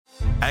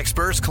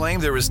Experts claim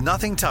there is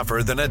nothing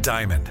tougher than a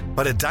diamond.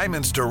 But at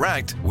Diamonds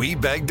Direct, we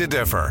beg to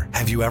differ.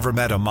 Have you ever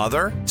met a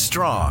mother?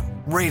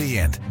 Strong,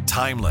 radiant,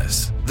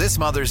 timeless. This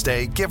Mother's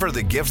Day, give her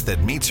the gift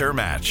that meets her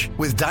match.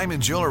 With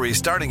diamond jewelry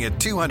starting at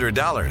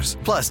 $200.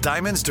 Plus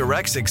Diamonds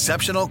Direct's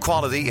exceptional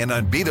quality and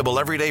unbeatable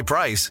everyday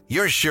price,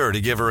 you're sure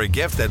to give her a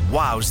gift that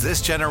wows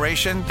this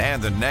generation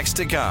and the next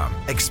to come.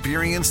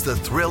 Experience the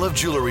thrill of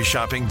jewelry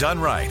shopping done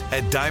right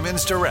at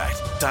Diamonds Direct.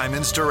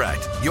 Diamonds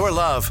Direct. Your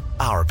love,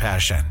 our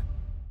passion.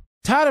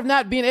 Tired of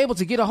not being able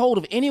to get a hold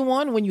of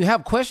anyone when you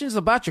have questions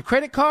about your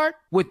credit card?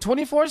 With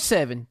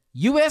 24/7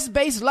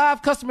 U.S.-based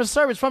live customer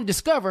service from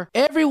Discover,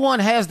 everyone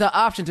has the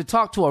option to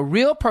talk to a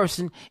real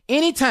person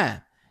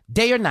anytime,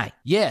 day or night.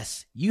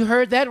 Yes, you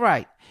heard that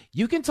right.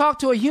 You can talk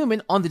to a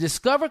human on the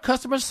Discover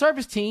customer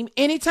service team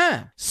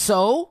anytime.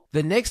 So,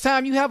 the next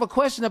time you have a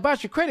question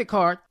about your credit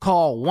card,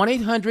 call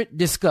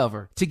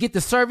 1-800-DISCOVER to get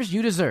the service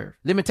you deserve.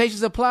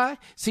 Limitations apply.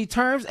 See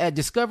terms at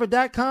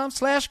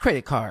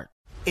discover.com/creditcard.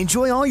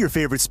 Enjoy all your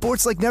favorite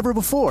sports like never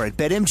before at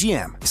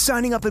BetMGM.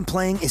 Signing up and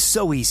playing is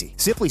so easy.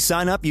 Simply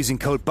sign up using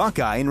code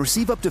Buckeye and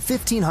receive up to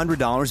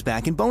 $1,500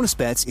 back in bonus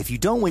bets if you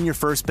don't win your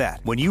first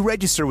bet. When you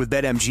register with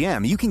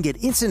BetMGM, you can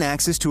get instant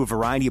access to a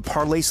variety of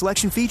parlay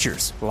selection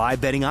features, live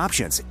betting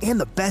options, and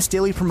the best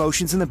daily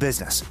promotions in the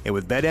business. And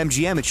with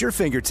BetMGM at your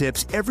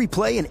fingertips, every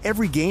play and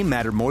every game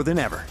matter more than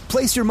ever.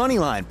 Place your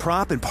moneyline,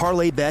 prop, and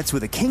parlay bets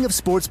with the king of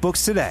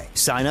sportsbooks today.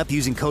 Sign up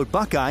using code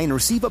Buckeye and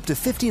receive up to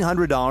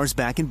 $1,500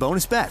 back in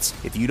bonus bets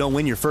if you don't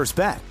win your first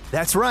bet.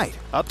 That's right,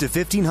 up to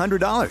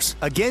 $1,500.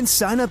 Again,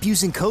 sign up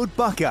using code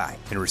Buckeye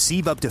and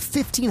receive up to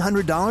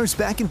 $1,500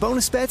 back in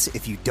bonus bets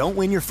if you don't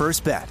win your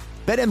first bet.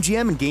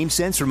 BetMGM and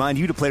GameSense remind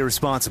you to play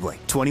responsibly.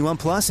 21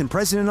 plus and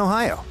present in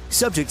Ohio.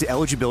 Subject to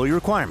eligibility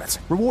requirements.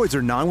 Rewards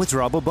are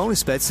non-withdrawable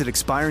bonus bets that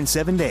expire in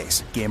 7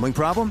 days. Gambling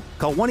problem?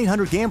 Call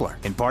 1-800-GAMBLER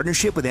in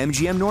partnership with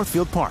MGM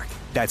Northfield Park.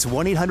 That's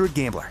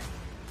 1-800-GAMBLER.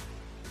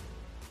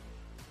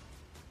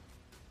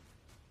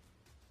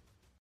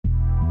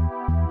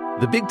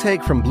 The Big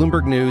Take from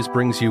Bloomberg News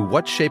brings you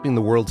what's shaping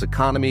the world's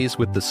economies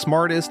with the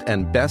smartest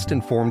and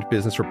best-informed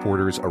business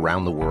reporters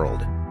around the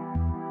world.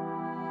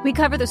 We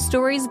cover the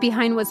stories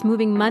behind what's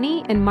moving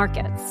money and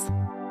markets,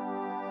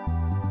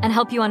 and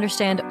help you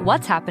understand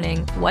what's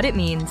happening, what it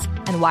means,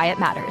 and why it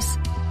matters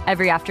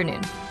every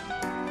afternoon.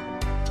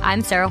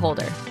 I'm Sarah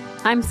Holder.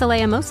 I'm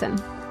Saleha Mohsin.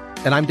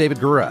 And I'm David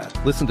Gura.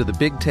 Listen to The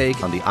Big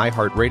Take on the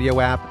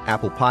iHeartRadio app,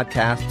 Apple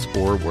Podcasts,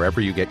 or wherever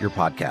you get your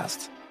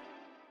podcasts.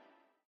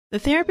 The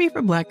Therapy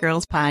for Black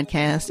Girls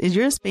podcast is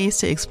your space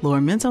to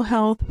explore mental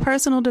health,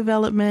 personal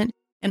development,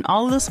 and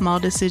all of the small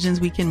decisions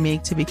we can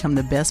make to become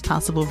the best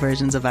possible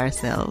versions of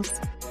ourselves.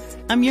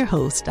 I'm your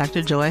host,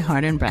 Dr. Joy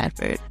Harden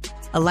Bradford,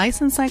 a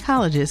licensed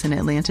psychologist in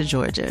Atlanta,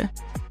 Georgia,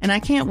 and I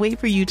can't wait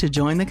for you to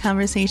join the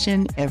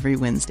conversation every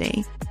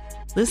Wednesday.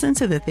 Listen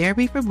to the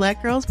Therapy for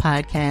Black Girls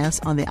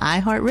podcast on the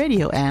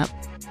iHeartRadio app,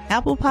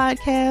 Apple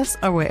Podcasts,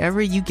 or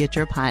wherever you get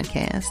your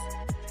podcasts.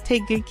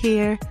 Take good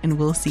care, and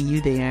we'll see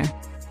you there.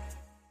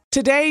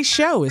 Today's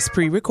show is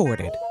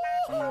pre-recorded.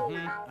 Y'all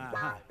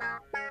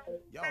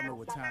know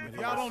what time it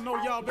is. Y'all don't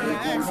know, y'all better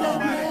ask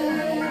somebody.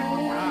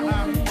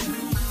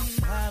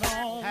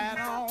 Hat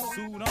on,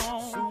 suit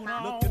on,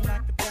 looking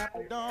like a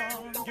dapper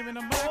dog, giving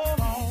them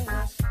microphone,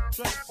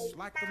 dressed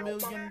like $1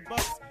 million,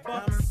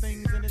 diamond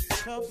things in its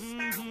cuffs.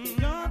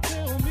 Y'all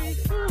tell me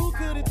who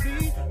could it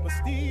be but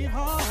Steve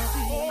Harvey?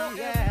 Oh,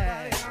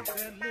 yeah. Everybody out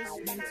there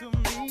listening to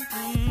me,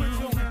 put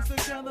your hands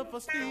together for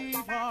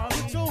Steve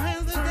Harvey. Put your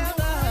hands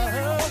together.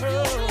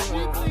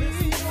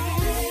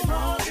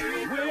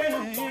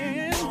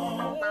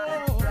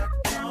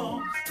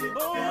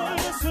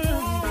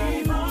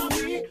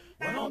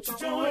 Why don't you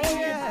join me?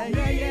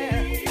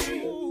 Yeah.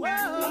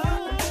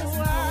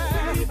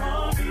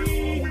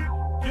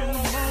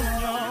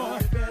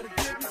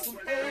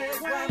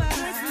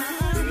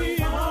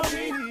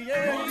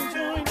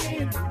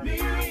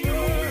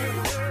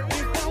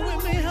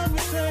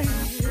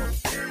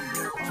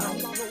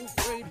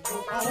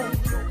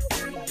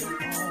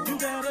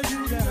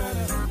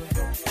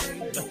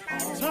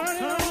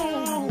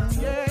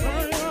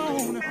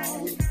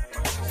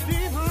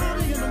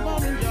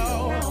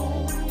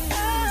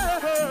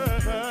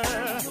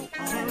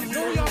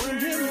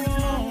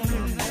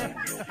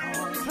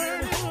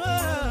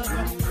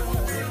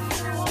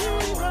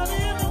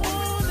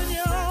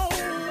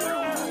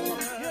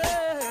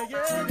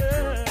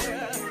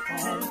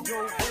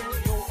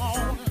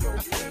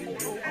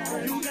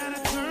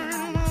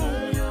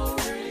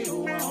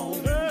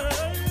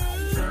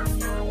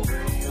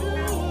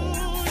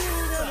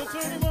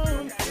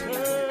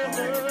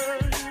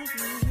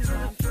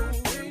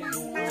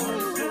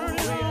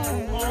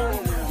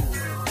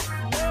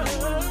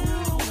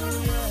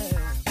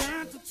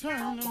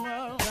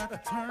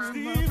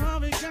 Steve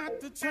Harvey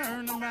got to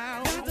turn them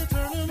out. Got to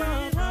turn them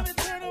out. Harvey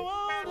turn them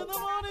on to the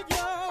morning,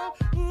 y'all.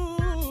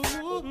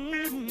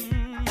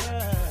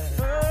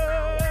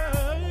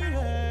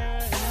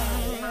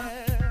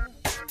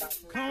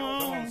 Come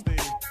on,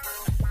 Steve.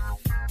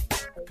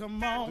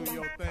 Come on. Do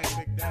your thing,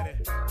 Big Daddy.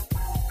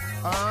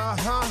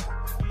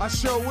 I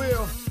sure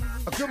will.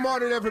 Good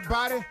morning,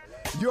 everybody.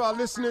 You are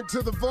listening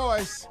to The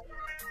Voice.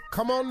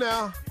 Come on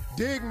now,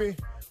 dig me.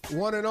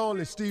 One and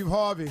only Steve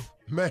Harvey.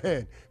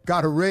 Man,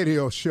 got a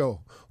radio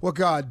show. What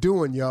God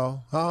doing,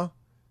 y'all? Huh?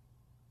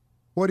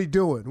 What he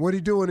doing? What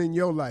he doing in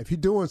your life? He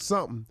doing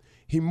something.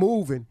 He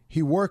moving.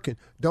 He working.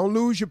 Don't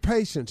lose your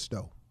patience,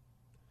 though.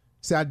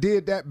 See, I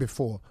did that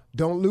before.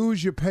 Don't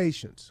lose your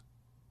patience.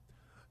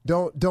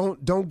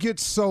 Don't get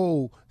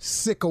so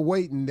sick of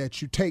waiting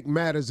that you take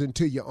matters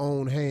into your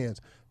own hands.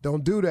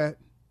 Don't do that.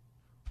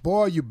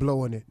 Boy, you're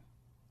blowing it.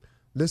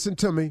 Listen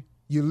to me.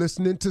 You're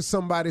listening to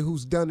somebody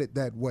who's done it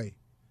that way.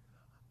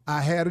 I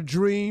had a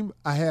dream.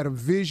 I had a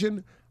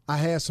vision. I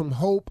had some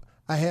hope.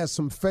 I had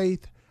some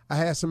faith. I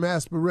had some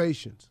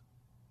aspirations.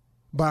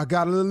 But I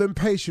got a little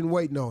impatient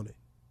waiting on it.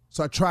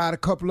 So I tried a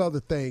couple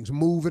other things,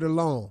 move it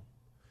along.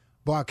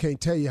 Boy, I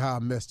can't tell you how I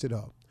messed it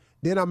up.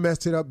 Then I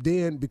messed it up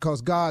then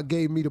because God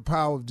gave me the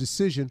power of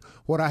decision.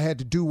 What I had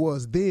to do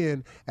was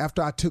then,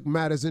 after I took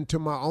matters into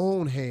my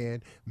own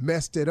hand,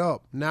 messed it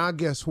up. Now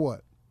guess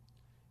what?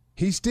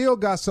 He still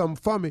got something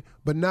for me,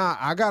 but now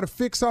I got to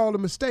fix all the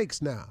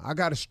mistakes now. I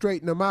got to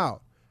straighten them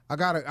out. I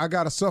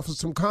got to suffer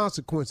some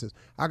consequences.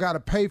 I got to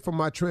pay for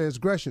my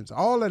transgressions.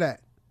 All of that.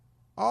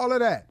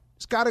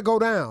 It's got to go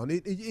down.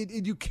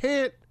 You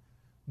can't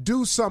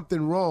do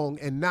something wrong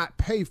and not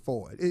pay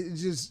for it.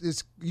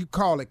 It's you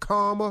call it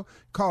karma,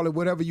 call it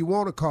whatever you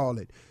want to call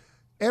it.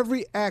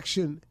 Every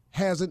action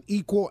has an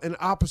equal and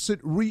opposite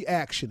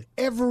reaction.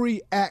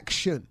 Every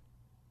action.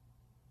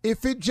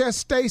 If it just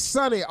stays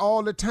sunny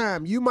all the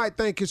time, you might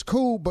think it's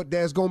cool, but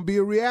there's going to be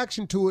a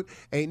reaction to it.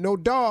 Ain't no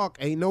dark,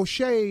 ain't no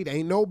shade,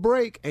 ain't no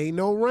break, ain't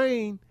no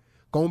rain.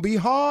 Going to be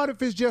hard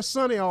if it's just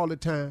sunny all the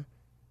time.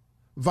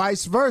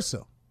 Vice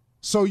versa.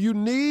 So you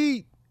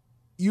need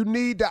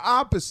the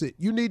opposite.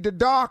 You need the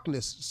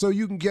darkness so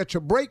you can get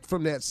your break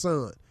from that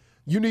sun.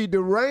 You need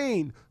the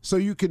rain so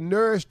you can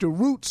nourish the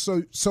roots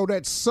so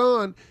that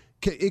sun,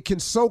 it can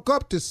soak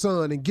up the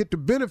sun and get the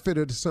benefit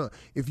of the sun.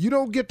 If you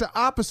don't get the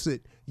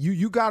opposite,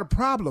 you got a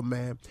problem,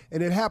 man.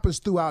 And it happens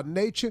throughout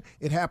nature.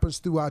 It happens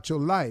throughout your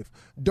life.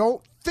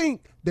 Don't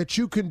think that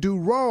you can do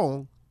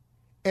wrong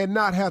and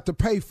not have to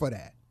pay for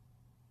that.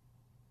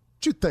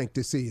 What you think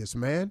this is,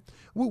 man?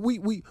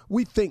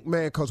 We think,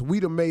 man, because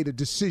we done made a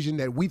decision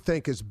that we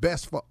think is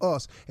best for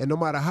us, and no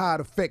matter how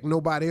it affect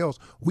nobody else,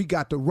 we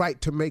got the right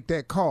to make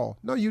that call.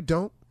 No, you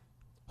don't.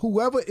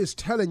 Whoever is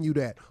telling you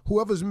that,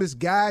 whoever's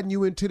misguiding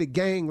you into the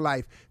gang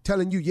life,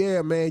 telling you,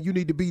 yeah, man, you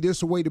need to be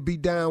this way to be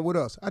down with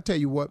us. I tell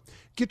you what,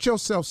 get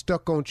yourself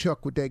stuck on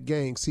Chuck with that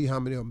gang, see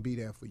how many of them be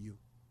there for you.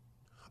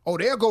 Oh,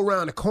 they'll go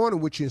around the corner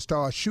with you and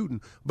start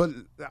shooting. But,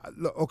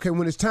 okay,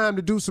 when it's time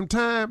to do some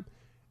time,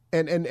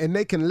 and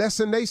they can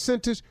lessen their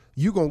sentence,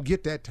 you going to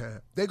get that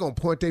time. They going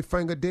to point their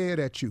finger dead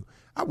at you.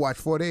 I watch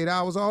 48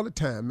 Hours all the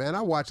time, man.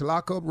 I watch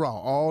Lock Up Raw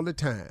all the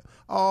time.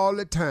 All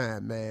the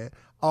time, man.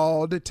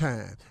 All the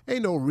time.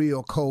 Ain't no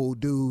real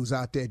cold dudes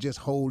out there just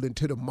holding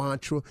to the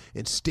mantra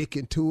and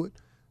sticking to it.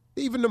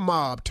 Even the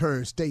mob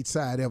turns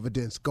stateside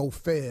evidence, go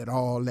fed,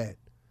 all that.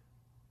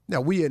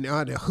 Now, we in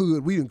the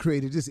hood, we done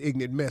created this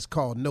ignorant mess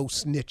called no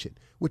snitching.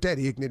 With that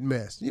ignorant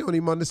mess, you don't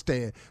even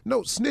understand.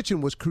 No,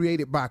 snitching was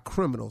created by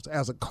criminals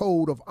as a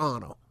code of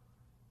honor.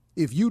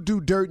 If you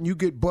do dirt and you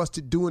get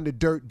busted doing the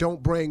dirt,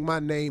 don't bring my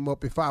name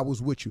up if I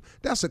was with you.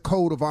 That's a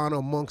code of honor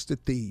amongst the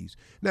thieves.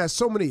 Now,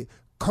 so many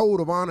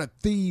code of honor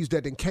thieves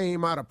that done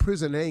came out of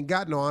prison, they ain't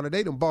got no honor.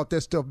 They done bought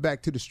that stuff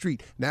back to the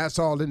street. Now it's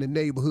all in the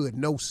neighborhood.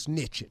 No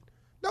snitching.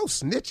 No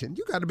snitching.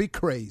 You got to be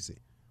crazy.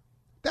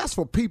 That's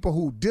for people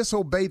who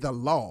disobey the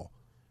law.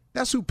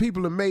 That's who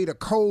people have made a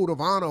code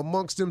of honor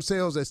amongst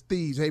themselves as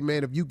thieves. Hey,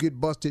 man, if you get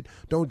busted,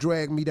 don't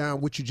drag me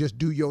down with you. Just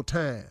do your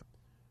time.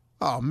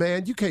 Oh,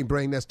 man, you can't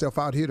bring that stuff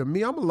out here to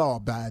me. I'm a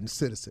law-abiding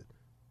citizen.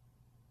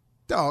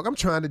 Dog, I'm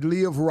trying to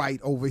live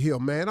right over here,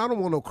 man. I don't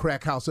want no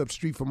crack house up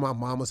street from my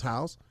mama's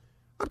house.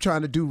 I'm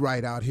trying to do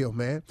right out here,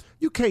 man.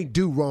 You can't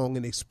do wrong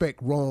and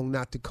expect wrong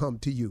not to come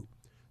to you.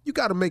 You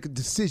got to make a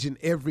decision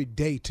every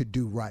day to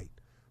do right.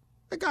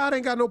 God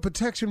ain't got no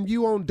protection.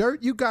 You on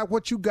dirt. You got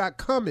what you got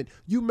coming.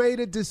 You made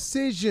a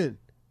decision.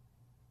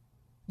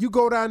 You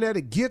go down there to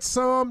get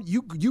some,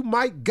 you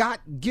might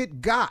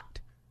get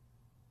got.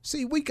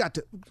 See, we got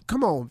to,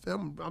 come on,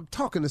 I'm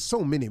talking to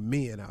so many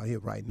men out here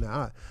right now.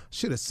 I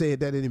should have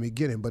said that in the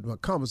beginning, but my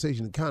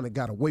conversation kind of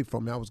got away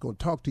from me. I was going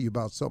to talk to you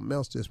about something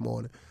else this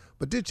morning.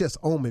 But this just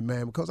on me,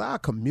 man, because our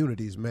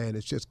communities, man,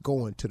 is just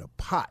going to the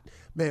pot,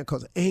 man,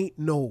 because ain't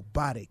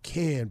nobody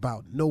caring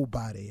about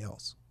nobody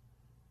else.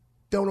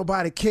 Don't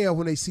nobody care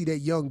when they see that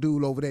young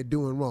dude over there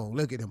doing wrong.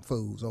 Look at them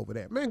fools over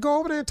there. Man, go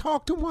over there and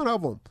talk to one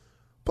of them.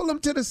 Pull them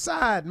to the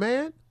side,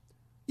 man.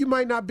 You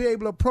might not be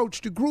able to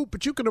approach the group,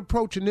 but you can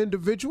approach an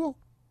individual.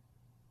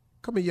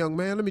 Come here, young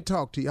man, let me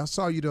talk to you. I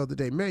saw you the other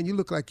day. Man, you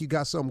look like you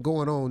got something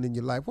going on in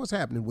your life. What's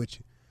happening with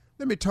you?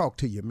 Let me talk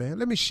to you, man.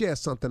 Let me share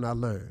something I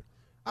learned.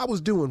 I was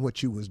doing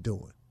what you was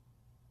doing.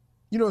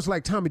 You know, it's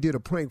like Tommy did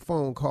a prank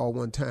phone call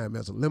one time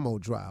as a limo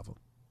driver.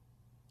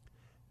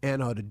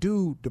 And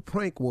the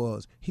prank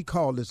was, he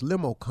called this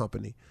limo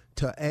company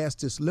to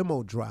ask this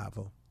limo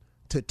driver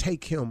to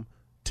take him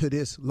to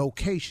this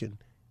location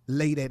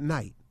late at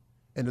night.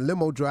 And the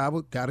limo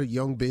driver got a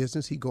young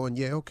business. He going,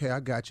 yeah, okay, I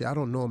got you. I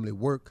don't normally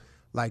work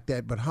like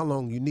that, but how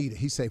long you need it?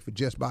 He said for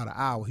just about an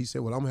hour. He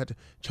said, well, I'm going to have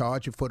to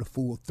charge you for the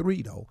full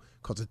 3, though,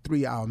 because a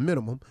 3-hour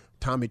minimum.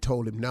 Tommy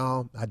told him,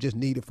 no, I just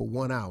need it for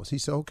 1 hour. He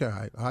said, okay, all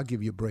right, I'll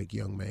give you a break,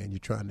 young man. You're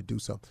trying to do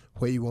something.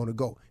 Where you want to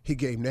go? He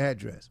gave him the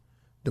address.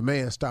 The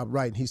man stopped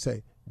writing. He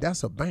said,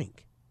 that's a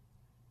bank.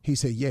 He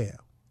said, yeah.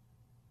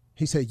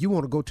 He said, you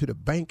want to go to the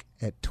bank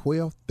at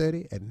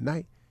 12:30 at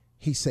night?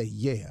 He said,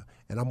 yeah,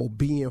 and I'm going to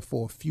be in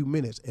for a few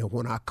minutes, and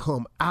when I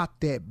come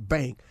out that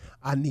bank,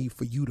 I need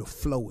for you to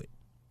flow it.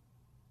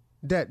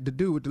 The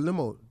dude with the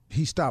limo,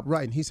 he stopped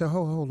writing. He said,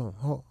 hold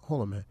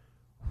on, man.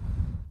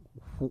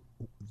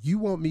 You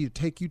want me to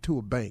take you to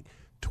a bank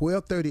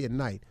 12:30 at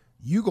night,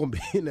 you going to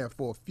be in there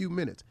for a few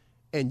minutes,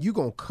 and you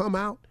going to come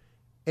out,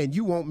 and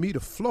you want me to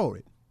floor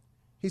it?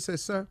 He said,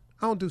 sir,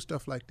 I don't do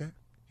stuff like that.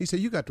 He said,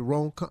 you got the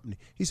wrong company.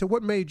 He said,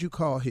 what made you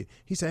call here?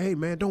 He said, hey,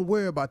 man, don't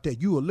worry about that.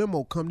 You a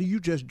limo company. You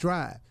just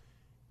drive.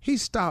 He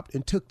stopped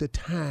and took the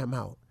time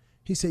out.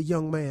 He said,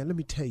 young man, let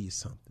me tell you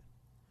something.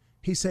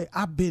 He said,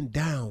 I've been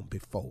down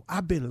before.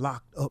 I've been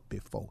locked up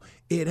before.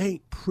 It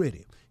ain't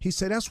pretty. He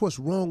said, that's what's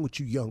wrong with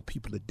you young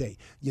people today.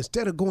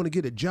 Instead of going to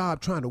get a job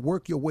trying to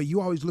work your way,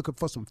 you always looking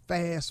for some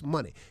fast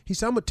money. He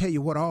said, I'm going to tell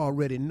you what I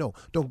already know.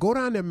 Don't go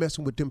down there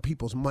messing with them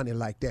people's money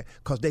like that,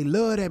 because they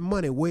love that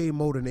money way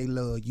more than they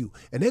love you.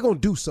 And they're going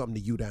to do something to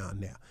you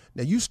down there.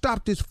 Now, you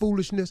stop this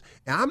foolishness,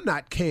 and I'm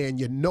not carrying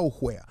you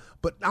nowhere,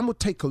 but I'm going to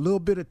take a little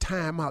bit of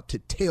time out to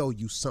tell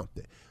you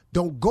something.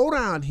 Don't go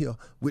down here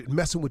with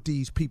messing with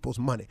these people's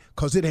money,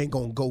 because it ain't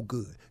going to go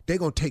good. They're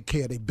going to take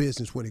care of their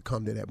business when it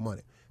comes to that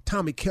money.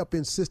 Tommy kept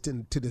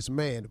insisting to this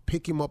man to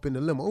pick him up in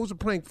the limo. It was a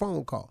prank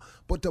phone call.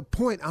 But the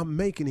point I'm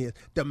making is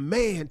the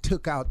man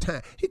took out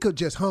time. He could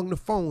just hung the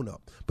phone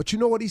up. But you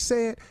know what he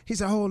said? He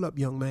said, hold up,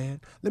 young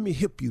man. Let me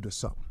hip you to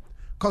something.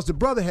 Because the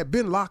brother had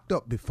been locked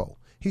up before.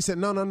 He said,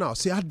 no.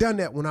 See, I done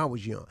that when I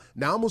was young.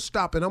 Now, I'm going to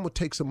stop and I'm going to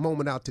take some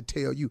moment out to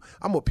tell you,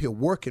 I'm up here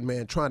working,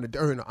 man, trying to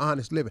earn an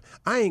honest living.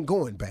 I ain't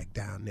going back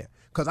down there,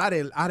 because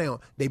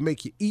they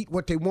make you eat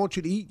what they want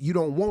you to eat. You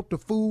don't want the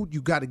food.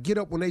 You got to get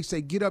up when they say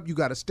get up. You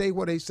got to stay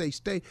where they say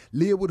stay,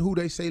 live with who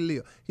they say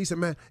live. He said,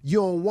 man, you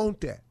don't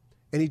want that.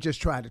 And he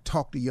just tried to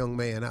talk the young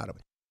man out of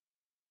it.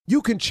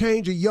 You can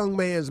change a young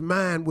man's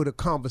mind with a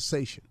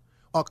conversation.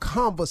 A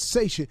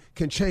conversation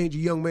can change a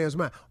young man's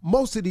mind.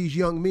 Most of these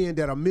young men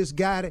that are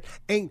misguided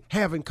ain't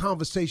having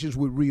conversations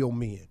with real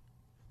men.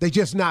 They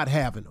just not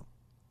having them.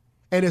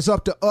 And it's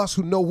up to us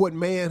who know what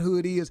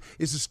manhood is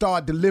to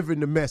start delivering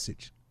the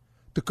message.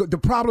 The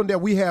problem that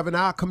we have in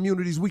our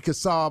communities, we can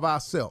solve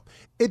ourselves.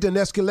 It done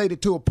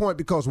escalated to a point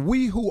because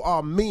we who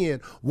are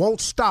men won't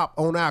stop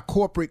on our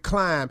corporate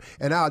climb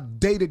and our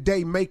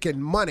day-to-day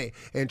making money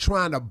and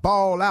trying to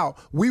ball out.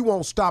 We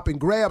won't stop and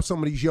grab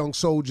some of these young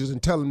soldiers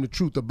and tell them the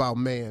truth about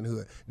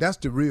manhood. That's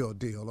the real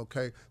deal,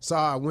 okay?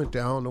 Sorry I went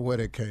there. I don't know where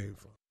that came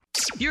from.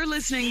 You're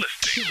listening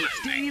to the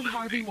Steve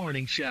Harvey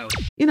Morning Show.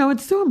 You know,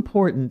 it's so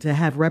important to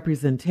have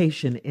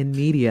representation in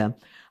media.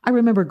 I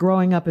remember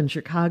growing up in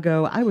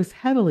Chicago, I was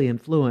heavily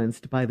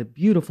influenced by the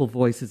beautiful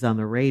voices on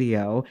the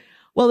radio.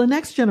 Well, the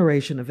next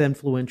generation of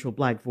influential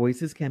Black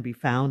voices can be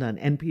found on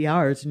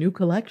NPR's new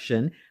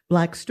collection,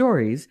 Black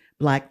Stories,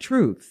 Black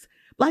Truths.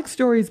 Black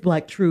Stories,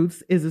 Black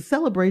Truths is a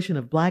celebration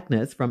of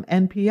Blackness from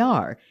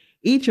NPR.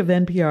 Each of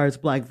NPR's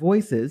Black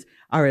voices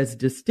are as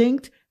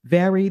distinct,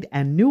 varied,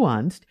 and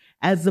nuanced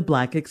as the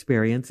Black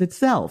experience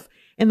itself.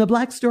 In the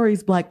Black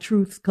Stories, Black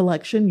Truths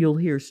collection, you'll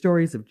hear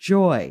stories of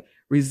joy,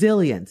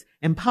 resilience,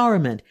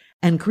 empowerment,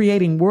 and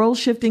creating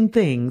world-shifting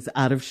things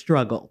out of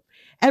struggle.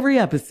 Every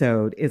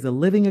episode is a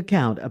living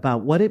account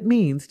about what it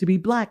means to be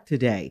Black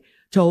today,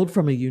 told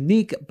from a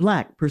unique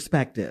Black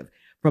perspective.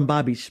 From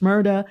Bobby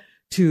Shmurda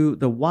to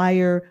The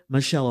Wire,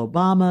 Michelle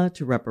Obama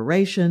to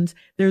reparations,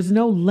 there's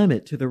no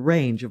limit to the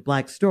range of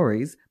Black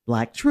stories,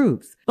 Black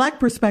truths. Black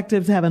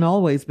perspectives haven't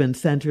always been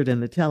centered in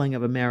the telling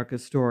of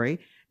America's story.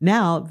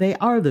 Now they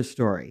are the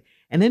story.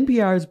 In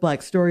NPR's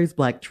Black Stories,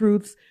 Black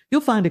Truths,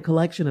 you'll find a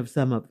collection of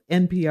some of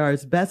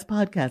NPR's best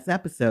podcast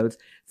episodes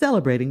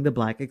celebrating the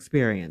Black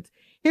experience.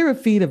 Hear a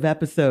feed of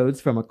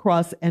episodes from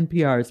across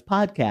NPR's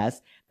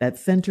podcasts that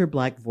center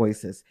Black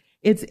voices.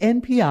 It's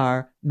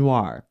NPR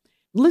Noir.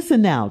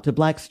 Listen now to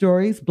Black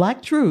Stories,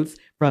 Black Truths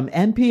from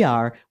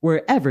NPR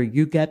wherever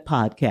you get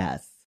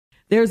podcasts.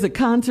 There's a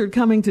concert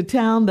coming to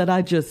town that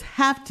I just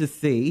have to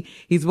see.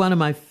 He's one of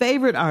my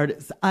favorite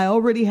artists. I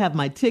already have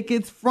my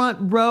tickets, front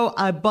row.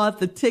 I bought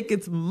the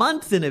tickets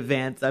months in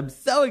advance. I'm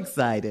so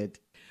excited.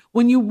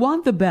 When you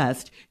want the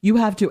best, you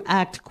have to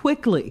act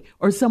quickly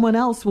or someone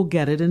else will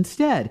get it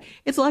instead.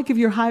 It's like if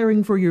you're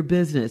hiring for your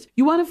business.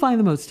 You want to find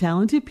the most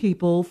talented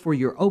people for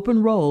your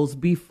open roles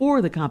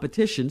before the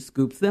competition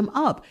scoops them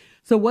up.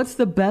 So what's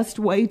the best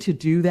way to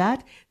do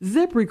that?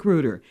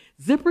 ZipRecruiter.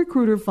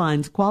 ZipRecruiter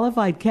finds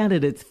qualified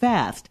candidates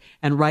fast.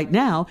 And right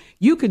now,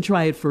 you can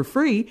try it for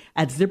free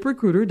at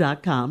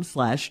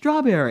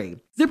ZipRecruiter.com/strawberry.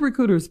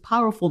 ZipRecruiter's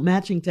powerful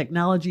matching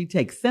technology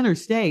takes center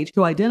stage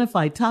to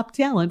identify top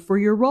talent for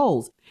your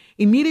roles.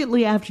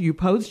 Immediately after you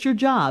post your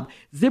job,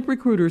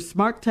 ZipRecruiter's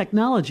smart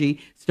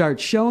technology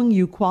starts showing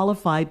you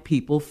qualified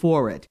people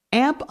for it.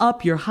 Amp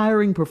up your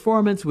hiring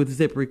performance with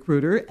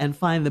ZipRecruiter and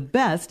find the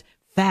best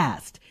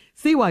fast.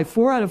 See why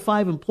 4 out of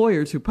 5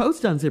 employers who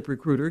post on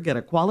ZipRecruiter get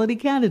a quality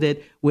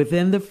candidate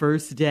within the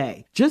first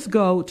day. Just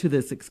go to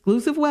this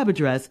exclusive web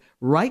address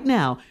right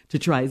now to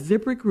try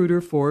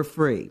ZipRecruiter for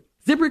free.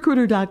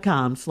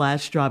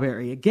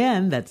 ZipRecruiter.com/strawberry.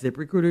 Again, that's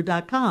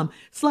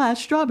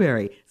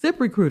ZipRecruiter.com/strawberry.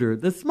 ZipRecruiter,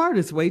 the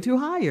smartest way to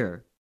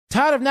hire.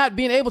 Tired of not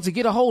being able to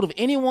get a hold of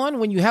anyone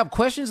when you have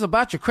questions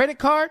about your credit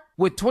card?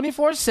 With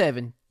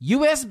 24/7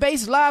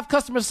 U.S.-based live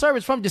customer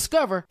service from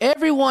Discover,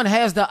 everyone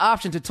has the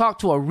option to talk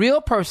to a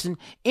real person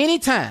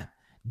anytime,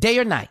 day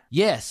or night.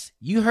 Yes,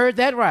 you heard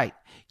that right.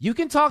 You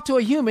can talk to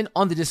a human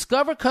on the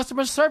Discover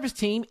customer service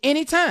team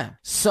anytime.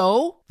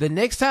 So, the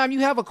next time you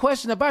have a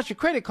question about your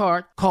credit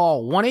card,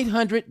 call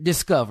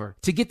 1-800-DISCOVER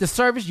to get the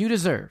service you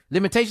deserve.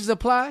 Limitations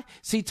apply.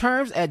 See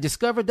terms at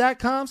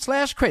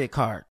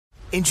discover.com/creditcard.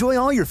 Enjoy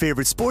all your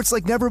favorite sports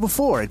like never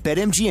before at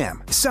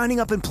BetMGM. Signing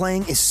up and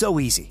playing is so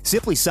easy.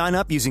 Simply sign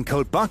up using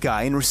code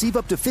Buckeye and receive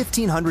up to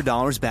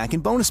 $1,500 back in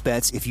bonus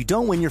bets if you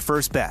don't win your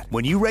first bet.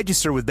 When you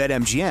register with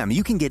BetMGM,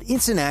 you can get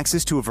instant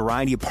access to a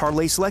variety of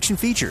parlay selection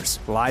features,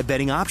 live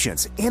betting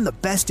options, and the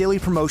best daily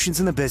promotions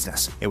in the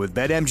business. And with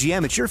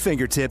BetMGM at your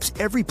fingertips,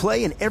 every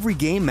play and every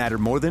game matter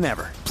more than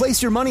ever.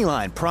 Place your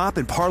moneyline, prop,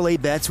 and parlay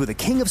bets with the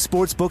king of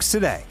sportsbooks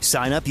today.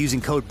 Sign up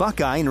using code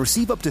Buckeye and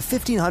receive up to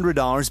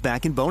 $1,500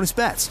 back in bonus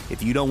bets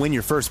if you don't win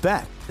your first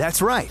bet.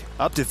 That's right,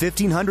 up to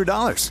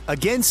 $1,500.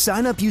 Again,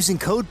 sign up using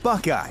code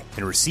Buckeye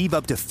and receive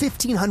up to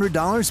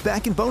 $1,500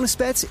 back in bonus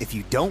bets if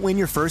you don't win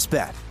your first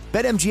bet.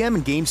 BetMGM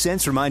and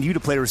GameSense remind you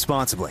to play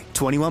responsibly.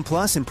 21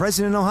 plus and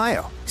present in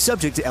Ohio.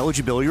 Subject to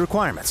eligibility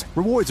requirements.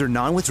 Rewards are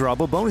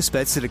non-withdrawable bonus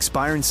bets that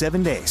expire in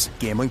 7 days.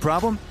 Gambling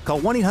problem?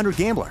 Call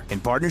 1-800-GAMBLER in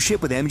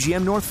partnership with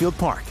MGM Northfield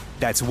Park.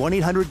 That's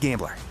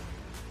 1-800-GAMBLER.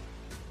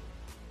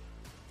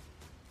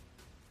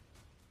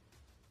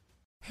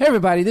 Hey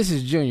everybody, this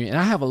is Junior, and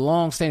I have a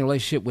long-standing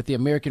relationship with the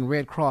American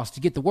Red Cross to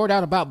get the word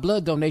out about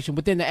blood donation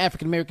within the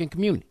African-American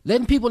community,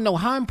 letting people know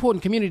how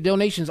important community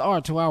donations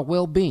are to our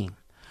well-being.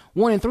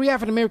 1 in 3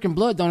 African-American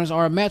blood donors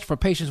are a match for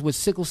patients with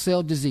sickle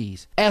cell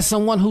disease. As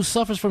someone who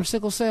suffers from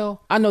sickle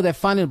cell, I know that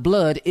finding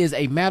blood is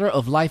a matter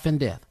of life and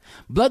death.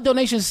 Blood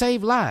donations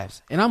save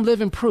lives, and I'm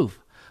living proof.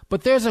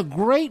 But there's a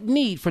great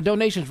need for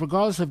donations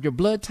regardless of your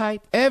blood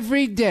type.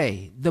 Every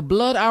day, the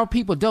blood our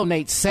people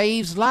donate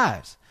saves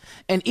lives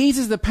and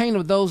eases the pain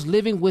of those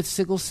living with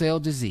sickle cell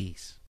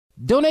disease.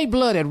 Donate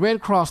blood at Red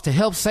Cross to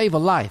help save a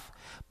life.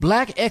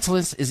 Black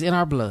excellence is in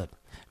our blood.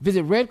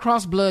 Visit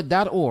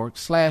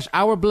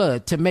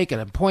redcrossblood.org/ourblood to make an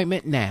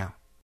appointment now.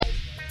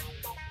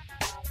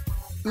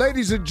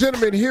 Ladies and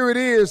gentlemen, here it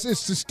is.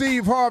 It's the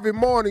Steve Harvey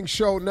Morning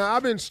Show. Now,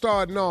 I've been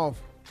starting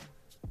off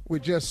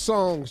with just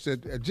songs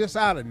that are just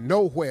out of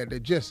nowhere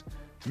that just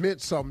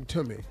meant something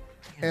to me.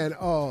 And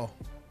I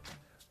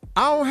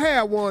don't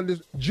have one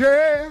that's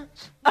jazz.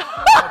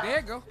 Oh, there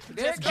you go.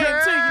 There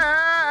jazz,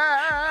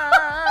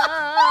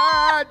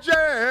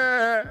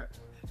 jazz,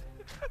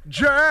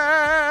 jazz.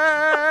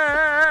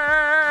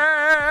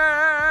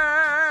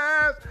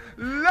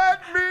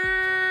 Let me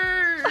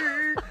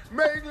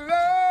make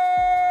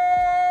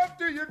love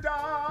to you,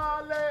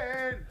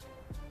 darling.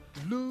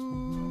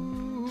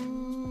 Lou.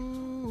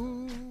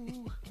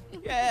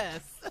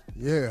 Yes.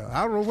 Yeah,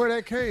 I don't know where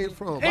that came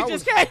from. It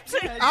just came to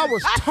you. I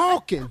was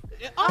talking,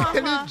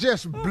 and it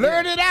just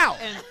blurted out.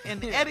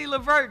 And Eddie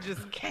Levert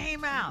just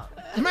came out.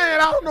 Man,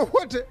 I don't know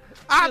what to...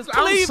 I'm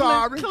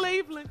sorry.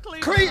 Cleveland.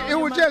 It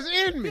was just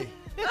in me.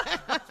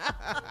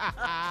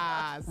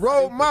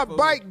 Rode my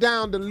bike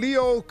down to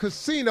Leo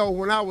Casino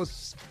when I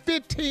was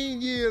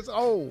 15 years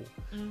old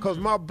because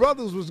my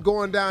brothers was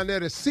going down there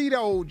to see the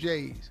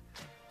OJs.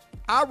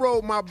 I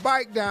rode my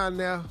bike down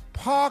there,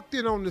 parked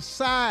it on the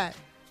side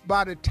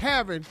by the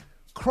tavern,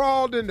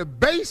 crawled in the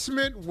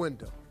basement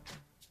window,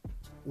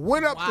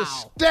 went up the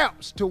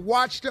steps to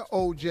watch the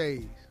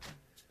OJs.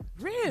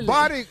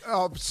 Really?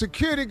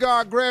 Security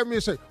guard grabbed me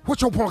and said,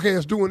 "What your punk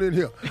ass doing in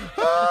here?"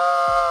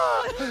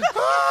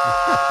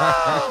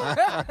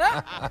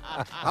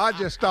 I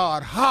just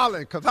started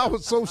hollering because I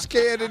was so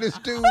scared of this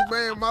dude,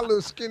 man, my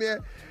little skinny ass.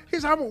 He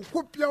said, "I'm going to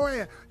whoop your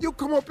ass. You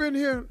come up in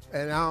here."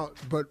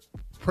 But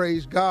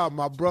praise God,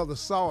 my brother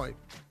saw it.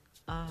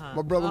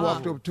 My brother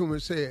walked up to him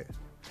and said,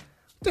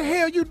 "What the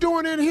hell you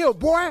doing in here,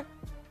 boy?"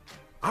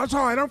 I was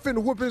all right, I'm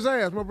finna whoop his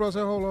ass. My brother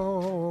said, hold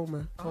on,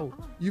 man. Oh,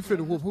 you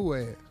finna whoop who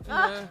ass?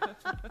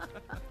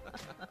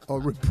 A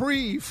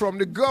reprieve from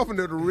the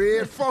governor, the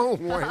red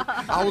phone rang.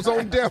 I was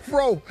on death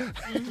row.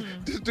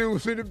 This dude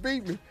was finna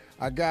beat me.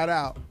 I got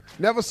out.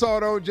 Never saw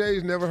the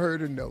OJs, never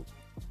heard a note.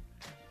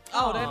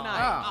 Oh, that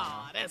night.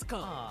 Oh, that's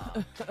cool.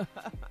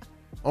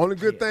 Only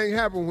good thing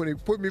happened when he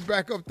put me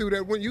back up through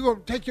that window. You gonna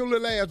take your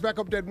little ass back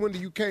up that window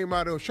you came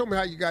out of. Show me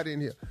how you got in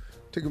here.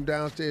 Took him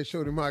downstairs,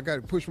 showed him how I got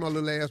to push my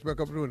little ass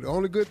back up the window. The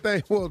only good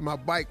thing was my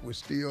bike was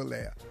still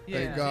there.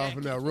 Thank God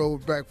for that. I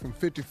rode back from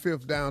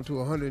 55th down to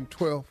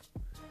 112th.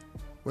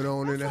 Went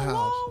on in the house. That's a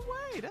long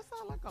way. That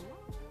sounds like a long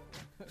way.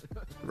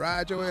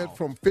 Ride your ass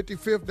from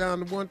 55th down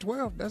to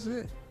 112th. That's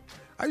it.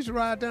 I used to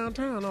ride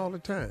downtown all the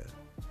time.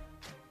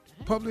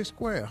 Public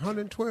Square,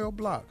 112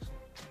 blocks.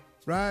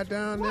 Ride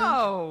down there.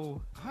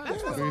 Whoa.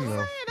 That's what I'm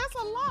saying. That's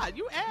a lot.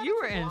 You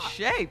were in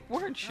shape,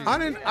 weren't you? I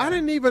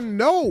didn't even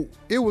know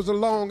it was a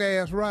long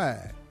ass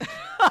ride.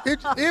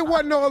 it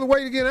wasn't no other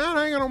way to get out.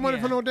 I ain't got no money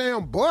for no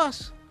damn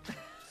bus.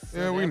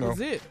 Yeah, we know. That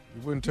was it.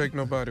 You wouldn't take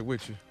nobody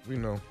with you. We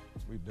know.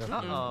 We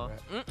definitely know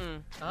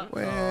that.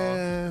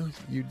 Well,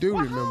 you do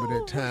remember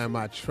that time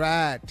I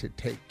tried to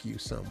take you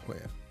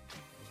somewhere.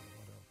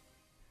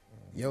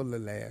 Your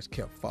little ass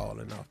kept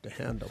falling off the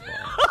handlebars.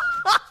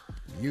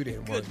 You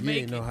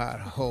didn't know how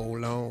to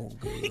hold on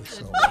good,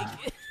 so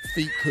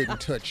feet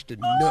couldn't touch the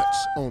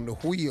nuts on the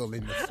wheel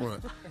in the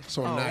front.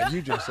 So now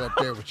you just up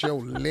there with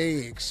your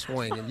legs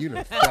swinging. You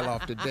done fell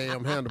off the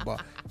damn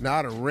handlebar. Now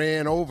I done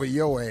ran over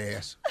your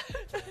ass.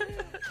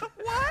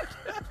 What?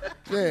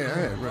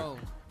 Yeah,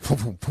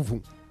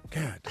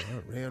 God damn,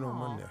 I ran over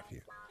my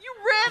nephew. You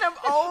ran him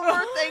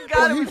over? Thank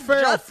God it was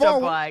just a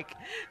bike.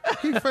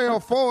 He fell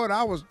forward.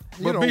 I was,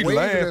 but be waving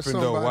laughing at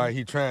somebody. though while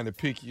he trying to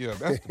pick you up.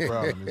 That's the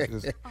problem. It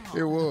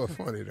was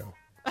funny though.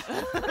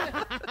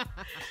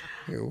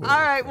 All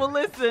right, well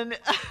listen,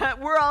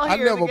 we're all here.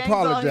 I never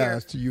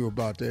apologized to you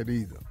about that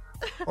either.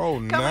 Oh,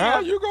 now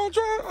you gonna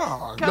try?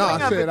 Oh, no,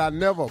 I said I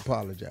never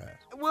apologized.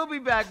 We'll be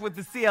back with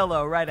the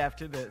CLO right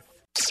after this.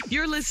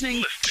 You're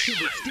listening to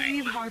the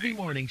Steve Harvey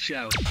Morning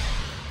Show.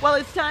 Well,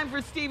 it's time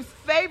for Steve's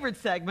favorite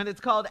segment. It's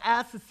called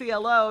Ask the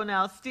CLO.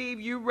 Now, Steve,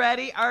 you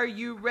ready? Are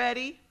you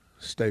ready?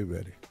 Stay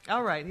ready.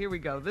 All right, here we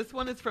go. This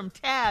one is from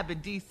Tab in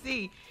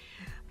D.C.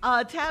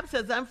 Tab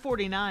says, I'm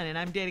 49 and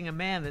I'm dating a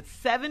man that's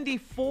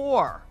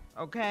 74,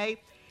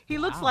 okay? He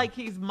looks like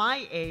he's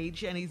my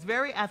age and he's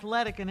very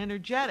athletic and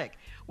energetic.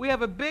 We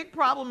have a big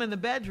problem in the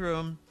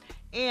bedroom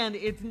and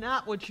it's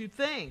not what you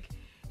think.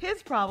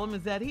 His problem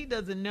is that he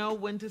doesn't know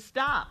when to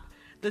stop.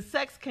 The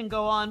sex can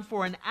go on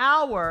for an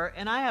hour,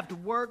 and I have to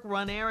work,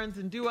 run errands,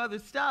 and do other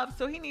stuff,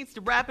 so he needs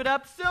to wrap it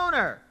up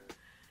sooner.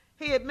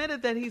 He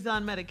admitted that he's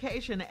on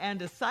medication,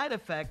 and a side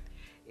effect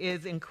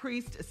is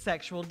increased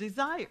sexual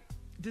desire.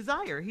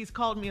 He's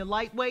called me a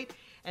lightweight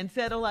and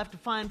said he'll have to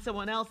find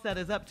someone else that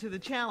is up to the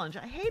challenge.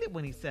 I hate it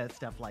when he says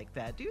stuff like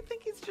that. Do you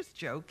think he's just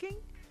joking?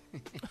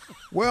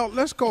 Well,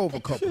 let's go over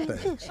a couple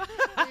things.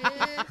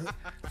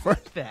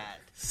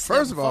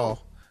 First of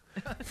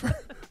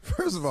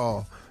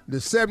all, the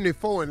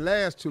 74 and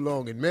last too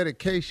long in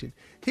medication,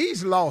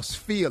 he's lost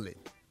feeling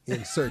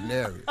in certain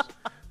areas.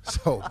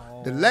 So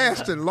the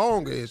lasting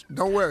longer is,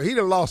 don't worry, he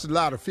done lost a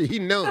lot of feel. He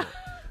numb.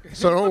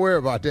 So don't worry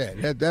about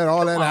that. That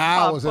all that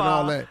hours and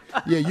all that.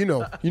 Yeah,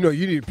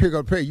 you need to pick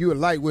up pay. You a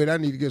lightweight, I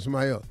need to get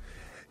somebody else.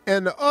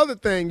 And the other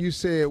thing you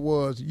said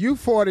was, you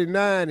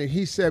 49 and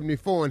he's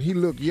 74 and he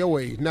look your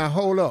age. Now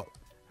hold up.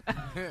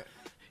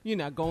 You're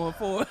not going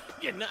for it.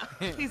 You're not.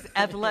 He's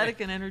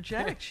athletic and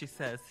energetic, she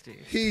says,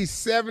 Steve. He's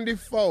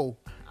 74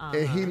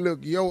 and he look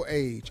your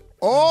age.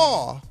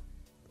 Or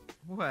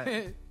what?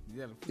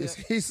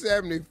 He's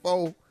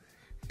 74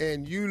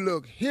 and you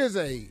look his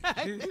age.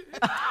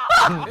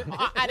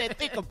 I didn't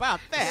think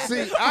about that.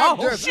 See,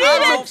 she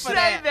didn't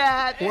say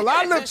that. Well,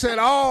 I looked at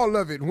all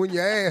of it when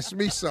you asked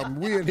me something.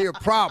 We didn't hear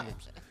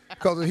problems.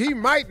 Because he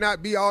might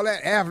not be all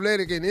that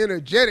athletic and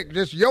energetic,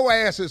 just your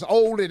ass is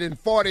older than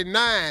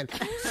 49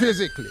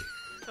 physically.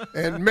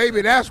 And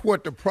maybe that's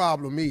what the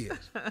problem is.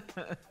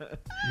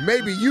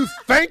 Maybe you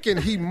thinking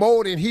he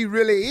more than he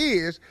really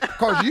is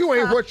because you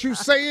ain't what you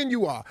saying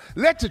you are.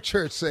 Let the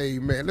church say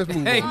amen. Let's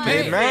move on.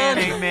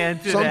 Amen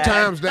to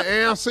Sometimes the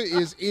answer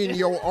is in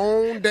your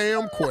own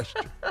damn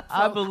question.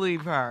 I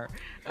believe her.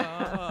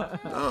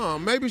 No,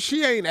 maybe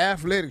she ain't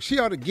athletic. She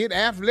ought to get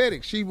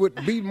athletic. She would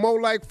be more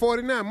like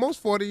 49.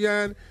 Most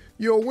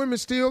 49-year-old women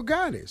still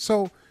got it.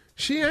 So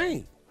she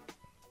ain't.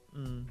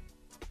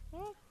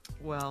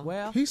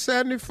 Well, he's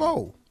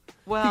 74.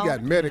 Well, he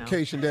got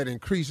medication that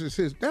increases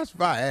his. That's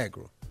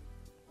Viagra.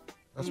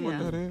 That's what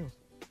that is.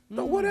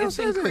 No, what else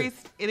is it?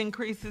 It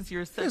increases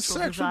your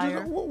sexual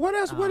desire. What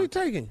else? What are you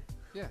taking?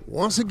 Yeah.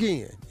 Once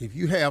again, if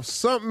you have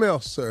something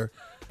else, sir,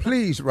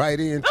 please write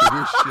into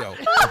this show.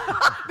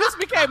 This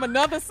became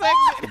another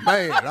segment.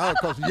 Man,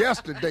 because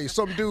yesterday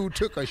some dude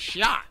took a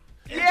shot.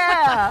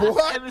 Yeah.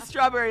 What? In the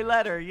strawberry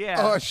letter,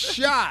 yeah. A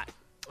shot.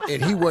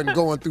 And he wasn't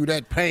going through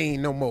that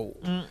pain no more.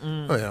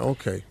 Oh, yeah,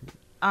 okay.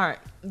 All right.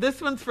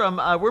 This one's from,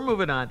 we're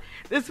moving on.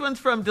 This one's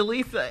from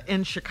Delisa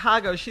in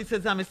Chicago. She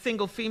says, I'm a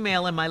single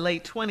female in my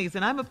late 20s,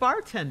 and I'm a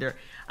bartender.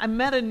 I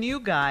met a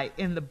new guy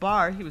in the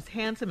bar. He was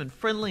handsome and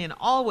friendly and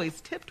always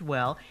tipped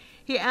well.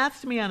 He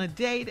asked me on a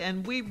date,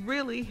 and we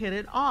really hit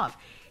it off.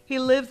 He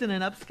lives in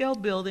an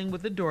upscale building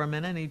with a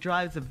doorman, and he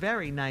drives a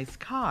very nice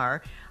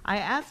car. I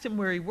asked him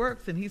where he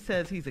works, and he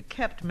says he's a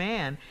kept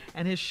man,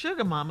 and his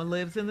sugar mama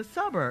lives in the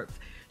suburbs.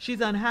 She's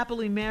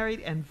unhappily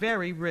married and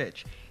very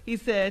rich. He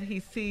said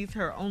he sees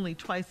her only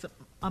twice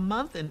a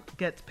month and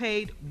gets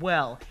paid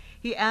well.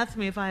 He asked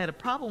me if I had a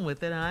problem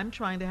with it, and I'm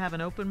trying to have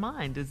an open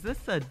mind. Is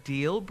this a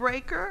deal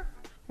breaker?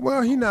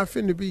 Well, he not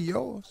finna be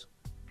yours.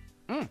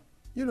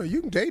 You know,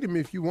 you can date him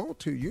if you want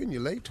to. You're in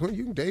your late 20s.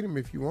 You can date him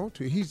if you want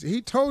to.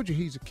 He told you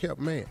he's a kept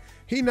man.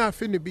 He not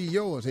finna be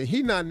yours, and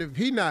he not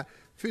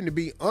finna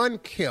be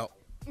unkept.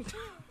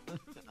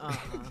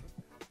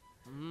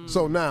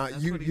 So now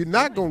you're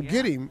not gonna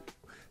get him.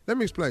 Let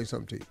me explain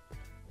something to you.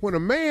 When a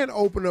man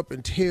open up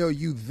and tell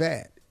you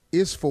that,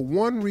 it's for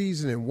one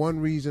reason and one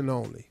reason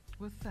only.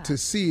 What's that? To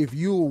see if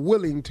you're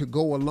willing to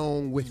go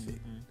along with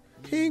it.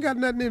 He ain't got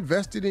nothing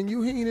invested in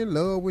you. He ain't in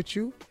love with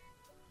you.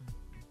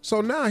 So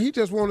now he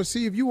just want to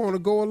see if you want to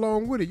go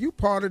along with it. You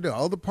part of the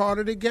other part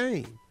of the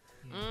game.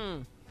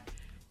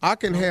 I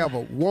can have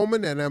a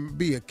woman and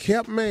be a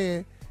kept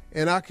man,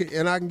 and I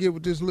can get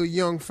with this little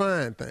young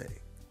fine thing.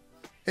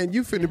 And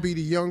you finna be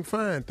the young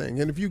fine thing.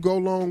 And if you go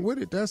along with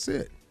it, that's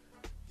it.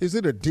 Is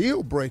it a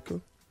deal breaker?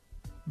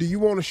 Do you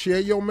want to share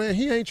your man?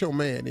 He ain't your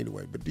man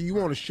anyway, but do you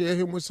want to share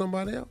him with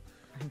somebody else?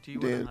 Do you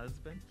want a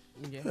husband?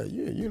 Yeah,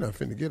 you're not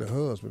finna get a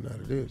husband out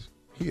of this.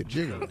 He a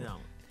gigolo.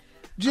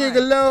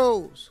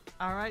 Gigolos.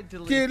 All right,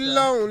 delete Get that.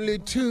 lonely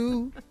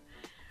too.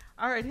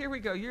 All right, here we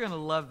go. You're going to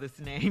love this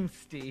name,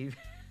 Steve.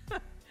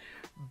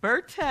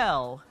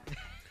 Bertel.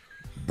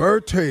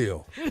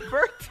 Bertel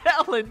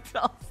in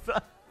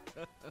Tulsa.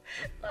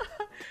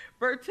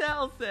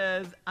 Bertel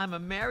says, I'm a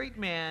married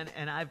man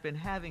and I've been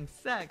having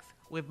sex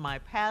with my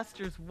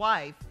pastor's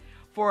wife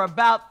for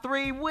about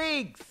 3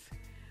 weeks.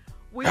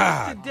 We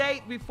used to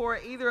date before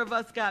either of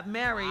us got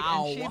married,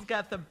 and she's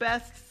got the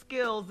best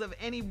skills of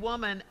any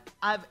woman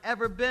I've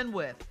ever been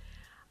with.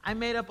 I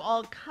made up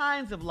all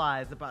kinds of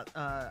lies about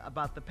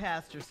the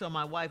pastor so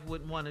my wife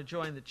wouldn't want to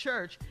join the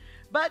church,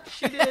 but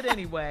she did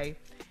anyway,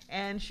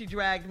 and she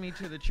dragged me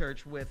to the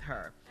church with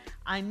her.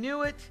 I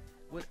knew it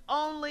would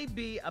only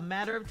be a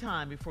matter of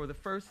time before the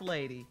First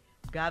Lady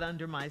got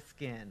under my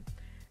skin,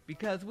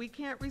 because we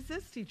can't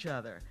resist each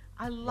other.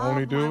 I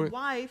love my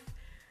wife,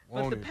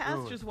 but the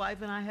pastor's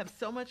wife and I have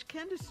so much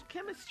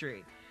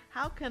chemistry.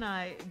 How can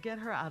I get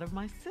her out of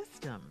my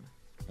system?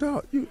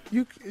 No, you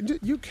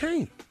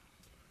can't.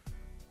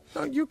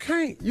 No, you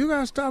can't. You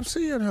gotta stop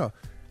seeing her.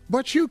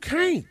 But you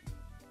can't.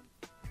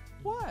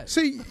 What?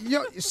 See,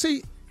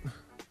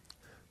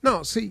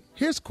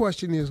 his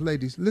question is,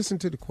 ladies, listen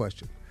to the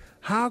question.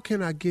 How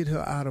can I get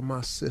her out of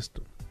my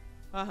system?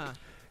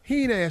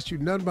 He ain't asked you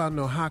nothing about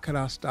how could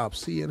I stop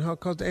seeing her,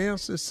 because the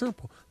answer is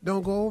simple.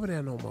 Don't go over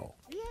there no more.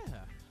 Yeah.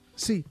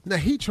 See, now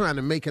he trying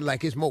to make it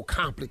like it's more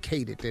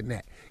complicated than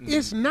that.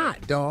 It's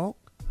not, dog.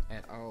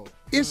 At all.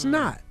 It's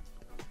not.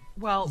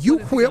 Well, you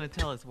what is he going to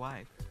tell his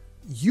wife?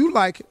 You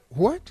like it.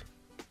 What?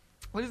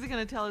 What is he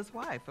going to tell his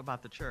wife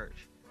about the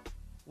church?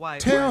 Why?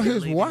 Tell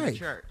his wife. The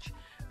church.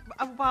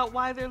 About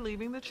why they're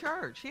leaving the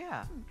church,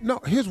 yeah. No,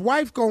 his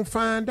wife going to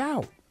find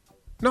out.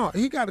 No,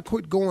 he got to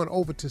quit going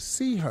over to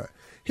see her.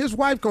 His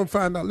wife going to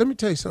find out. Let me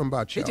tell you something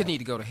about you. He just need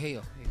to go to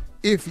hell.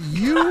 If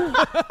you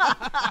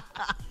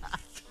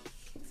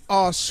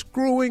are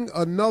screwing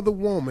another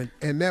woman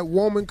and that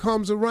woman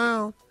comes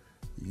around,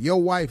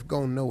 your wife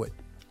going to know it.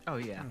 Oh,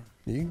 yeah.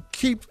 You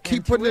can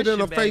keep putting it in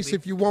her face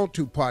if you want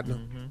to, partner.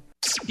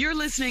 You're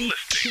listening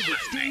to the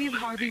Steve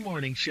Harvey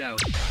Morning Show.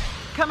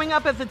 Coming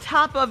up at the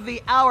top of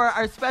the hour,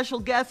 our special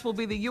guest will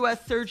be the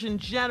U.S. Surgeon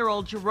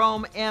General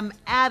Jerome M.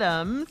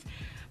 Adams.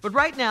 But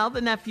right now,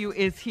 the nephew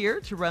is here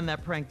to run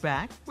that prank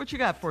back. What you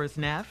got for us,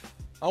 Neff?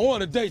 I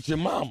want to date your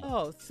mama.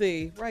 Oh,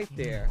 see, right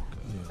there.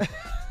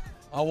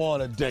 I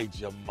want to date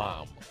your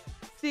mama.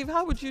 Steve,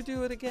 how would you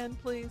do it again,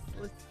 please?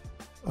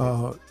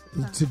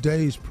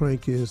 Today's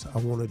prank is I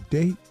want to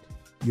date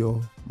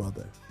your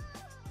mother.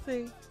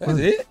 See? That's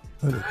it?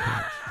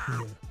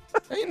 Yeah.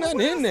 Ain't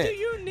nothing in there. What else do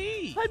you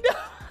need? I know.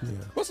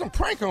 Yeah. Put some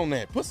prank on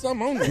that. Put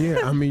something on there.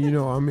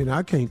 Yeah,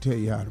 I can't tell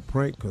you how to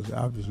prank because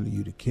obviously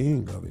you're the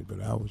king of it,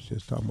 but I was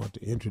just talking about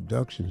the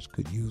introductions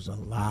could use a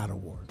lot of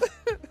work.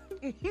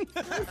 You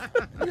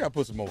got to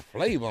put some more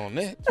flavor on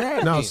that. Try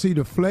it Now, again. see,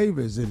 the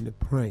flavor is in the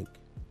prank.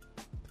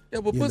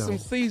 Yeah, but put some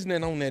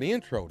seasoning on that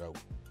intro, though.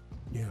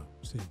 Yeah,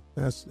 see,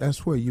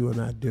 that's where you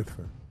and I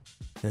differ.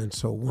 And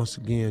so, once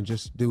again,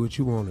 just do what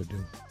you want to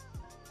do.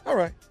 All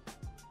right.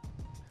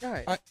 All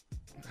right.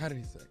 How did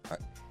he say?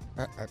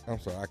 I'm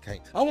sorry, I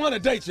can't. I want to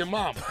date your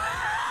mama.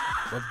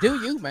 Well,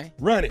 do you, man?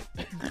 Run it.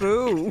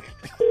 Boo.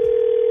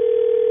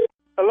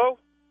 Hello,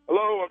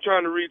 I'm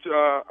trying to reach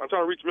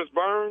Miss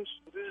Burns.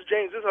 This is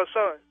James. This is her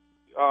son.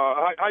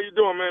 How you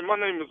doing, man? My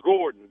name is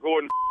Gordon.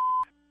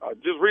 I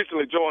just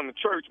recently joined the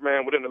church,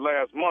 man, within the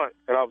last month,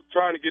 and I was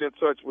trying to get in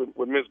touch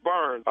with Miss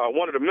Burns.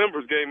 One of the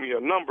members gave me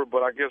a number,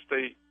 but I guess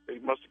they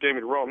must have gave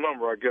me the wrong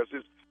number. I guess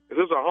is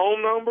this a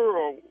home number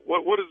or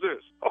what is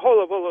this? Oh,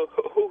 hold up.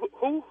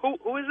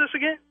 Who is this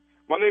again?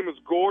 My name is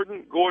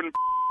Gordon.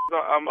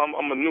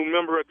 I'm a new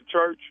member at the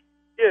church.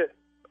 Yeah.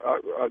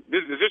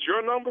 Is this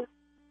your number?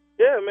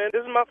 Yeah, man,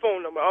 this is my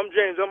phone number. I'm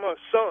James. I'm her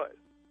son.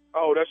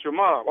 Oh, that's your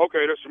mom.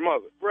 Okay, that's your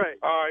mother. Right.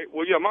 All right.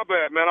 Well, yeah, my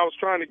bad, man. I was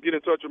trying to get in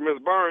touch with Miss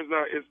Burns.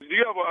 Now, do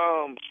you have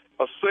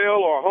a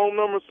cell or a home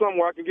number or something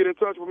where I can get in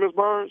touch with Miss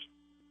Burns?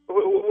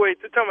 Wait,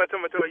 tell me.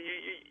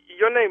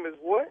 Your name is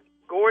what?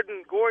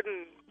 Gordon.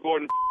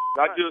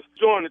 I just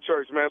joined the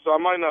church, man, so I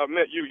might not have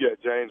met you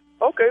yet, James.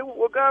 Okay,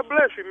 well, God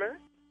bless you, man.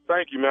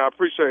 Thank you, man. I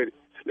appreciate it.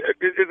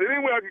 Is there any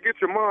way I could get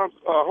your mom's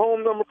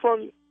home number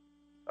from you?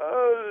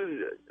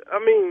 I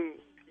mean,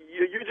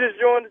 you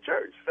just joined the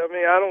church. I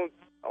mean, I don't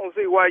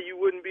see why you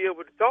wouldn't be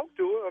able to talk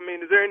to her. I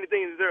mean, is there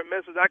a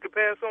message I could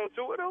pass on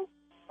to her, though?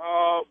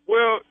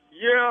 Well,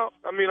 yeah.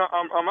 I mean,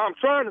 I'm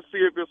trying to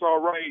see if it's all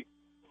right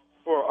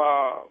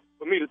for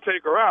me to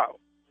take her out.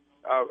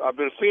 I've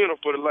been seeing her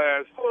for the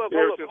last Hold up.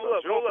 Tell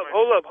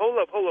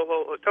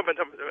me,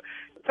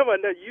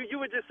 now,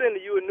 you were just saying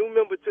that you were a new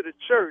member to the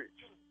church,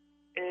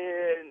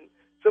 and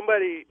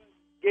somebody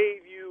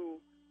gave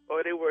you,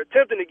 or they were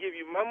attempting to give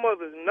you my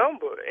mother's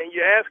number, and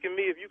you're asking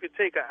me if you could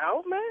take her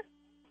out, man?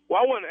 Well,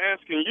 I wasn't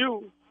asking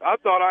you. I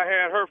thought I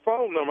had her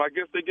phone number. I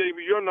guess they gave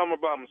you your number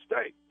by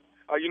mistake.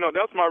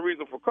 That's my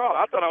reason for calling.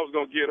 I thought I was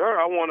going to get her.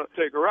 I want to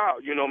take her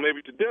out,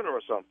 maybe to dinner or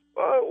something.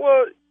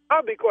 Well,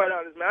 I'll be quite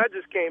honest, man. I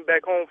just came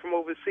back home from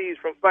overseas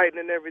from fighting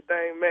and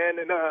everything, man.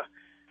 And,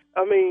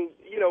 I mean,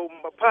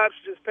 my pops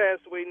just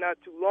passed away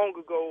not too long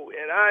ago,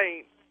 and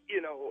I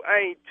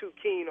ain't too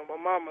keen on my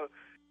mama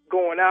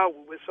going out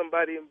with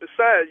somebody. And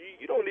besides,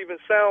 you don't even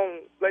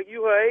sound like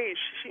you her age.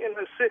 She in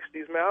her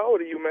 60s, man. How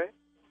old are you, man?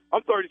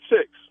 I'm 36.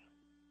 Get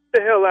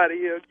the hell out of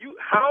here. You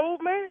how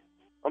old, man?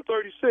 I'm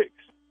 36.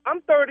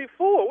 I'm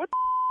 34. What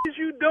the is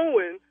you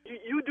doing?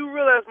 You do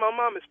realize my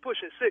mom is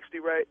pushing 60,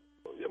 right?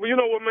 Well, you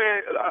know what,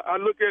 man? I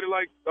look at it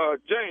like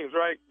James,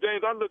 right?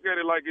 James, I look at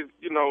it like it's,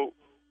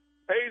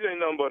 age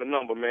ain't nothing but a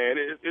number, man.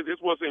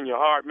 It's what's in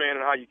your heart, man,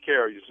 and how you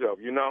carry yourself,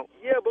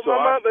 Yeah, but so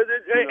my mom,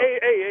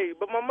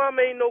 but my mom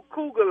ain't no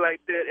cougar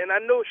like that, and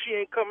I know she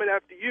ain't coming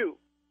after you.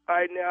 All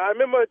right, now, I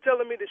remember her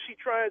telling me that she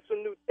trying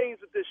some new things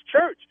at this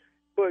church,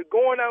 but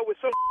going out with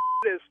some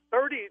that's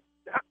 30,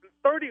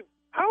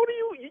 how old are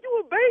you? You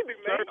a baby,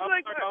 man.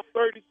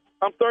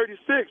 I'm 36,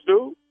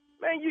 dude.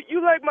 Man, you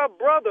like my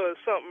brother or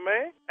something,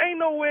 man. Ain't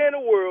nowhere in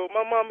the world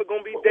my mama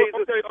gonna be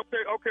dating.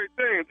 Okay,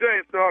 James,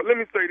 let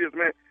me say this,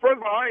 man.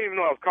 First of all, I didn't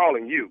even know I was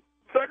calling you.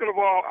 Second of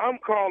all,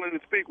 I'm calling to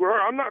speak with her.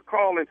 I'm not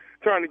calling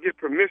trying to get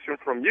permission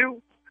from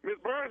you.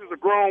 Miss Burns is a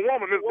grown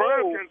woman. Miss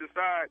Burns can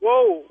decide.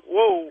 Whoa.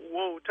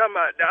 Time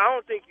out. Now, I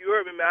don't think you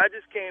heard me, man. I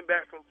just came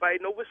back from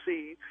fighting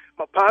overseas.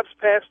 My pops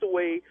passed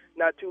away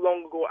not too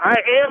long ago.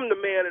 I am the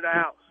man of the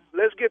house.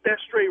 Let's get that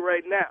straight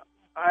right now,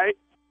 all right?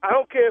 I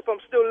don't care if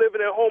I'm still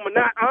living at home or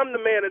not. I'm the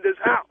man of this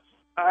house,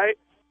 all right?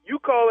 You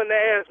calling to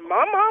ask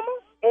my mama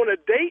on a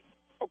date?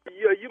 Okay.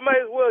 Yeah, you might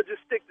as well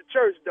just stick to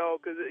church,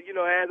 dog, because,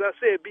 as I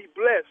said, be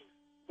blessed.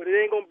 But it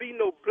ain't going to be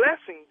no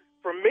blessing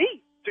from me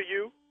to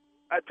you.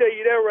 I tell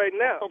you that right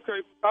now.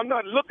 Okay, I'm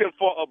not looking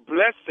for a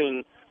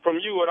blessing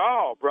from you at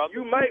all, brother.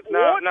 You might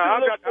want to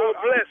look for a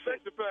blessing.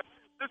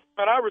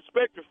 I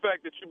respect the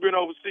fact that you've been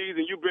overseas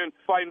and you've been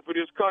fighting for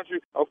this country,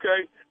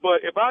 okay?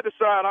 But if I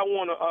decide I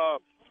want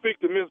to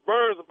speak to Miss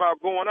Burns about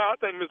going out, I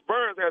think Miss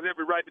Burns has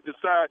every right to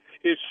decide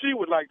if she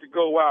would like to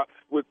go out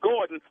with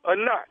Gordon or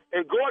not.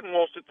 And Gordon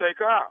wants to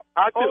take her out.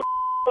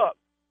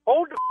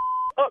 Hold the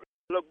up.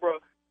 Look, bro,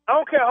 I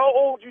don't care how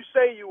old you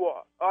say you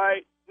are, all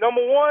right?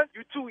 Number one,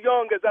 you too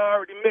young, as I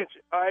already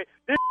mentioned, all right?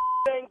 This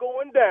ain't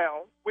going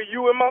down with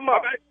you and my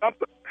mama.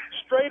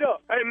 Straight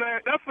up. Hey, man,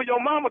 that's for your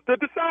mama to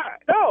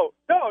decide. No.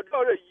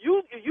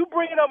 You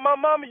bringing up my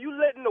mama, you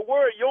letting the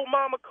word your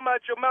mama come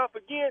out your mouth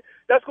again,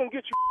 that's going to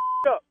get you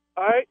up,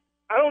 all right?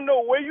 I don't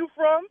know where you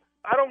from.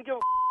 I don't give a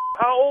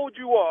how old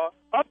you are.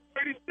 I'm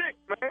 36,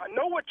 man. I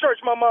know what church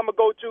my mama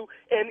go to,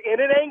 and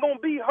it ain't going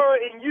to be her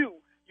and you.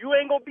 You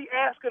ain't going to be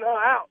asking her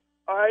out,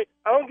 all right?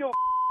 I don't give a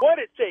what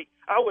it takes.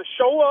 I will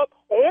show up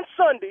on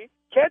Sunday,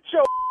 catch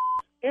your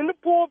in the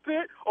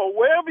pulpit or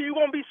wherever you're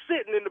going to be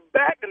sitting, in the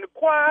back, in the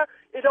choir.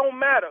 It don't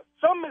matter.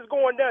 Something is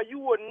going down. You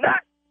are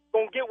not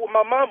going to get with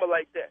my mama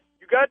like that.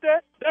 You got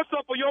that? That's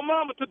up for your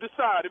mama to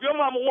decide. If your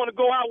mama want to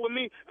go out with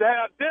me to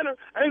have dinner,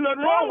 ain't nothing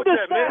wrong with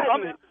that,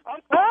 man.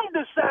 I'm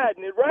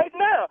deciding it right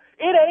now.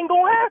 It ain't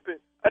going to happen.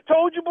 I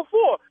told you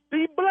before,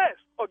 be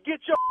blessed or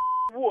get your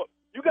whooped.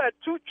 You got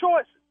two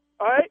choices,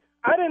 all right?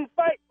 I didn't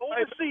fight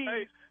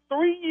overseas 3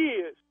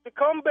 years to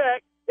come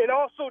back and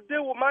also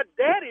deal with my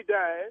daddy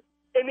dying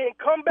and then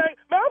come back.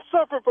 Man, I'm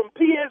suffering from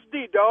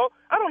PSD, dog.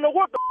 I don't know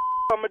what the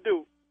I'm going to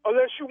do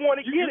unless you want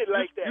to get it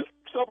like that. You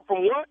suffer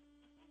from what?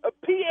 A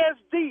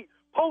PSD,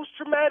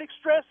 post-traumatic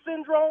stress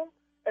syndrome,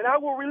 and I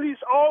will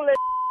release all that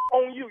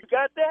on you. You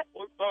got that?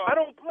 I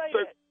don't play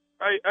that.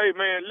 Hey,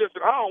 man,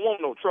 listen, I don't want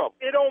no trouble.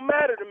 It don't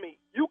matter to me.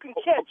 You can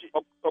catch it.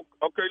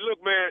 Okay,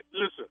 look, man,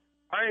 listen.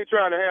 I ain't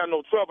trying to have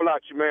no trouble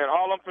out you, man.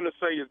 All I'm finna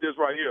say is this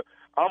right here.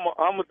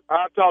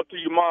 I'll talk to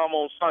your mom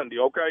on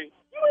Sunday, okay?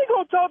 You ain't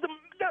gonna talk to me.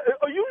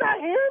 Are you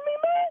not hearing me,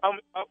 man?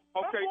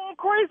 Okay. I'm going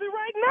crazy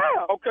right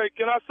now. Okay,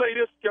 can I say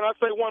this? Can I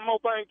say one more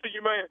thing to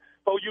you, man,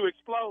 before you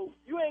explode?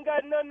 You ain't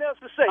got nothing else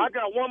to say. I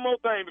got one more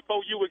thing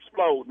before you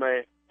explode,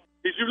 man.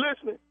 Is you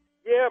listening?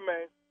 Yeah,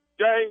 man.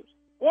 James?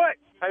 What?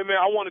 Hey,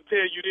 man, I want to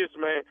tell you this,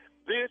 man.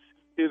 This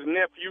is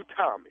nephew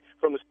Tommy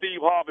from the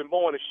Steve Harvey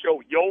Morning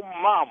Show. Your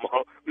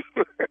mama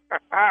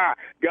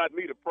got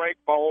me to prank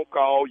phone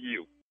call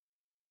you.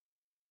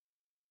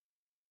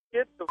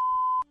 Get the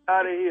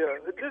out of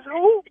here. This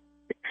who?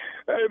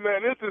 Hey,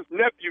 man, this is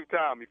nephew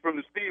Tommy from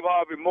the Steve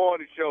Harvey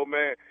Morning Show,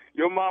 man.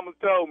 Your mama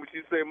told me,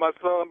 she said, my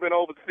son been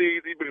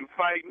overseas, he been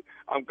fighting.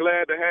 I'm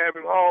glad to have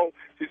him home.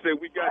 She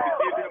said, we got to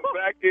get him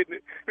back in the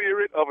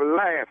spirit of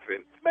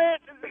laughing. Man,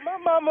 my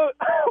mama,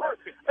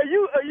 are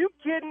you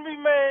kidding me,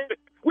 man?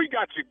 We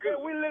got you good.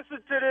 Man, we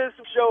listen to this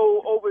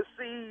show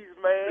overseas,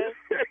 man.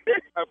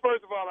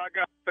 First of all, I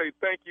got to say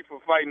thank you for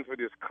fighting for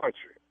this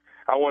country.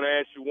 I want to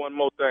ask you one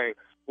more thing.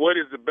 What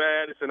is the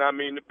baddest, and I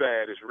mean the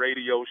baddest,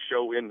 radio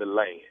show in the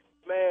land?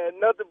 Man,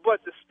 nothing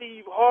but the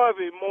Steve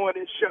Harvey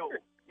Morning Show.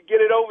 You get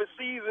it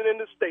overseas and in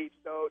the States,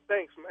 dog.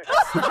 Thanks, man.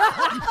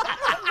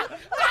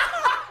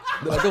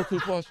 Did I go too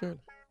far, Shirley?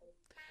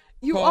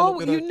 You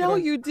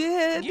you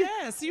did.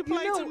 Yes, you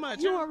played too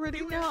much. You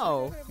already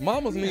know.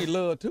 Mamas need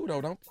love too,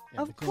 though, don't they?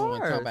 Yeah, of you don't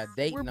want to talk course. about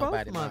dating We're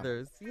nobody. both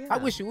mothers. Yeah. I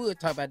wish you would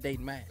talk about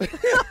dating mine.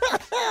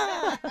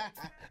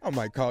 I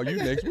might call you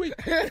next week.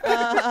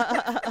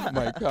 I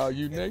might call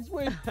you next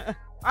week. All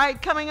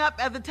right, coming up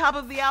at the top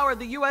of the hour,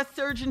 the U.S.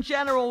 Surgeon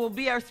General will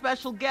be our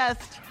special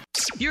guest.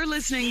 You're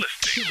listening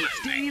to the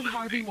Steve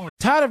Harvey Morning.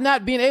 Tired of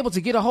not being able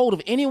to get a hold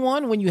of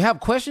anyone when you have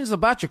questions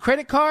about your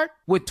credit card?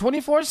 With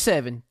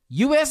 24/7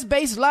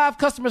 U.S.-based live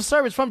customer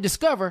service from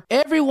Discover,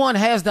 everyone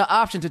has the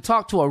option to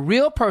talk to a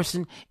real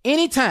person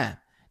anytime,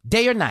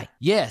 day or night.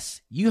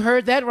 Yes, you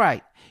heard that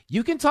right.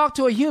 You can talk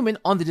to a human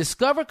on the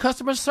Discover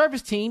customer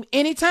service team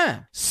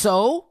anytime.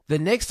 So, the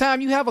next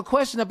time you have a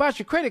question about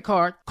your credit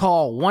card,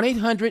 call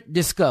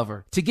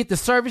 1-800-DISCOVER to get the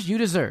service you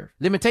deserve.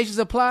 Limitations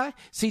apply.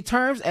 See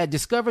terms at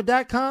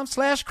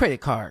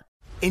discover.com/creditcard.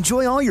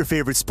 Enjoy all your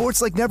favorite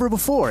sports like never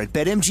before at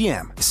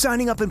BetMGM.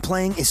 Signing up and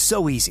playing is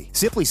so easy.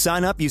 Simply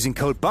sign up using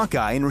code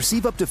Buckeye and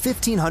receive up to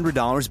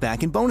 $1,500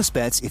 back in bonus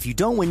bets if you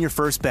don't win your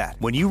first bet.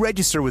 When you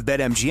register with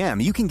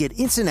BetMGM, you can get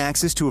instant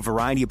access to a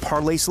variety of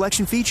parlay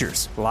selection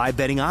features, live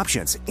betting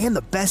options, and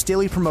the best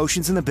daily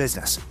promotions in the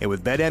business. And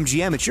with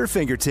BetMGM at your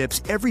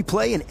fingertips, every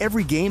play and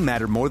every game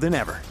matter more than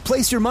ever.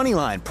 Place your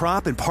moneyline,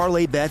 prop, and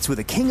parlay bets with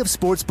the king of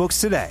sportsbooks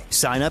today.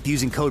 Sign up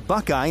using code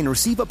Buckeye and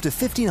receive up to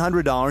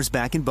 $1,500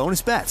 back in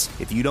bonus bets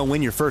if you don't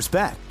win your first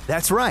bet.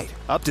 That's right,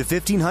 up to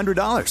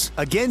 $1,500.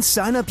 Again,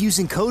 sign up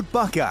using code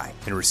Buckeye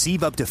and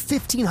receive up to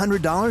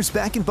 $1,500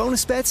 back in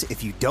bonus bets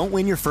if you don't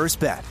win your first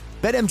bet.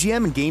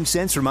 BetMGM and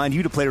GameSense remind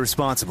you to play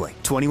responsibly.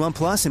 21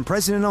 plus and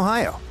present in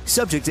Ohio.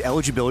 Subject to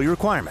eligibility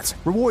requirements.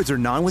 Rewards are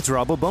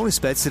non-withdrawable bonus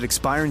bets that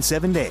expire in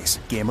 7 days.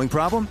 Gambling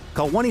problem?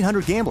 Call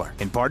 1-800-GAMBLER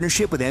in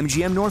partnership with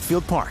MGM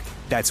Northfield Park.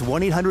 That's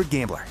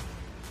 1-800-GAMBLER.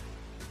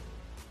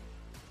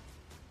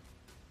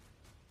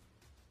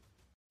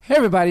 Hey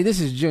everybody,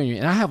 this is Junior,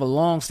 and I have a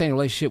long-standing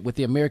relationship with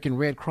the American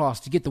Red Cross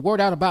to get the word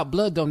out about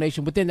blood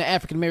donation within the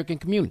African American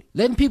community,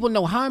 letting people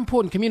know how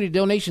important community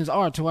donations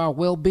are to our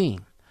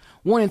well-being.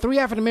 1 in 3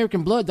 African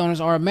American blood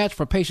donors are a match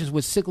for patients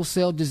with sickle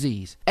cell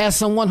disease. As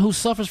someone who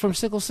suffers from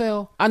sickle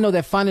cell, I know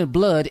that finding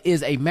blood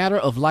is a matter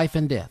of life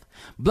and death.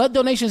 Blood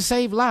donations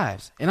save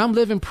lives, and I'm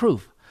living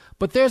proof.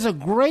 But there's a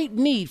great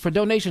need for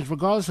donations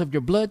regardless of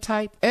your blood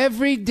type.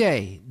 Every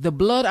day, the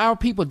blood our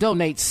people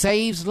donate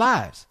saves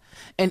lives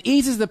and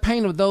eases the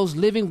pain of those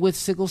living with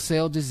sickle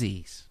cell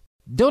disease.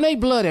 Donate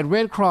blood at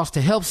Red Cross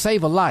to help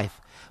save a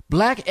life.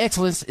 Black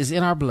excellence is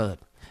in our blood.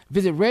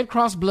 Visit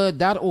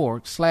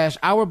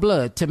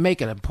redcrossblood.org/ourblood to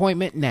make an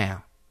appointment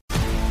now.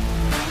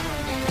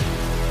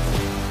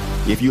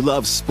 If you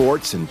love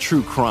sports and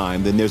true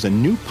crime, then there's a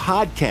new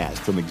podcast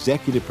from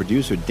executive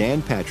producer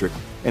Dan Patrick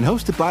and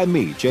hosted by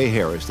me, Jay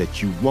Harris,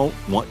 that you won't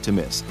want to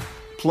miss.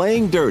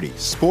 Playing Dirty: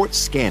 Sports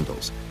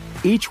Scandals.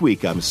 Each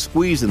week, I'm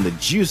squeezing the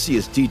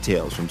juiciest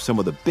details from some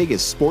of the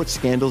biggest sports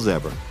scandals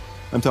ever.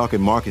 I'm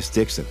talking Marcus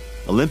Dixon,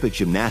 Olympic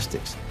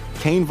gymnastics,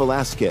 Cain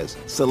Velasquez,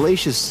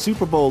 salacious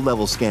Super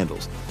Bowl-level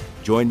scandals.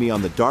 Join me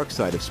on the dark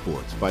side of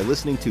sports by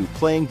listening to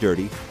Playing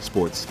Dirty: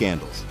 Sports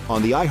Scandals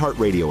on the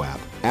iHeartRadio app,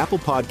 Apple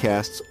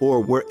Podcasts, or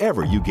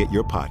wherever you get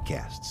your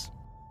podcasts.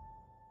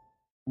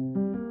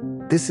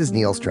 This is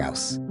Neil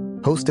Strauss,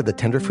 host of the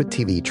Tenderfoot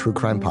TV True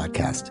Crime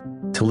Podcast,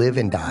 To Live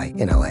and Die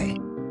in L.A.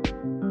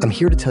 I'm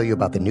here to tell you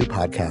about the new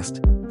podcast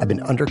I've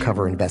been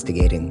undercover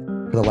investigating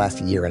for the last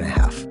year and a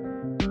half.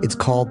 It's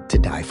called To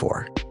Die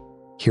For.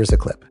 Here's a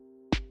clip.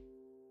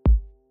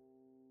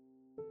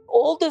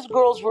 All these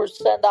girls were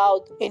sent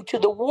out into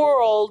the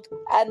world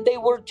and they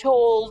were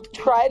told,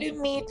 try to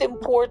meet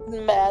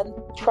important men,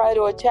 try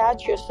to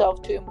attach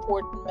yourself to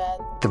important men.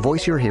 The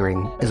voice you're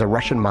hearing is a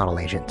Russian model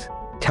agent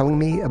telling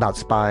me about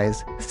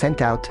spies sent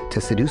out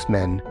to seduce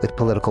men with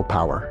political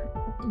power.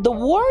 The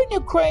war in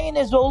Ukraine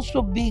is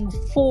also being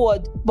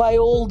fought by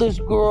all these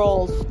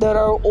girls that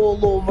are all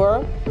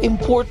over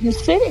important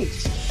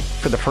cities.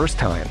 For the first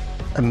time,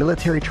 a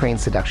military-trained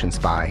seduction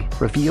spy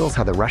reveals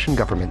how the Russian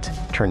government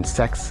turned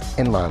sex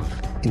and love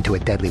into a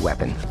deadly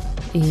weapon.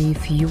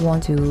 If you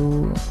want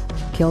to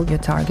kill your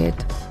target,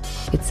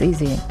 it's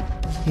easy.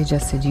 You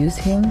just seduce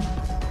him,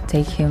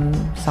 take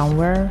him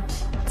somewhere,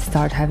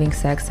 start having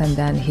sex, and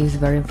then he's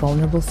very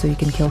vulnerable, so you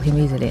can kill him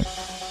easily.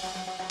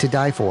 To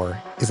Die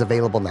For is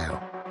available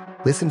now.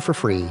 Listen for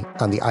free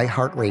on the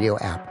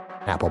iHeartRadio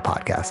app, Apple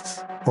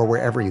Podcasts, or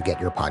wherever you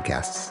get your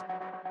podcasts.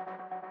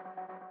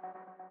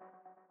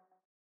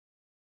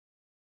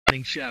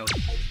 Show.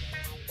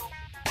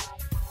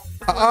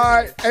 All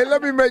right, hey,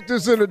 let me make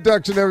this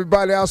introduction,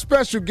 everybody. Our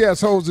special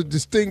guest holds the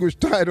distinguished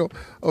title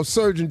of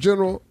Surgeon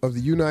General of the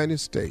United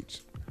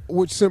States,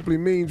 which simply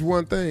means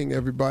one thing,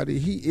 everybody.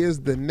 He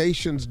is the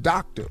nation's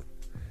doctor.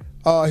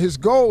 His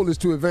goal is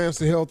to advance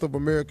the health of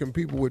American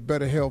people with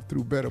better health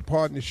through better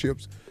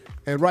partnerships.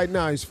 And right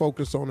now he's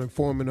focused on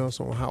informing us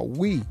on how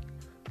we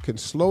can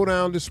slow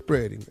down the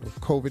spreading of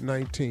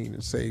COVID-19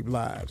 and save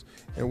lives.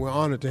 And we're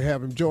honored to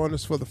have him join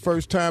us for the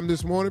first time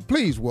this morning.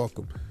 Please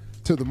welcome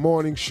to the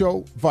morning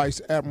show,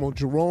 Vice Admiral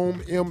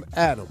Jerome M.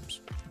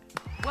 Adams.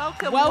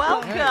 Welcome.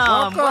 Welcome.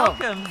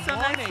 So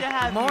nice to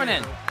have you. Good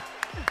morning.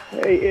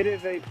 Hey, it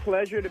is a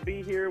pleasure to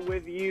be here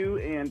with you,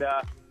 and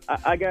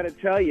I got to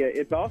tell you,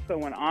 it's also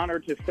an honor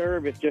to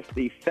serve as just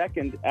the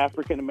second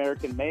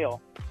African-American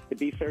male to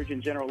be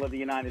Surgeon General of the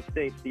United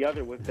States. The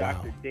other was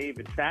Dr.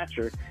 David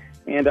Thatcher,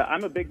 and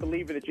I'm a big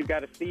believer that you've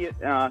got to see it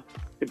to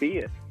be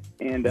it.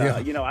 And,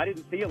 you know, I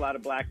didn't see a lot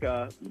of black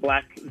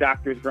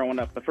doctors growing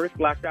up. The first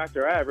black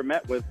doctor I ever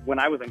met was when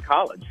I was in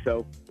college.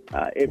 So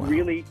it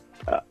really,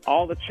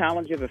 all the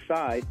challenges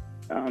aside,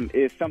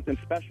 is something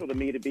special to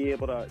me to be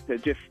able to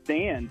just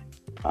stand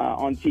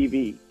on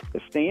TV, to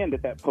stand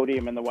at that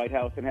podium in the White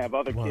House and have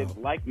other kids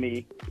like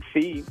me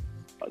see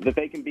that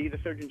they can be the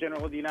Surgeon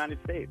General of the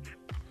United States.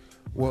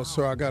 Well,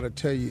 sir, I got to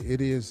tell you,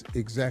 it is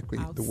exactly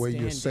the way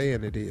you're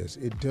saying it is.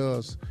 It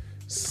does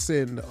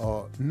send,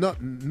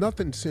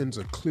 nothing sends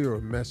a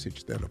clearer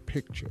message than a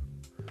picture.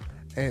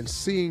 And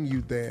seeing you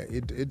there,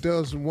 it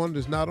does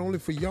wonders not only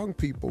for young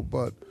people,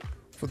 but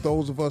for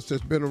those of us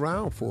that's been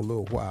around for a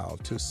little while,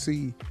 to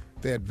see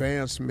the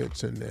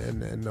advancements and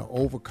the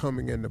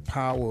overcoming and the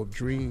power of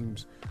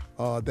dreams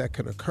that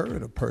can occur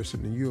in a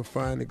person. And you're a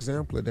fine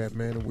example of that,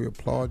 man, and we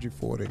applaud you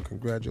for it, and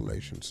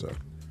congratulations, sir.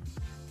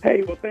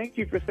 Hey, well, thank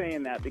you for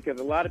saying that, because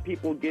a lot of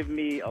people give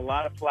me a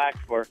lot of flack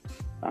for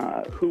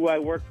who I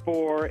work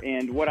for,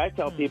 and what I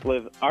tell people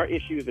is our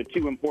issues are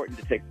too important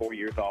to take 4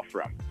 years off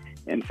from.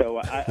 And so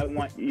I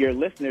want your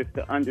listeners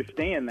to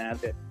understand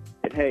that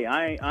hey,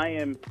 I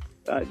am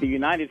the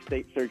United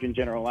States Surgeon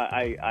General.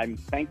 I'm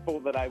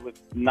thankful that I was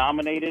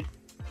nominated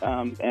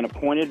and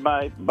appointed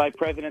by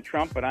President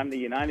Trump, but I'm the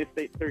United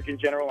States Surgeon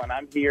General, and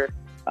I'm here.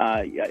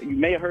 You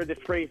may have heard this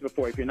phrase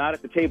before: if you're not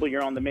at the table,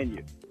 you're on the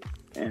menu.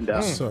 And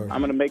I'm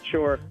going to make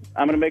sure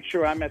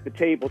I'm at the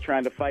table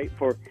trying to fight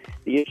for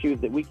the issues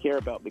that we care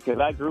about, because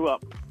I grew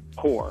up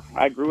poor.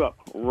 I grew up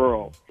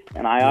rural,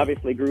 and I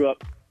obviously grew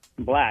up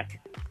black.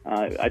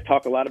 I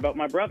talk a lot about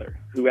my brother,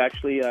 who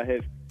actually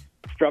has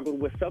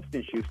struggled with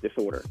substance use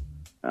disorder.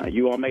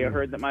 You all may have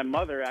heard that my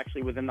mother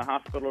actually was in the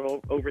hospital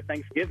over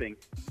Thanksgiving.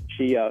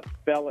 She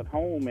fell at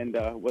home and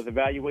was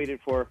evaluated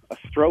for a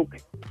stroke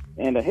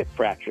and a hip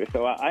fracture.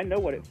 So I know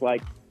what it's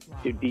like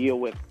to deal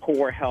with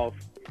poor health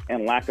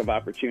and lack of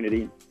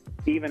opportunity,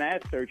 even as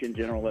Surgeon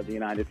General of the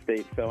United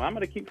States. So I'm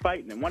going to keep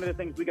fighting. And one of the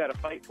things we got to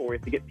fight for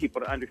is to get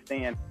people to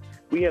understand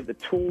we have the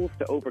tools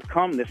to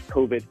overcome this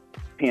COVID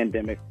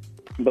pandemic,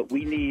 but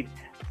we need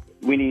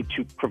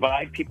to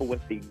provide people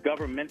with the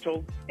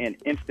governmental and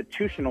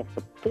institutional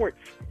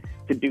supports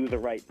to do the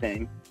right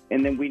thing.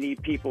 And then we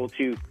need people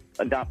to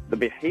adopt the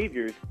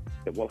behaviors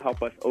that will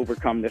help us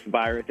overcome this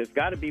virus. It's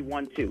got to be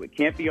 1-2. It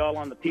can't be all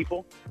on the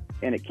people,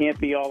 and it can't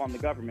be all on the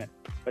government.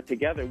 But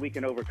together we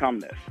can overcome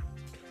this.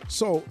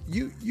 So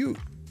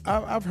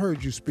I've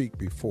heard you speak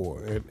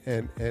before,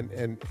 and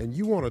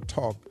you want to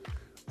talk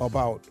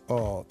about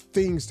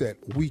things that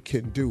we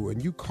can do,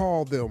 and you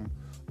call them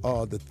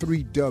the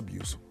 3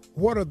 W's.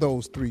 What are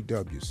those 3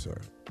 W's, sir?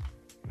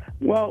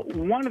 Well,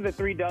 one of the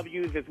 3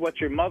 W's is what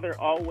your mother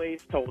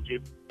always told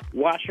you: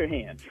 wash your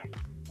hands.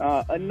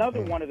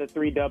 Another one of the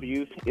 3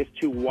 W's is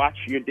to watch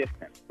your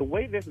distance. The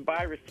way this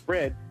virus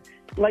spreads,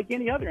 like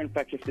any other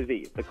infectious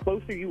disease, the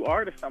closer you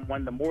are to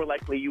someone, the more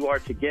likely you are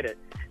to get it.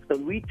 So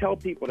we tell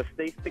people to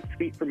stay 6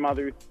 feet from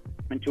others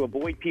and to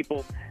avoid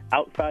people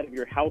outside of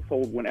your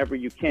household whenever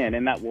you can,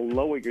 and that will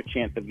lower your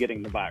chance of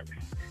getting the virus.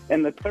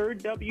 And the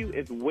 3rd W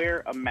is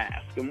wear a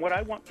mask. And what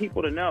I want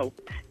people to know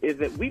is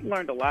that we've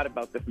learned a lot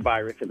about this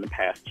virus in the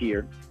past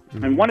year.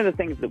 Mm-hmm. And one of the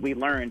things that we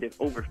learned is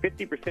over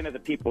 50% of the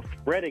people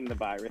spreading the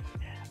virus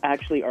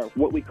actually are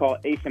what we call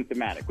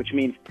asymptomatic, which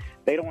means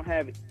they don't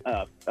have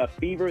a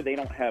fever, they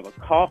don't have a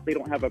cough, they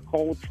don't have a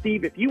cold.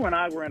 Steve, if you and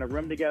I were in a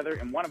room together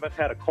and one of us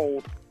had a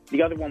cold,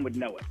 the other one would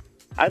know it.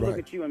 I'd look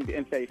at you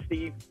and say,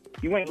 Steve,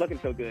 you ain't looking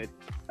so good.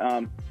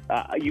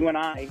 You and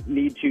I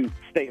need to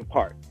stay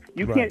apart.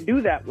 You Right. can't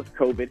do that with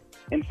COVID.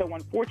 And so,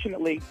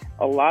 unfortunately,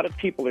 a lot of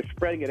people are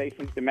spreading it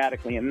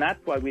asymptomatically, and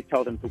that's why we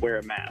tell them to wear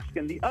a mask.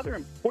 And the other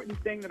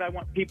important thing that I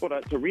want people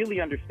to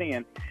really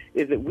understand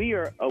is that we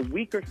are a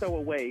week or so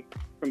away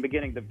from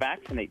beginning to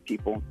vaccinate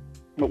people.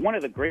 But one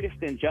of the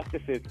greatest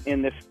injustices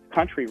in this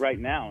country right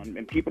now,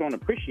 and people don't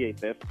appreciate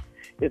this,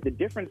 is the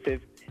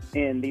differences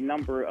in the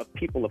number of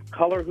people of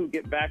color who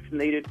get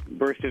vaccinated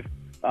versus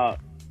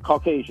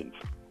Caucasians.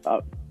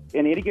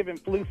 In any given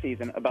flu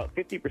season, about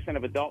 50%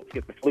 of adults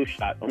get the flu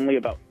shot. Only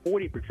about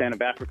 40% of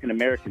African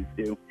Americans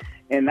do.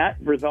 And that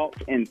results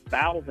in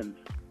thousands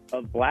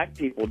of black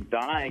people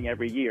dying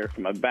every year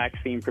from a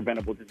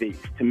vaccine-preventable disease.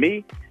 To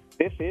me,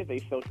 this is a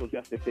social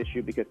justice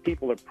issue because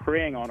people are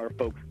preying on our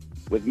folks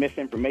with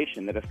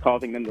misinformation that is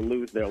causing them to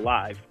lose their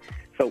lives.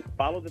 So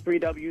follow the 3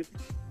 W's,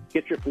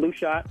 get your flu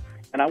shot.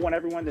 And I want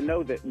everyone to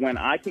know that when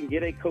I can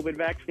get a COVID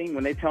vaccine,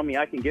 when they tell me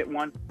I can get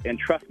one, and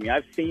trust me,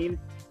 I've seen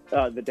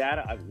the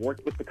data. I've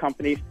worked with the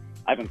companies.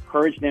 I've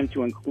encouraged them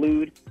to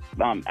include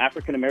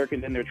African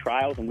Americans in their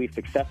trials, and we've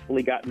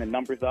successfully gotten the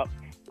numbers up.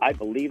 I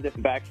believe this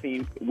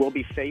vaccine will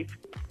be safe,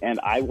 and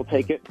I will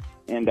take it.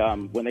 And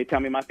when they tell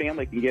me my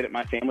family can get it,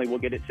 my family will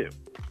get it too.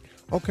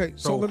 Okay,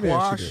 so let me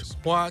ask you this.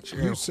 Watch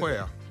and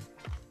where?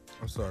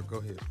 I'm sorry, go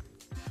ahead.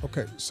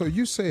 Okay, so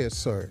you said,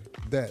 sir,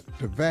 that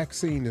the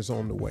vaccine is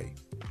on the way.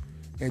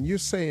 And you're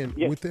saying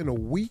within a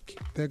week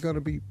they're going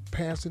to be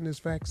passing this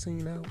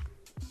vaccine out?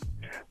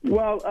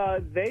 Well,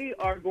 they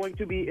are going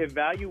to be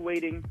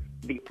evaluating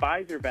the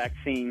Pfizer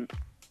vaccine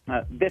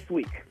this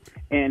week.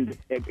 And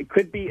it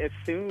could be as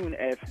soon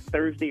as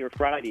Thursday or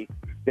Friday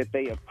that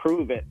they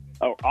approve it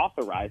or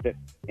authorize it.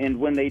 And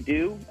when they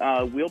do,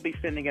 we'll be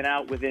sending it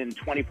out within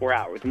 24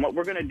 hours. And what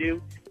we're going to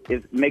do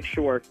is make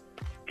sure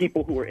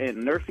people who are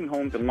in nursing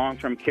homes and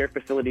long-term care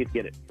facilities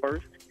get it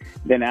first.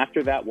 Then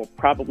after that will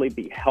probably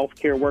be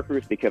healthcare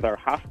workers because our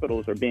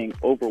hospitals are being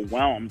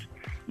overwhelmed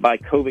by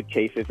COVID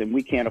cases, and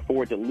we can't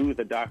afford to lose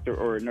a doctor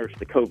or a nurse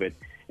to COVID.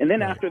 And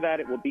then after that,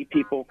 it will be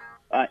people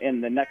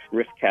in the next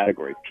risk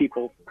category,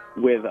 people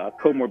with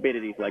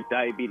comorbidities like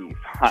diabetes,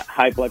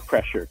 high blood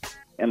pressure,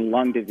 and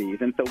lung disease.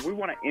 And so we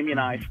want to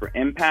immunize for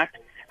impact.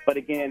 But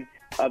again,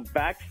 a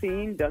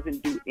vaccine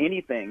doesn't do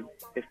anything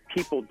if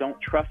people don't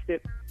trust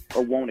it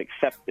or won't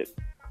accept it.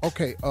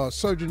 Okay,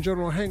 Surgeon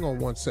General, hang on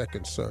 1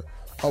 second, sir.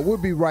 We'll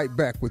be right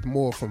back with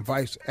more from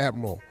Vice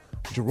Admiral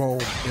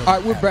Jerome. All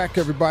right, we're back,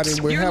 everybody,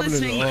 and we're having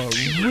a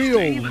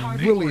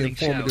really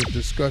informative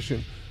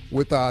discussion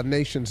with our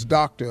nation's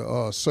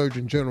doctor,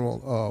 Surgeon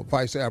General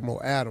Vice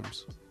Admiral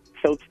Adams.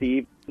 So,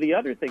 Steve, the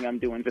other thing I'm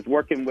doing is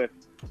working with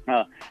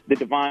the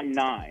Divine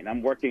Nine.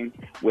 I'm working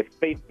with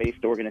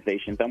faith-based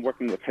organizations. I'm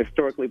working with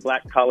historically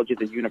black colleges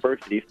and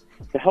universities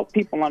to help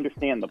people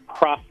understand the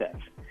process.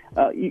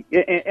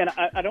 And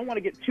I don't want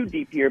to get too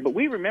deep here, but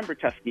we remember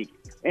Tuskegee.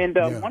 And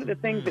one of the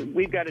things that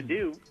we've got to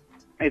do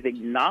is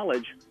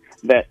acknowledge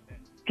that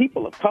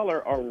people of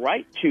color are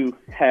right to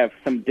have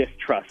some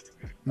distrust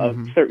of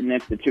certain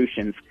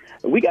institutions.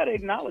 We got to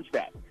acknowledge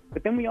that.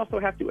 But then we also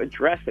have to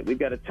address it. We've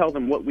got to tell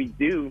them what we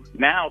do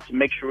now to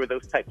make sure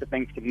those types of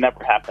things can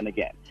never happen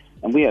again.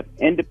 And we have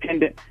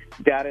independent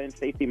data and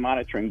safety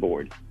monitoring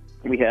boards.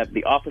 We have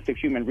the Office of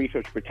Human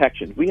Resource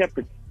Protection. We have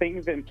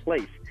things in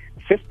place,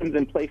 systems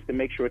in place to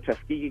make sure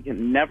Tuskegee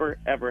can never,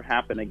 ever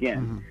happen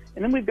again.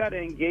 And then we've got to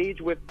engage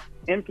with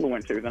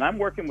influencers. And I'm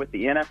working with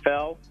the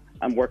NFL.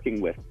 I'm working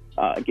with,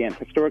 again,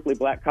 historically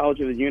black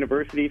colleges and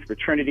universities,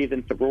 fraternities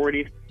and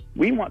sororities.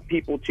 We want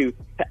people to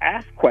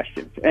ask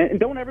questions. And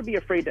don't ever be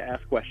afraid to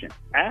ask questions.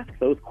 Ask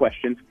those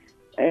questions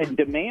and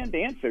demand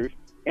answers.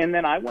 And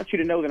then I want you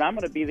to know that I'm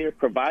going to be there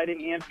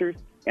providing answers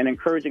and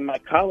encouraging my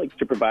colleagues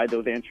to provide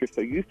those answers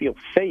so you feel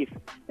safe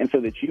and so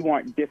that you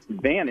aren't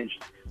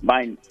disadvantaged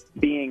by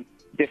being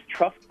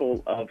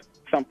distrustful of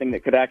something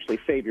that could actually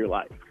save your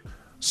life.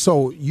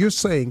 So you're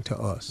saying to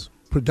us,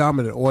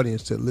 predominant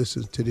audience that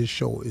listens to this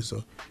show is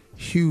a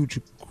huge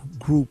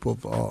group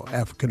of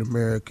African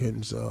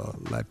Americans,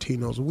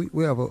 Latinos.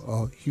 We have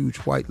a huge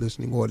white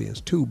listening audience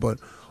too, but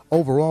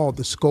overall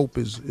the scope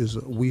is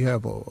we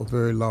have a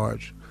very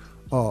large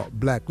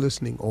black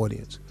listening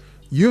audience.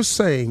 You're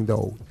saying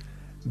though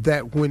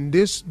that when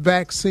this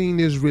vaccine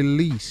is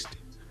released,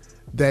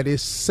 that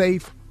it's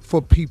safe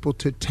for people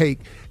to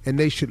take and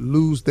they should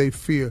lose their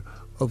fear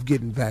of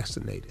getting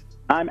vaccinated?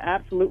 I'm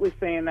absolutely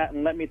saying that,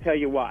 and let me tell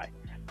you why.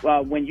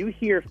 When you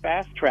hear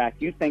fast track,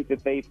 you think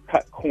that they've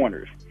cut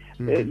corners.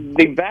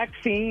 The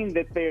vaccine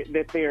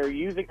that they're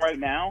using right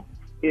now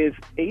is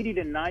 80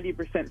 to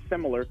 90%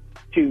 similar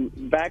to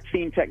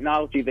vaccine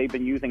technology they've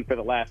been using for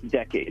the last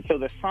decade. So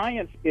the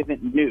science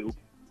isn't new.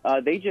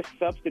 They just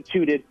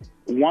substituted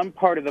one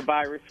part of the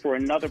virus for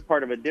another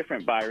part of a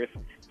different virus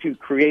to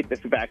create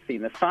this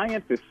vaccine. The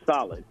science is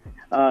solid.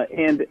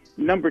 And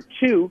number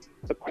two,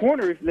 the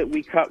corners that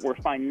we cut were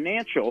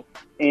financial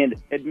and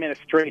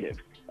administrative.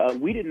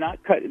 We did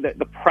not cut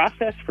the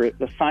process for it.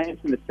 The science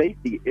and the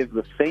safety is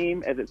the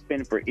same as it's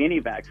been for any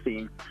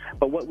vaccine.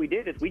 But what we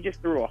did is we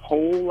just threw a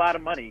whole lot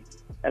of money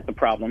at the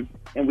problem,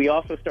 and we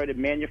also started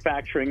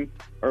manufacturing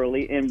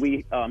early, and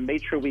we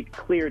made sure we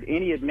cleared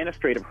any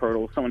administrative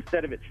hurdles. So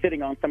instead of it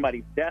sitting on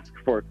somebody's desk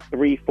for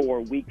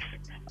 3-4 weeks,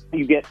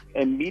 you get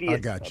an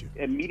immediate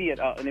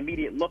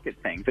look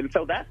at things. And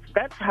so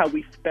that's how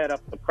we sped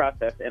up the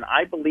process. And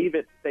I believe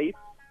it's safe.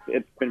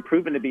 It's been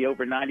proven to be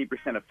over 90%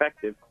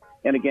 effective.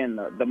 And again,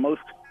 the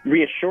most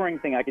reassuring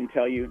thing I can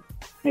tell you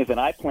is that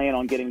I plan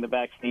on getting the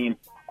vaccine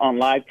on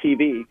live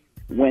TV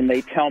when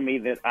they tell me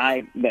that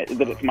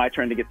it's my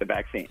turn to get the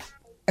vaccine.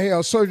 Hey,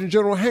 Surgeon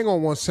General, hang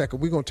on one second.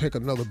 We're going to take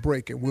another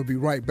break, and we'll be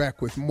right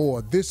back with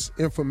more. This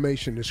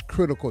information is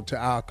critical to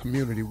our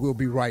community. We'll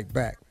be right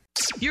back.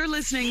 You're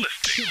listening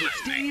to the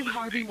Steve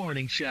Harvey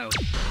Morning Show.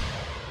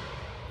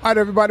 All right,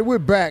 everybody, we're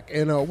back,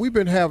 and we've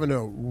been having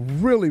a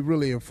really,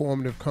 really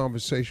informative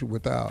conversation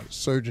with our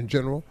Surgeon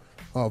General,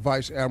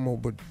 Vice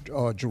Admiral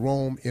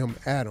Jerome M.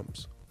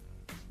 Adams.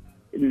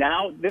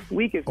 Now, this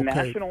week is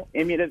National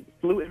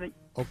Flu.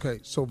 Okay,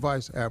 so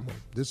Vice Admiral,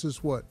 this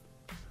is what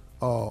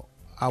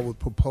I would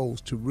propose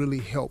to really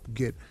help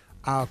get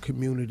our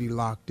community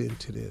locked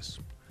into this.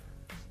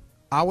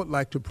 I would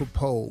like to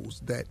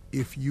propose that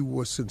if you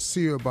were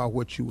sincere about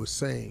what you were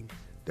saying,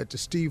 that the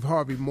Steve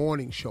Harvey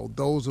Morning Show,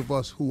 those of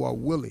us who are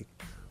willing,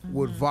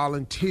 would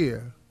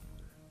volunteer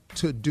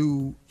to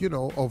do, a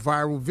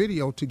viral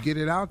video to get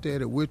it out there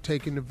that we're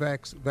taking the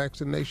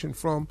vaccination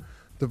from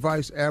the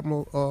Vice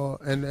Admiral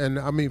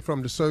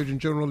from the Surgeon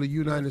General of the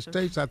United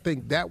States. I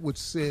think that would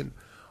send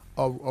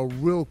a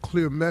real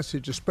clear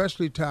message,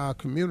 especially to our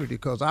community,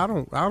 because I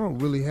don't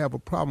really have a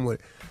problem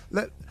with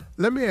it.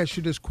 Let me ask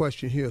you this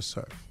question here,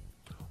 sir.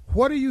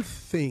 What do you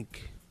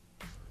think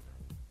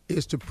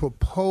is the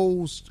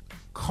proposed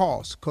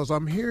cost? Because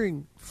I'm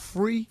hearing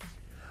free,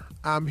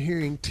 I'm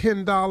hearing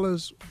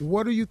 $10.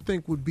 What do you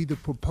think would be the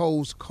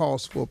proposed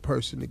cost for a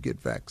person to get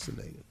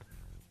vaccinated?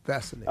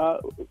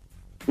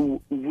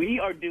 We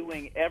are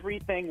doing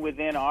everything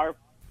within our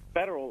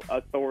federal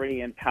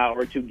authority and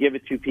power to give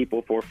it to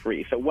people for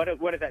free. So what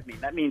does that mean?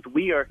 That means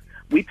we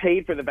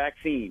paid for the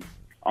vaccine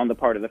on the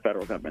part of the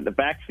federal government. The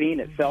vaccine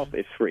itself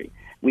is free.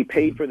 We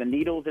paid for the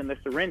needles and the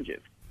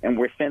syringes, and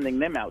we're sending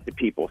them out to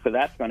people, so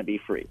that's going to be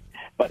free.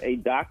 But a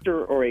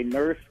doctor or a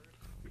nurse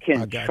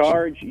can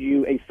charge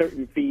you a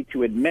certain fee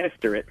to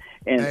administer it,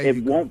 and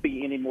it won't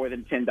be any more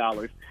than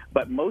 $10.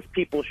 But most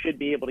people should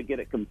be able to get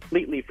it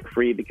completely for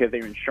free because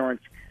their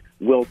insurance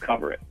will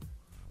cover it.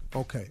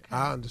 Okay,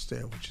 I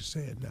understand what you're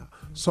saying now.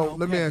 So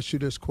let me ask you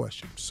this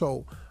question.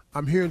 So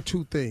I'm hearing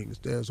two things.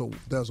 There's a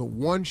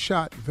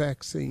one-shot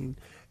vaccine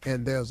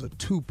and there's a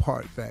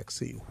two-part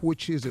vaccine.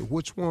 Which is it?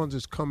 Which ones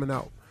is coming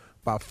out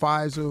by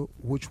Pfizer?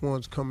 Which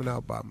one's coming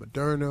out by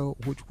Moderna?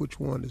 Which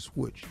one is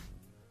which?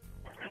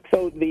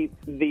 So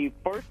the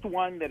first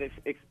one that is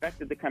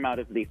expected to come out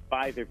is the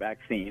Pfizer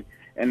vaccine,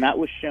 and that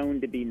was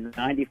shown to be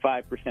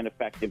 95%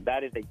 effective.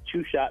 That is a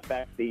two-shot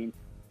vaccine.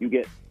 You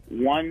get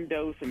one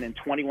dose, and then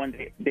 21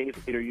 days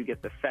later, you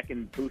get the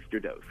second booster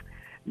dose.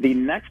 The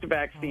next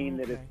vaccine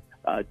that is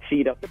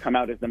teed up to come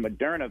out is the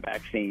Moderna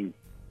vaccine.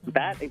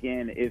 That,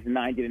 again, is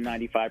 90 to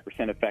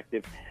 95%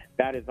 effective.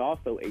 That is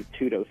also a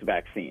two-dose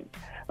vaccine.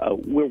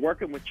 We're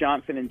working with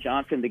Johnson &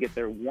 Johnson to get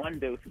their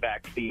one-dose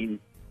vaccine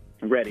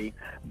ready,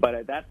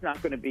 but that's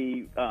not going to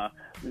be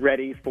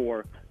ready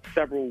for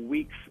several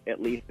weeks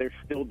at least. They're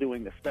still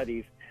doing the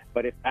studies.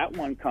 But if that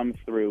one comes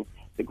through,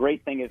 the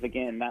great thing is,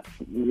 again, that's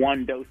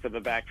one dose of a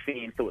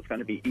vaccine, so it's going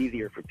to be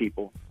easier for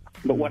people.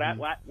 But what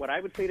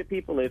I would say to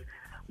people is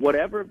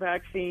whatever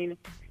vaccine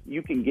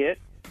you can get,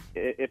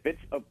 if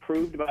it's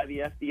approved by the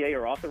FDA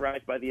or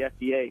authorized by the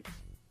FDA,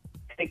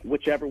 take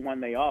whichever one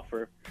they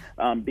offer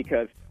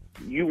because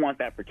you want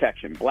that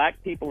protection.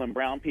 Black people and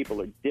brown people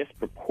are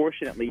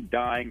disproportionately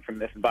dying from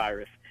this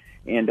virus.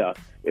 And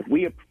if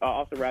we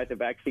authorize a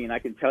vaccine, I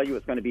can tell you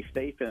it's going to be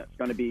safe and it's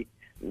going to be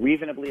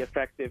reasonably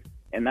effective,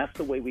 and that's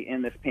the way we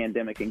end this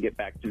pandemic and get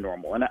back to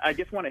normal. And I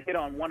just want to hit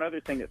on one other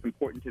thing that's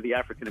important to the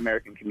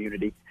African-American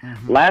community.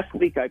 Last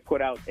week, I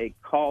put out a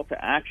call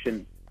to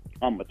action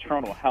on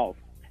maternal health,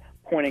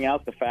 pointing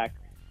out the fact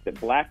that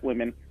black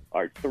women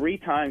are 3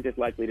 times as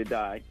likely to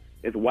die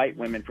as white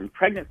women from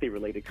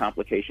pregnancy-related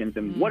complications.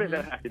 And what does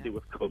that have to do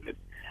with COVID?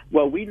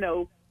 Well, we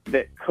know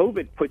that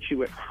COVID puts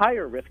you at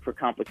higher risk for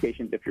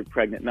complications if you're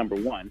pregnant, number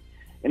one.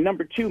 And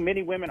number two,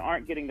 many women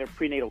aren't getting their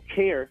prenatal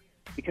care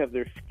because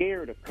they're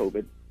scared of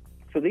COVID.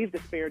 So these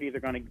disparities are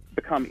going to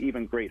become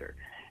even greater.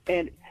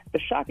 And the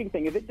shocking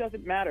thing is it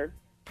doesn't matter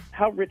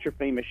how rich or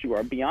famous you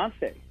are.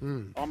 Beyonce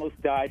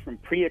almost died from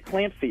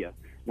preeclampsia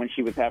when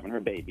she was having her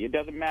baby. It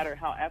doesn't matter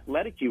how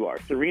athletic you are.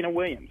 Serena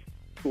Williams,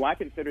 who I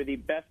consider the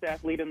best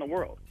athlete in the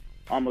world,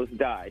 almost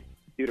died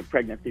due to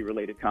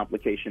pregnancy-related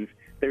complications.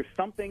 There's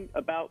something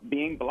about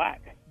being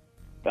black,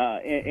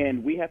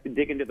 and we have to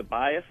dig into the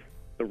bias,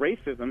 the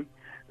racism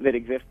that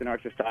exists in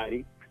our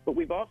society. But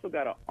we've also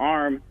got to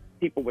arm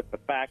people with the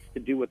facts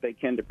to do what they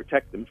can to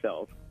protect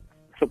themselves.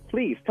 So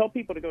please tell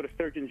people to go to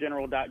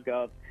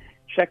surgeongeneral.gov,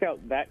 check out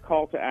that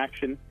call to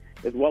action,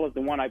 as well as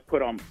the one I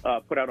put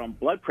out on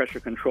blood pressure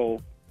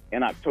control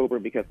in October,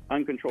 because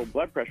uncontrolled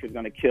blood pressure is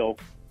going to kill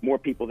more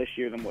people this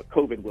year than what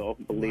COVID will,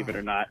 believe it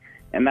or not.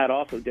 And that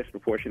also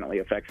disproportionately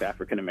affects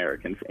African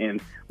Americans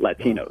and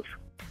Latinos.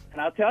 And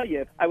I'll tell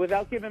you, I was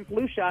out giving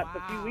flu shots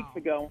a few weeks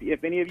ago.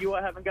 If any of you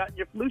haven't gotten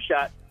your flu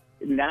shot,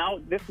 now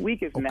this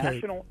week is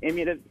National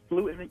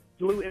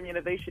Flu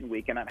Immunization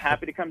Week, and I'm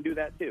happy to come do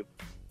that too.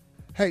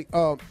 Hey,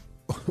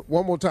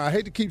 one more time. I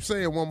hate to keep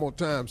saying one more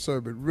time, sir,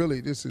 but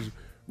really this is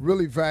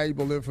really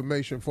valuable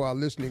information for our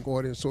listening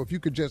audience. So if you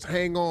could just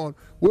hang on,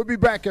 we'll be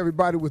back,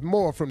 everybody, with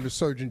more from the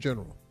Surgeon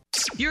General.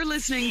 You're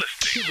listening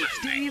to the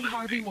Steve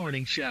Harvey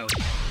Morning Show.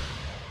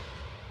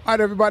 All right,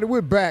 everybody,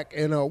 we're back,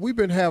 and we've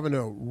been having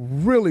a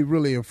really,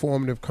 really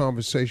informative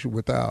conversation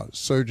with our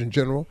Surgeon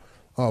General,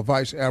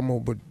 Vice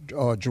Admiral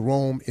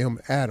Jerome M.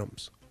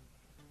 Adams.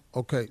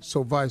 Okay,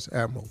 so Vice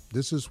Admiral,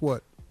 this is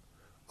what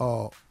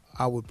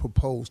I would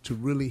propose to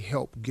really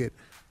help get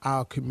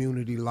our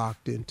community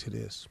locked into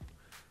this.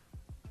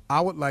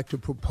 I would like to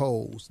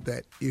propose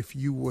that if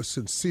you were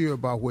sincere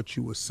about what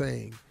you were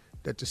saying,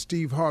 that the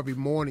Steve Harvey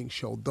Morning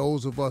Show,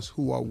 those of us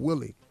who are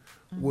willing,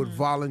 would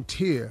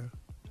volunteer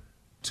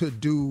to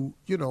do,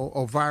 a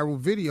viral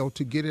video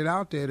to get it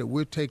out there that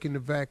we're taking the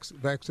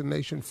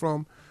vaccination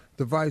from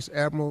the Vice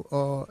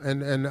Admiral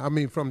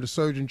from the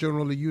Surgeon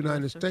General of the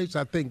United States.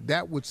 I think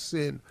that would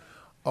send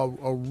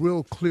a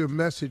real clear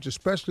message,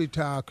 especially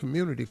to our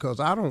community, because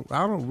I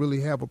don't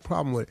really have a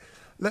problem with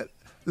it.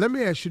 Let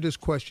me ask you this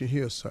question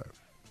here, sir.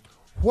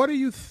 What do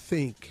you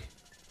think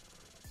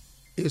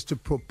is the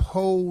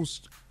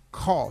proposed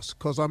cost?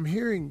 Because I'm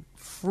hearing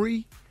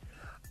free,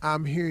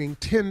 I'm hearing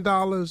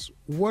 $10.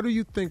 What do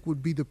you think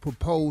would be the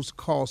proposed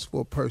cost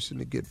for a person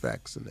to get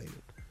vaccinated?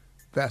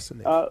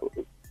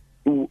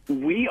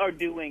 We are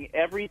doing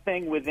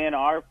everything within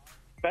our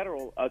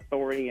federal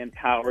authority and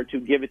power to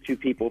give it to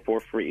people for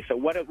free. So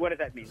what does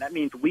that mean? That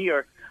means we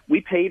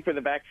paid for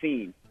the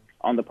vaccine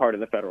on the part of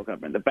the federal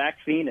government. The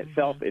vaccine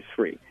itself is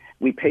free.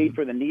 We paid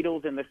for the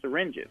needles and the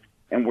syringes,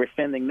 and we're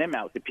sending them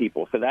out to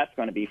people, so that's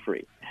going to be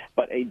free.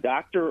 But a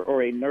doctor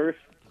or a nurse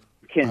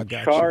can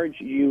charge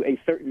you a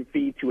certain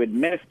fee to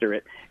administer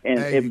it, and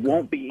it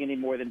won't be any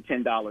more than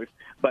 $10.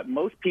 But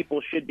most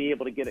people should be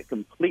able to get it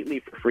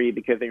completely for free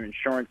because their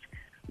insurance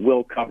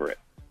will cover it.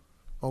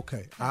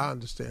 Okay, I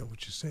understand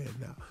what you're saying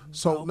now.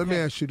 So let me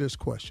ask you this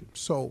question.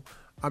 So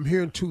I'm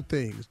hearing two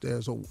things.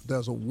 There's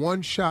a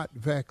one-shot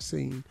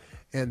vaccine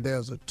and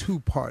there's a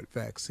two-part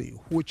vaccine.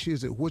 Which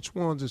is it? Which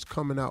ones is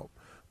coming out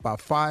by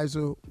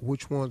Pfizer?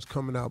 Which one's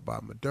coming out by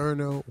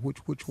Moderna?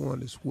 Which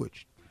one is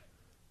which?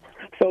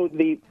 So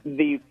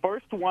the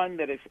first one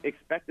that is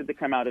expected to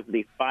come out is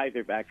the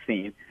Pfizer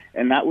vaccine,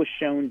 and that was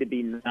shown to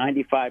be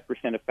 95%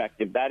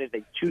 effective. That is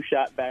a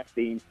two-shot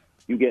vaccine.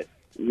 You get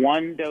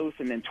one dose,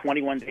 and then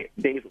 21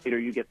 days later,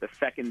 you get the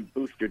second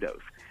booster dose.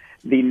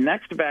 The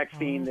next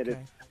vaccine that is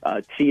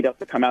teed up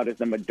to come out is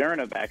the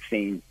Moderna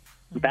vaccine.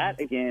 That,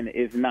 again,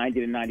 is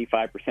 90 to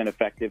 95%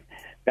 effective.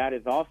 That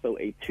is also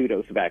a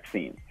two-dose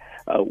vaccine.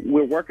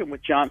 We're working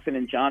with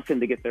Johnson & Johnson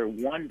to get their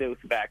one-dose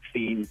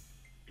vaccine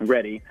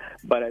ready,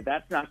 but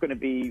that's not going to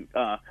be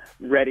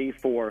ready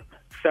for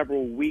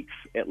several weeks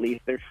at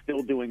least. They're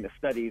still doing the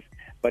studies.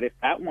 But if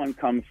that one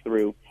comes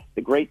through,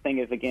 the great thing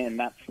is, again,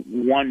 that's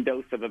one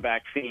dose of a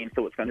vaccine,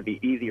 so it's going to be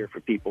easier for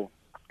people.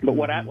 But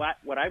what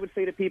I would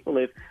say to people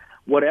is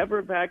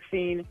whatever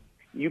vaccine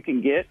you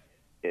can get,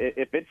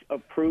 if it's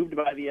approved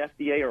by the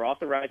FDA or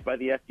authorized by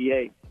the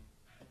FDA,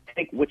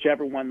 take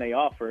whichever one they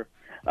offer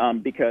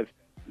because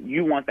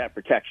you want that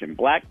protection.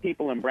 Black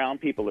people and brown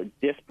people are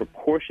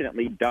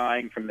disproportionately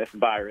dying from this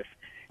virus.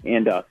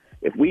 And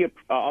if we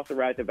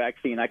authorize a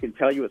vaccine, I can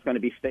tell you it's going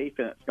to be safe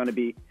and it's going to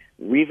be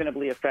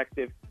reasonably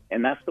effective.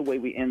 And that's the way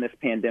we end this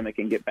pandemic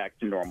and get back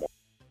to normal.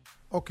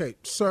 Okay,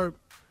 sir,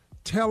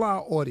 tell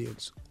our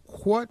audience,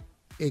 what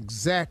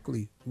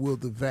exactly will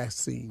the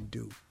vaccine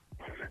do?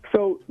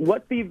 So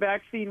what the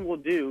vaccine will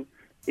do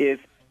is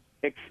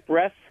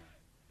express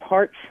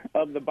parts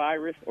of the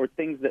virus or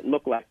things that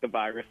look like the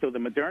virus. So the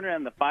Moderna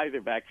and the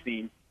Pfizer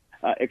vaccine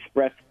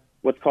express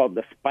what's called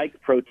the spike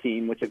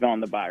protein, which is on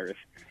the virus,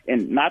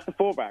 and not the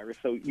full virus.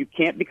 So you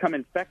can't become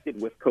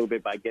infected with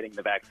COVID by getting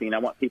the vaccine. I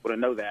want people to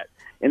know that.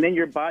 And then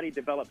your body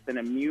develops an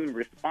immune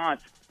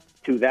response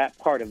to that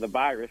part of the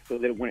virus so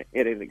that when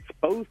it is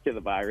exposed to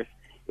the virus,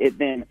 it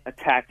then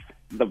attacks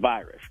the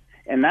virus.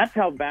 And that's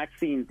how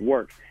vaccines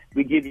work.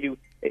 We give you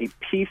a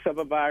piece of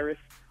a virus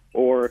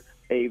or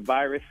a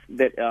virus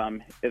that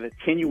is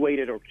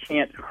attenuated or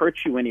can't hurt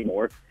you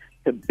anymore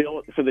to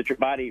build so that your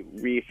body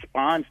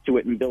responds to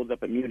it and builds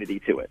up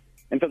immunity to it.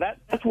 And so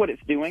that's what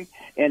it's doing.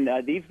 And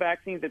these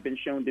vaccines have been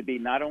shown to be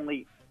not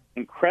only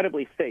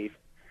incredibly safe,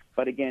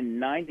 but again,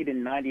 90 to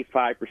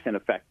 95%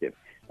 effective.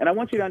 And I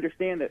want you to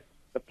understand that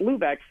the flu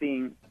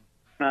vaccine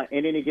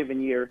in any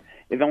given year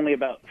is only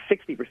about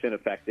 60%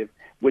 effective,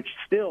 which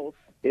still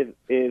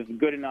is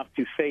good enough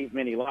to save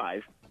many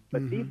lives.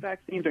 But these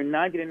vaccines are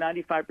 90 to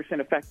 95%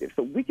 effective.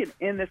 So we can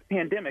end this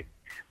pandemic.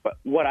 But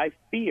what I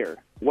fear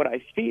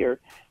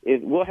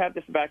is we'll have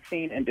this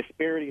vaccine and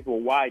disparities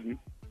will widen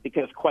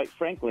because, quite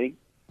frankly,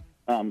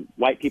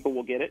 white people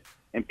will get it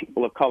and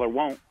people of color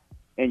won't.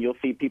 And you'll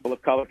see people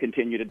of color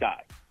continue to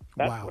die.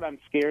 That's what I'm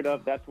scared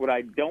of. That's what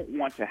I don't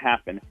want to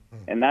happen.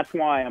 And that's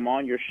why I'm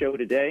on your show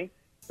today.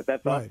 But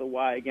that's also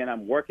why, again,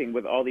 I'm working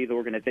with all these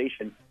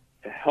organizations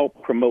to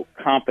help promote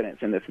confidence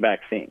in this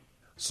vaccine.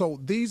 So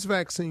these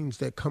vaccines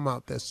that come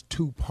out, that's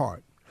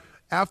two-part.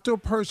 After a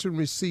person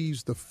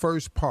receives the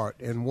first part,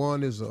 and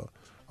one is a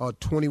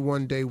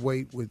 21-day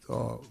wait with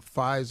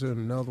Pfizer, and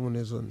another one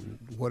is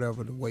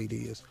whatever the wait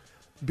is,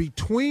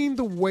 between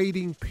the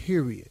waiting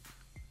period,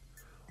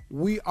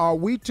 are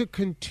we to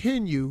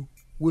continue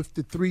with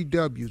the 3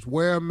 W's: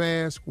 wear a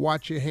mask,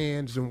 watch your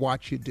hands, and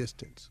watch your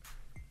distance?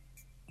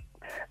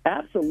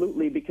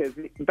 Absolutely, because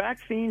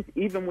vaccines,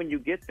 even when you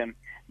get them,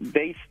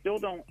 they still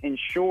don't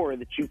ensure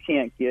that you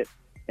can't get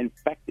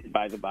infected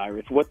by the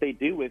virus. What they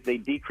do is they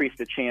decrease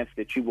the chance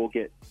that you will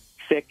get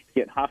sick,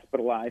 get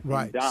hospitalized,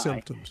 and die.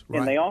 Symptoms.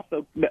 And they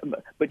also,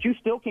 but you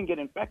still can get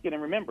infected.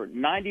 And remember,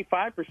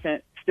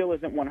 95% still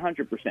isn't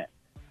 100%.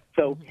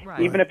 So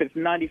even if it's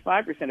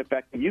 95%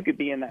 effective, you could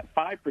be in that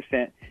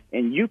 5%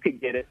 and you could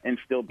get it and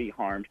still be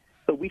harmed.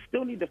 So we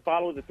still need to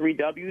follow the 3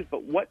 W's,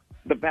 but what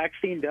the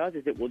vaccine does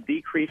is it will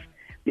decrease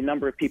the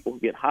number of people who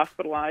get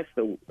hospitalized,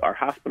 so our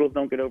hospitals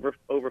don't get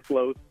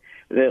overflowed.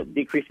 They'll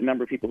decrease the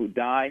number of people who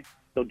die.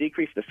 They'll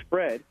decrease the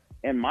spread.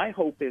 And my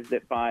hope is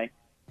that by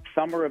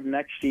summer of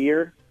next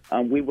year,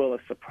 we will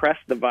suppress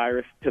the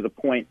virus to the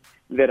point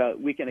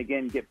that we can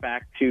again get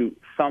back to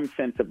some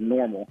sense of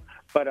normal.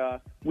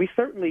 But we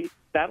certainly,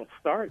 that'll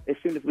start as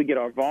soon as we get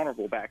our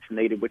vulnerable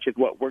vaccinated, which is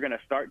what we're going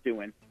to start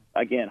doing,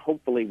 again,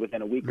 hopefully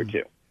within a week or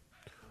two.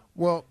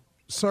 Well,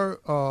 sir,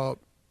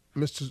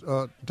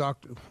 Mr.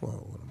 Doctor, what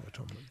am I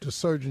talking about? The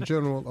Surgeon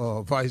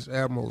General, Vice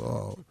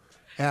Admiral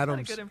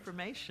Adams. Good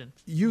information.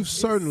 You've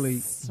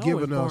certainly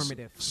given us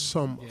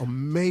some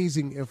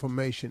amazing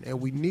information,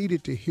 and we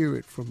needed to hear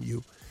it from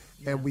you.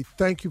 Yeah. And we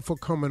thank you for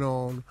coming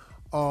on.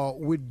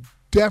 We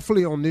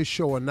definitely on this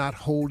show are not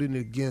holding it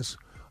against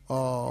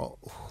who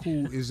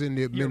is in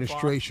the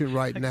administration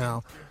right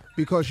now,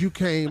 because you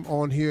came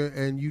on here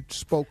and you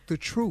spoke the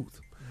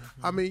truth.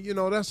 I mean,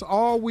 that's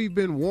all we've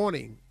been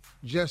wanting.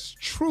 Just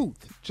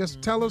truth.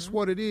 Just tell us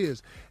what it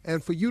is.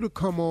 And for you to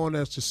come on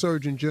as the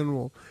Surgeon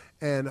General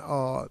and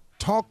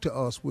talk to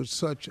us with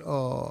such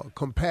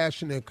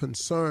compassion and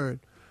concern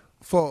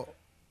for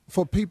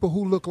people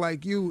who look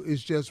like you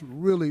is just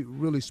really,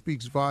 really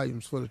speaks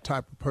volumes for the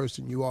type of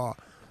person you are.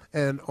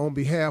 And on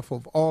behalf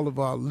of all of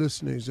our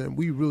listeners, and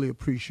we really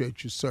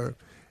appreciate you, sir,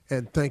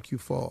 and thank you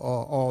for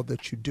all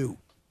that you do.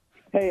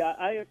 Hey,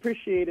 I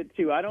appreciate it,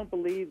 too. I don't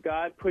believe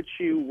God puts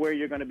you where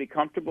you're going to be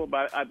comfortable,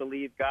 but I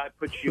believe God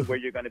puts you where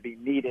you're going to be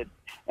needed.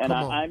 And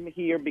I'm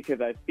here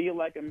because I feel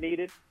like I'm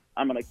needed.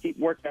 I'm going to keep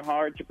working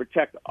hard to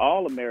protect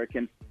all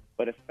Americans,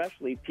 but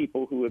especially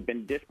people who have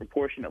been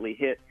disproportionately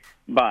hit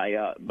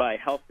by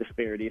health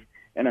disparities.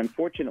 And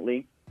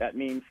unfortunately, that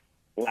means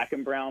black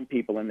and brown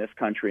people in this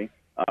country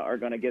are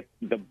going to get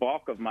the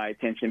bulk of my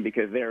attention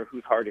because they're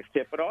who's hardest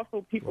hit, but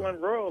also people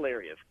in rural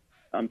areas.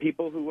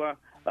 People who are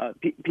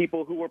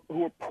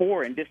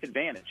poor and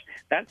disadvantaged.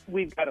 That's what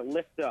we've got to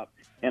lift up,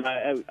 and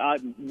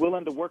I'm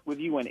willing to work with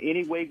you in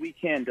any way we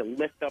can to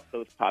lift up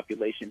those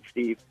populations,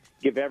 Steve.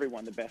 Give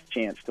everyone the best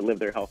chance to live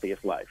their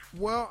healthiest life.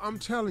 Well, I'm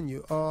telling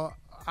you,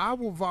 I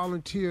will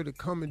volunteer to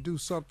come and do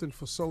something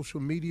for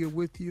social media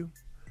with you.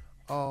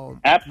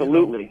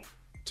 Absolutely.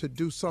 To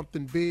do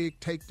something big,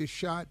 take the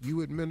shot.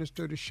 You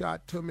administer the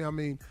shot to me. I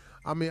mean,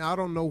 I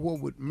don't know what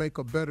would make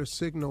a better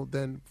signal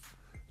than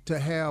to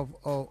have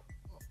a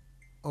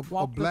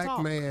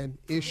black man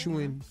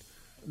issuing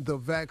the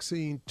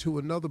vaccine to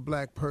another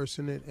black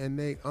person and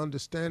they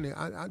understand it.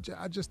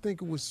 I just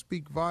think it would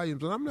speak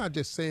volumes. And I'm not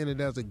just saying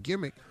it as a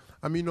gimmick.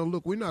 I mean,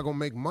 look, we're not going to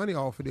make money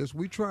off of this.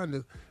 We're trying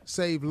to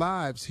save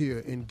lives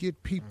here and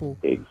get people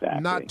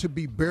not to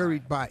be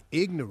buried by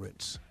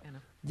ignorance.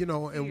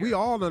 And we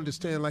all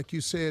understand, like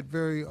you said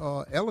very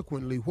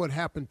eloquently, what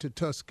happened to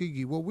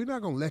Tuskegee. Well, we're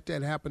not going to let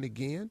that happen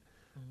again,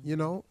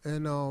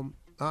 and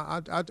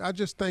I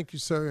just thank you,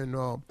 sir,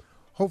 and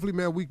hopefully,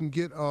 man, we can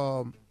get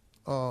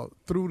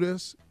through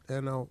this,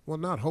 and well,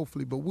 not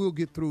hopefully, but we'll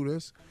get through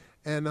this,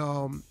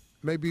 and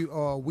maybe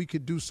we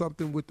could do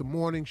something with the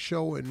morning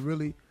show and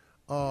really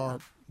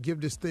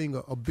give this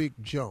thing a big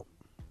jump.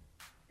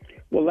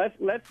 Well,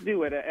 let's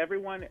do it.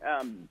 Everyone,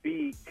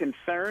 be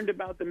concerned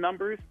about the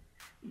numbers,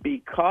 be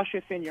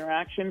cautious in your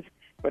actions,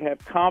 but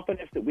have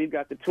confidence that we've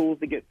got the tools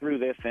to get through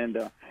this. And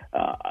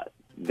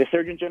the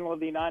Surgeon General of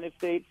the United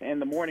States and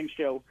the morning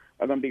show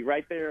are going to be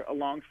right there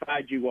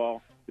alongside you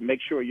all to make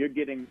sure you're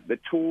getting the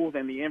tools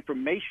and the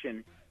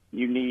information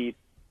you need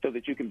so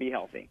that you can be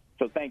healthy.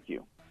 So thank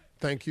you.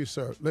 Thank you,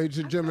 sir. Ladies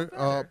and gentlemen,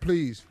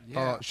 please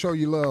show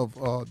your love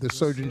the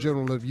Surgeon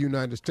General of the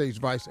United States,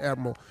 Vice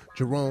Admiral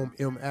Jerome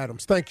M.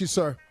 Adams. Thank you,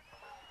 sir.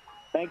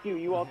 Thank you.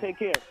 You all take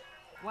care.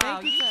 Wow,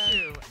 Thank you, sir.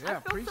 too. Yeah,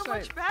 I feel so much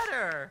appreciate it.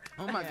 better.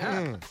 Oh my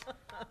Yeah. God.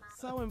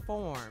 So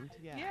informed.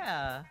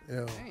 Yeah. Yeah.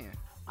 Man.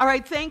 All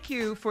right, thank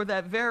you for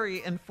that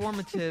very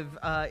informative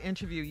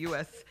interview,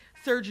 U.S.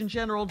 Surgeon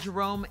General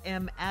Jerome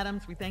M.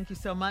 Adams. We thank you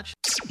so much.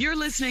 You're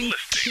listening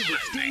to the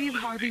Steve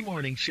Harvey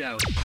Morning Show.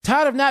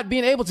 Tired of not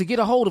being able to get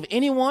a hold of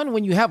anyone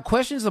when you have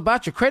questions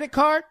about your credit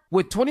card?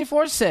 With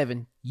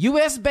 24/7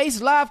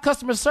 U.S.-based live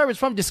customer service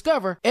from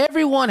Discover,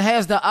 everyone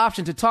has the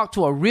option to talk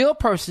to a real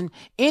person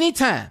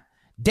anytime,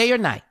 day or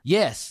night.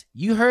 Yes,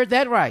 you heard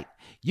that right.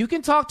 You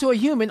can talk to a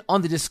human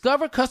on the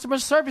Discover customer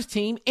service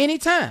team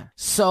anytime.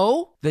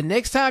 So, the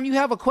next time you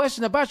have a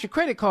question about your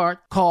credit card,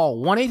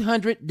 call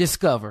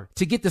 1-800-DISCOVER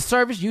to get the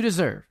service you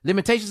deserve.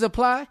 Limitations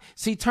apply.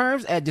 See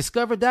terms at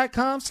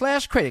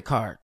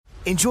discover.com/creditcard.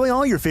 Enjoy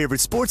all your favorite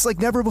sports like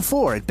never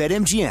before at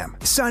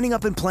BetMGM. Signing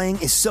up and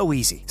playing is so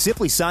easy.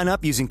 Simply sign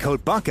up using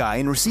code Buckeye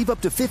and receive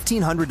up to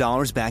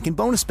 $1,500 back in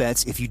bonus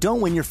bets if you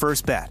don't win your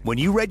first bet. When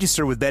you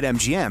register with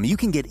BetMGM, you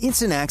can get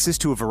instant access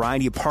to a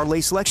variety of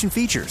parlay selection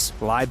features,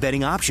 live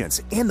betting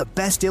options, and the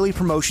best daily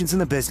promotions in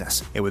the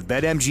business. And with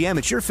BetMGM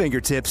at your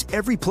fingertips,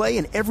 every play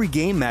and every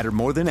game matter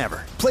more than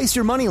ever. Place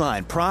your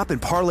moneyline, prop,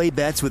 and parlay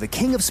bets with the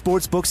king of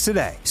sportsbooks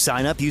today.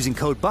 Sign up using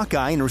code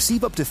Buckeye and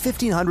receive up to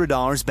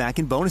 $1,500 back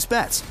in bonus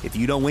bets if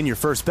you don't win your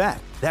first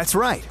bet. That's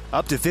right,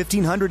 up to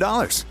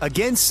 $1,500.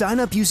 Again, sign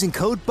up using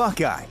code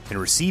Buckeye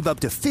and receive up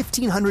to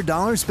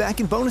 $1,500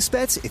 back in bonus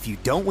bets if you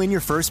don't win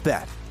your first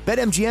bet.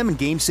 BetMGM and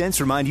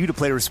GameSense remind you to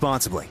play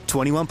responsibly.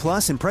 21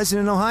 plus and present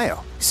in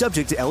Ohio.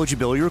 Subject to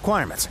eligibility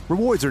requirements.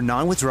 Rewards are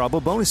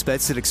non-withdrawable bonus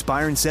bets that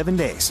expire in 7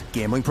 days.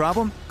 Gambling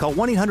problem? Call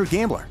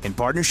 1-800-GAMBLER in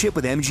partnership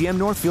with MGM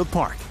Northfield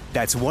Park.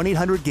 That's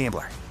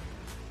 1-800-GAMBLER.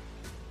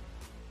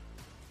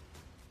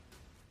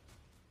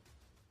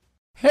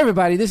 Hey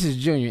everybody, this is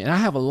Junior, and I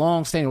have a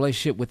long-standing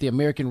relationship with the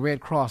American Red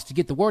Cross to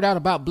get the word out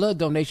about blood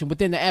donation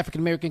within the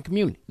African-American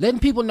community, letting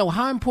people know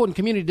how important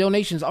community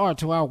donations are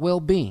to our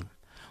well-being.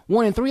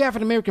 1 in 3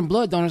 African-American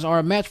blood donors are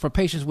a match for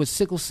patients with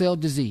sickle cell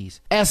disease.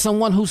 As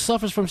someone who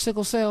suffers from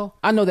sickle cell,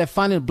 I know that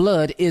finding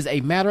blood is a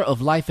matter of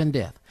life and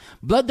death.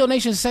 Blood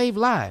donations save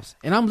lives,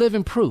 and I'm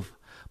living proof.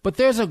 But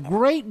there's a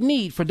great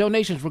need for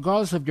donations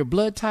regardless of your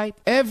blood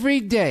type. Every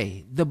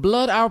day, the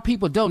blood our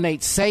people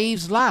donate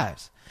saves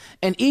lives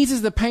and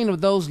eases the pain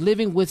of those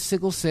living with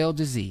sickle cell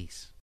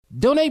disease.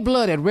 Donate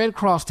blood at Red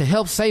Cross to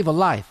help save a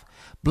life.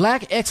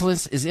 Black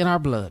excellence is in our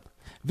blood.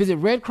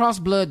 Visit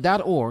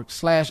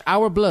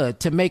redcrossblood.org/ourblood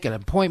to make an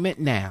appointment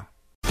now.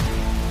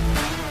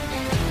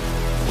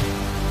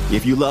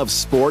 If you love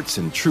sports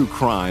and true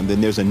crime, then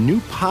there's a new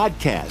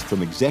podcast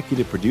from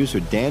executive producer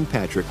Dan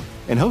Patrick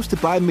and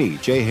hosted by me,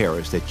 Jay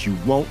Harris, that you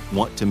won't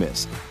want to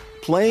miss.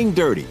 Playing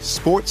Dirty: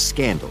 Sports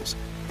Scandals.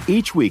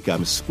 Each week,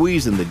 I'm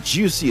squeezing the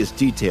juiciest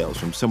details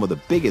from some of the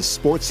biggest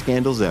sports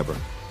scandals ever.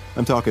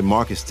 I'm talking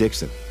Marcus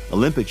Dixon,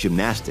 Olympic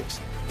gymnastics,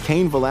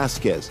 Cain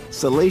Velasquez,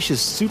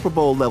 salacious Super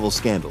Bowl-level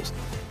scandals.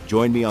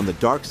 Join me on the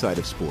dark side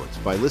of sports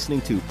by listening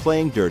to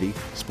Playing Dirty: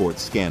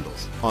 Sports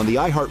Scandals on the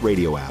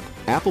iHeartRadio app,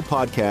 Apple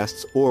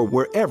Podcasts, or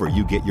wherever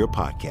you get your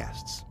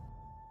podcasts.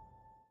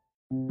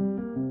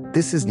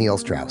 This is Neil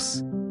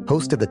Strauss,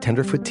 host of the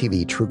Tenderfoot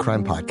TV True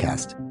Crime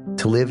Podcast,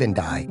 To Live and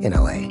Die in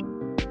LA.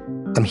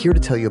 I'm here to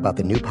tell you about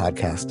the new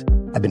podcast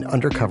I've been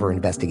undercover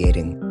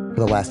investigating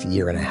for the last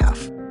year and a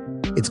half.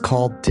 It's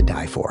called To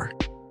Die For.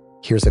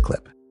 Here's a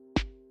clip.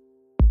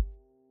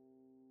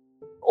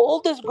 All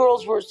these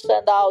girls were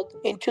sent out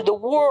into the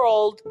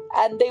world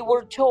and they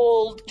were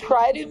told,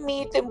 try to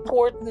meet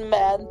important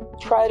men,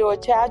 try to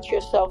attach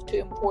yourself to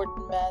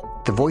important men.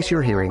 The voice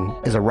you're hearing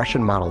is a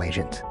Russian model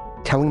agent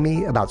telling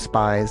me about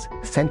spies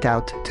sent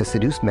out to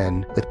seduce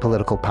men with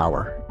political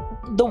power.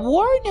 The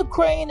war in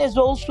Ukraine is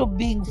also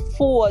being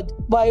fought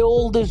by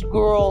all these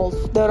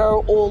girls that are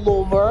all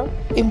over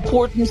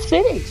important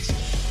cities.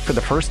 For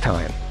the first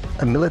time,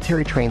 a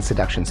military-trained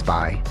seduction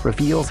spy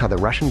reveals how the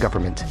Russian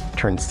government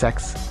turned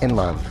sex and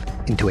love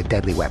into a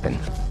deadly weapon.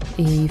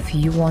 If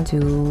you want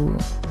to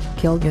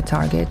kill your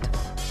target,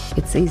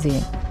 it's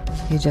easy.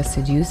 You just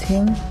seduce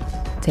him,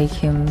 take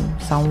him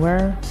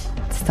somewhere,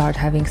 start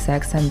having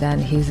sex, and then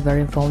he's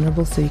very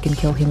vulnerable, so you can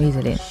kill him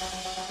easily.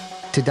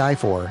 To Die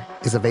For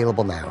is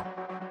available now.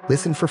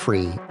 Listen for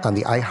free on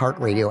the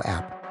iHeartRadio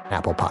app,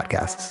 Apple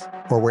Podcasts,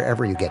 or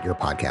wherever you get your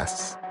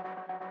podcasts.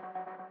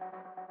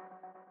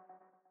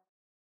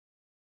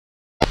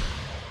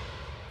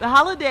 The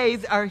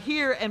holidays are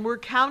here and we're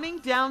counting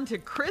down to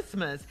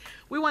Christmas.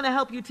 We want to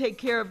help you take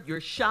care of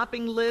your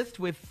shopping list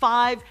with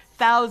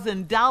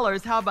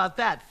 $5,000. How about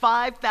that?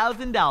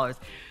 $5,000.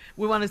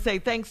 We want to say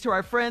thanks to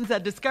our friends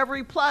at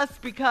Discovery Plus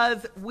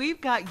because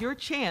we've got your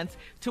chance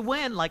to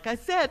win, like I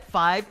said,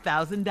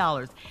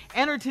 $5,000.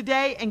 Enter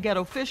today and get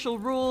official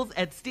rules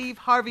at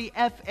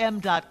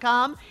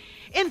steveharveyfm.com.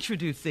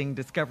 Introducing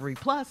Discovery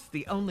Plus,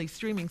 the only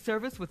streaming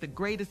service with the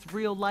greatest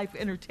real-life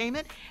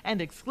entertainment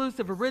and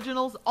exclusive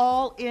originals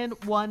all in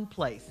one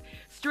place.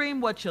 Stream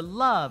what you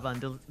love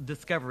on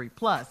Discovery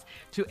Plus.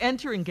 To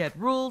enter and get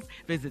rules,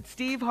 visit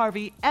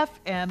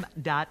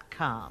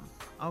steveharveyfm.com.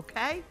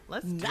 Okay?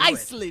 Let's do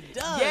Nicely it.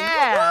 done.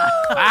 Yeah.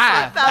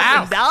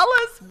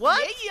 $5,000?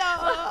 What?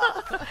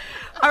 Yeah.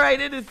 All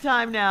right, it is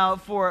time now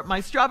for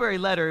my strawberry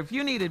letter. If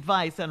you need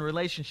advice on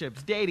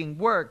relationships, dating,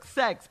 work,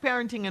 sex,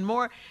 parenting, and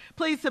more,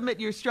 please submit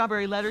your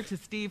strawberry letter to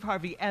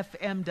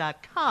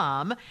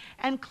steveharveyfm.com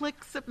and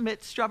click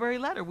Submit Strawberry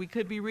Letter. We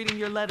could be reading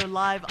your letter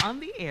live on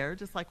the air,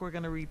 just like we're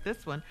going to read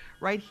this one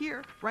right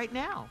here, right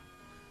now.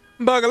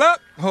 Buckle up.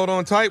 Hold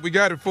on tight. We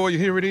got it for you.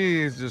 Here it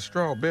is, the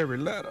strawberry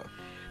letter.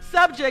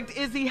 Subject,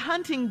 is he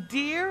hunting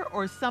deer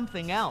or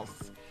something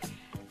else?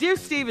 Dear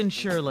Steve and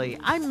Shirley,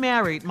 I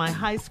married my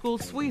high school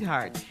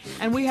sweetheart,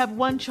 and we have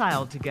one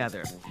child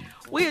together.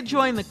 We had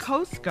joined the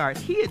Coast Guard,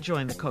 he had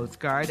joined the Coast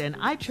Guard, and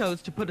I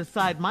chose to put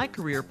aside my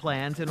career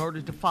plans in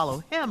order to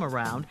follow him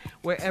around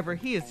wherever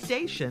he is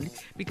stationed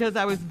because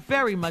I was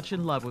very much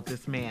in love with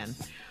this man.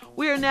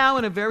 We are now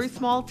in a very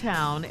small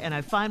town, and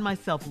I find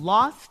myself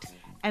lost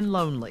and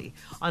lonely.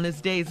 On his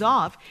days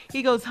off,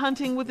 he goes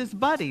hunting with his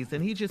buddies,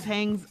 and he just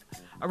hangs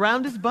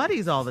around his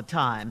buddies all the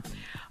time,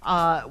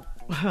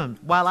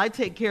 while I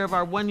take care of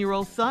our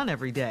 1-year-old son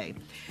every day.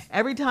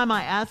 Every time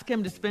I ask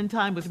him to spend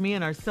time with me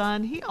and our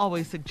son, he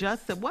always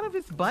suggests that one of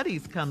his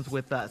buddies comes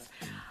with us.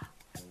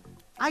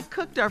 I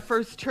cooked our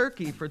first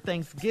turkey for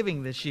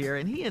Thanksgiving this year,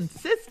 and he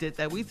insisted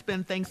that we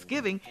spend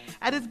Thanksgiving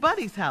at his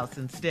buddy's house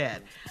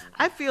instead.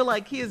 I feel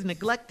like he has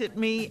neglected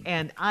me,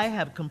 and I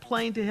have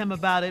complained to him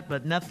about it,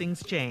 but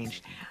nothing's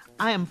changed.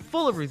 I am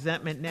full of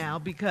resentment now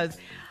because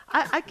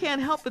I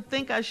can't help but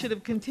think I should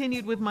have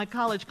continued with my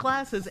college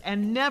classes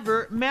and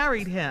never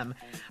married him.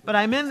 But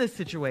I'm in this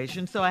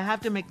situation, so I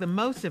have to make the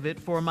most of it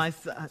for my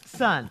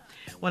son.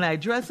 When I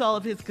address all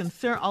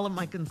of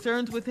my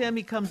concerns with him,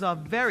 he comes off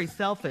very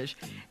selfish,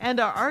 and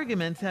our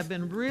arguments have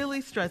been really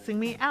stressing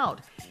me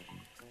out.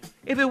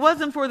 If it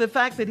wasn't for the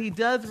fact that he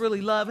does really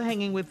love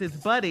hanging with his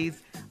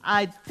buddies,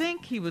 I'd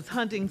think he was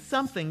hunting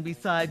something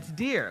besides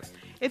deer.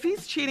 If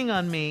he's cheating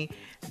on me,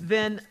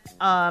 then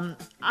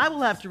I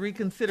will have to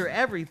reconsider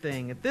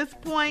everything. At this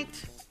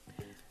point,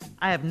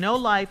 I have no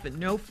life and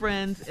no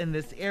friends in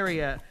this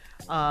area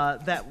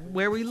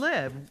where we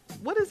live.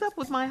 What is up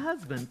with my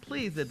husband?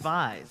 Please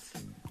advise.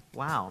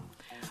 Wow.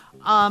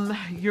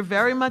 You're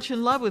very much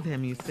in love with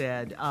him, you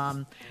said.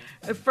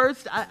 At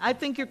first, I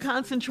think you're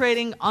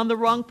concentrating on the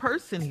wrong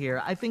person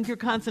here. I think you're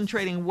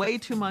concentrating way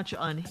too much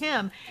on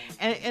him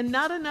and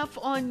not enough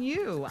on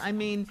you. I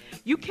mean,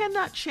 you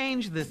cannot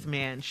change this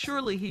man.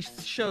 Surely he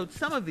showed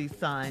some of these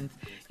signs,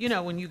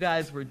 when you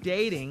guys were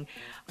dating.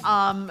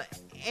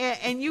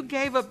 And you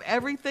gave up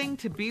everything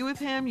to be with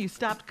him. You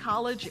stopped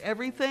college,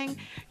 everything.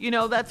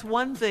 That's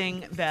one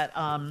thing that,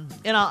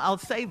 and I'll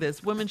say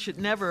this, women should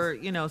never,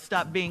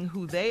 stop being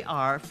who they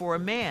are for a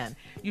man.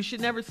 You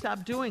should never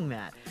stop doing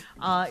that.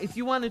 If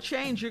you want to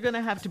change, you're going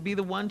to have to be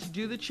the one to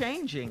do the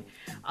changing.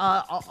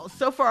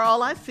 So far,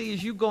 all I see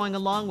is you going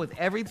along with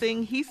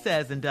everything he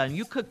says and done.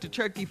 You cooked a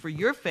turkey for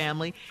your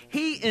family.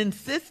 He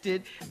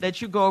insisted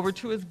that you go over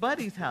to his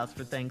buddy's house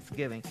for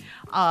Thanksgiving.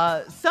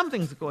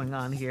 Something's going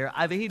on here.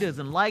 Either he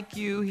doesn't like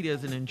you, he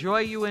doesn't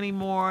enjoy you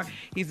anymore,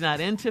 he's not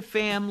into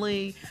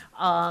family,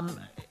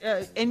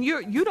 and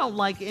you don't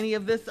like any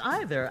of this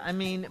either. I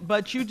mean,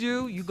 but you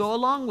do. You go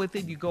along with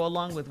it. You go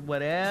along with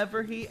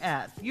whatever he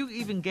asks. You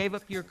even gave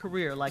up your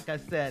career, like I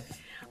said.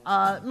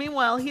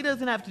 Meanwhile, he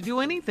doesn't have to do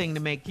anything to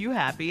make you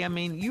happy. I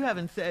mean, you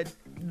haven't said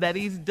that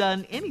he's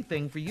done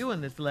anything for you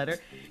in this letter.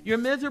 You're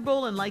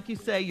miserable, and like you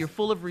say, you're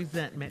full of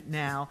resentment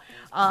now.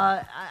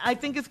 I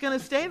think it's going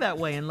to stay that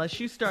way unless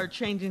you start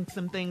changing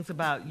some things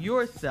about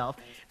yourself.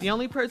 The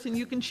only person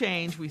you can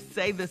change, we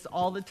say this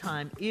all the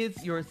time,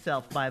 is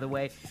yourself, by the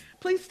way.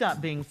 Please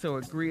stop being so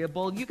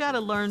agreeable. You got to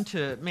learn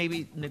to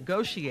maybe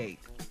negotiate,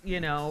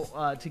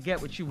 to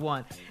get what you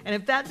want. And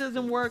if that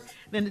doesn't work,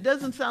 then it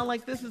doesn't sound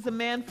like this is a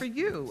man for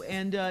you.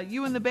 And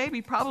you and the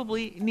baby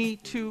probably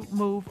need to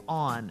move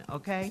on,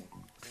 okay?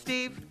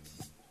 Steve?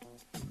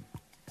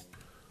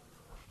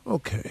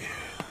 Okay.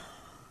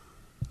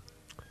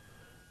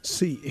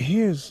 See,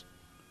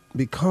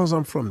 because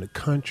I'm from the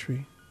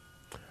country,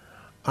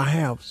 I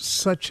have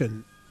such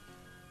an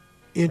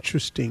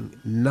interesting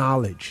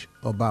knowledge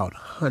about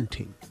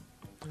hunting.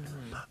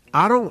 Mm-hmm.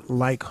 I don't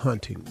like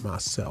hunting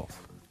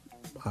myself.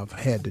 I've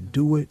had to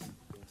do it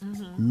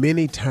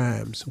many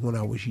times when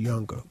I was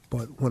younger,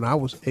 but when I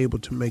was able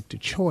to make the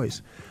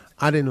choice,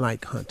 I didn't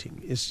like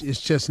hunting. It's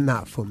just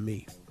not for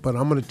me. But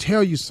I'm going to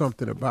tell you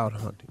something about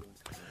hunting.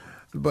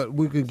 But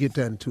we can get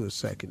that into a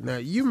second. Now,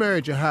 you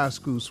married your high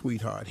school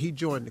sweetheart. He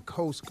joined the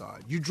Coast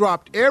Guard. You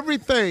dropped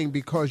everything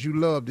because you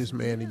loved this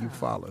man and you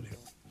followed him.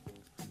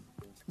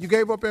 You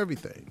gave up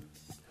everything.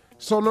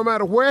 So no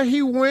matter where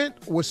he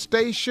went, was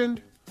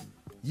stationed,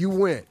 you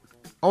went.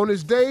 On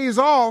his days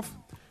off,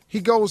 he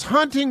goes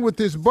hunting with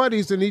his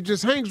buddies, and he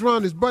just hangs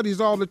around his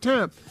buddies all the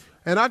time.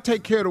 And I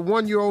take care of the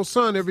 1-year-old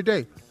son every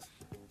day.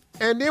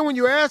 And then when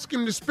you ask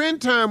him to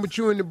spend time with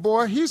you and the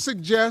boy, he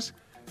suggests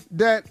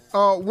that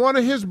one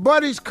of his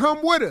buddies come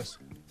with us.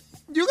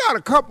 You got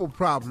a couple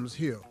problems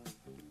here.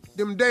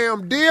 Them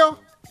damn deer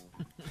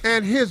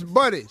and his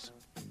buddies.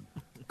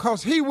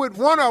 Because he with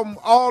one of them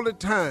all the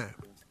time.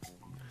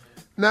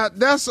 Now,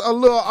 that's a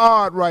little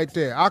odd right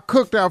there. I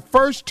cooked our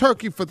first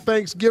turkey for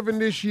Thanksgiving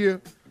this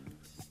year.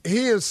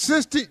 He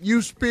insisted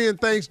you spend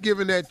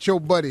Thanksgiving at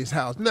your buddy's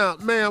house. Now,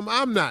 ma'am,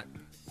 I'm not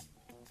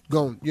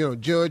going to,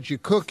 judge your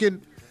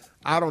cooking.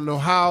 I don't know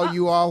how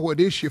you are. Well,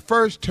 this your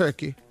first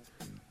turkey.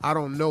 I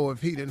don't know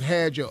if he done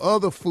had your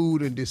other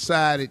food and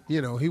decided,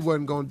 he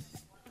wasn't going to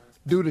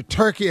do the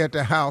turkey at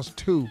the house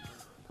too.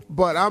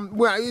 But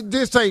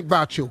this ain't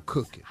about your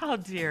cooking. How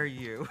dare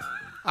you?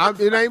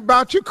 It ain't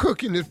about your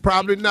cooking. It's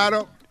probably not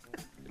up.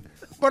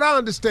 But I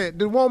understand.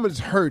 The woman's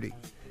hurting,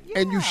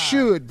 and you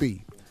should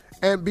be.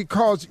 And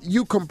because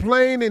you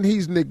complain and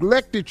he's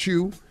neglected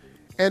you,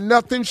 and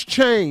nothing's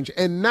changed,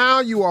 and now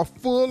you are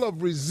full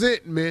of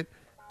resentment,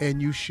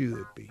 and you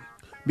should be.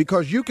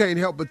 Because you can't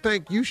help but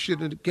think you should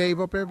have gave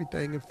up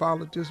everything and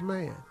followed this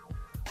man.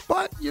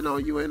 But,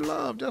 you in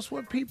love. That's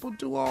what people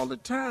do all the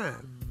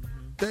time.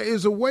 There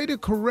is a way to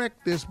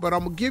correct this, but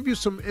I'm going to give you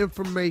some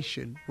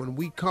information when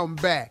we come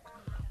back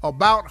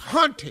about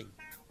hunting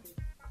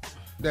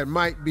that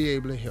might be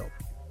able to help.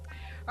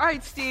 All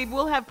right, Steve,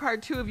 we'll have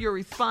part 2 of your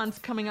response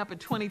coming up at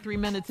 23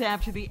 minutes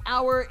after the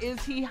hour.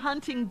 Is he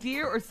hunting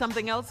deer or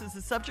something else is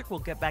the subject? We'll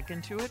get back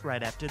into it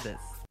right after this.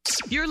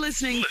 You're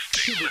listening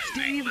to the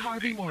Steve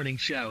Harvey Morning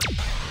Show.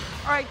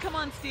 All right, come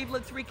on, Steve.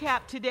 Let's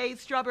recap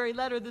today's Strawberry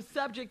Letter. The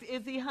subject,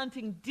 is he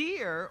hunting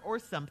deer or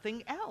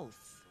something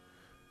else?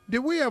 Did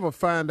we ever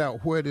find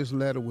out where this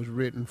letter was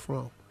written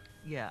from?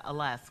 Yeah,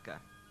 Alaska.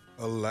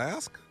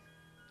 Alaska?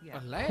 Yeah.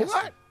 Alaska?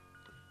 What?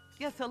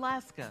 Yes,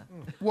 Alaska.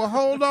 Well,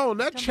 hold on.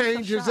 That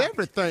changes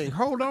everything.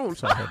 Hold on.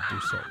 So I had to do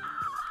something.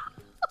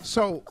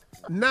 So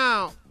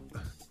now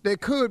there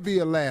could be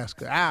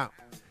Alaska.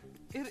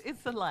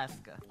 It's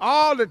Alaska.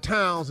 All the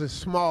towns are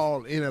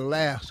small in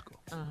Alaska.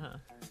 Uh-huh.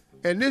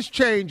 And this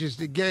changes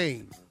the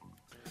game.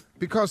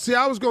 Because, see,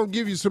 I was going to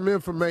give you some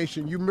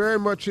information. You're very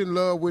much in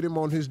love with him.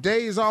 On his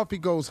days off, he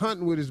goes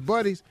hunting with his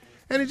buddies,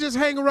 and he just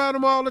hang around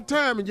them all the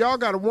time. And y'all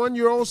got a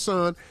 1-year-old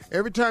son.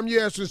 Every time you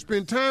ask him to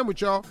spend time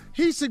with y'all,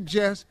 he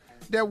suggests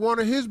that one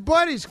of his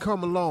buddies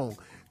come along.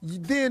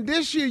 Then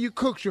this year you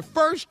cooked your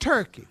first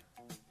turkey.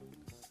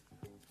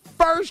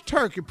 First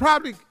turkey.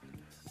 Probably,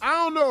 I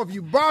don't know if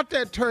you bought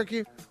that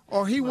turkey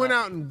or he went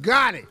out and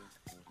got it.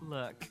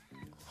 Look.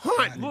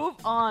 Hunting. Move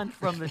on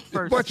from the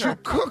first But turkey. you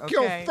cook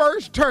your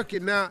first turkey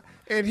now,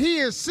 and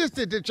he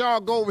insisted that y'all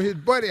go over his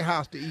buddy's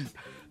house to eat.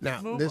 Now,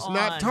 let's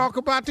not talk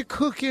about the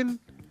cooking.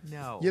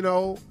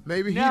 No.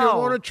 Maybe he didn't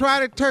want to try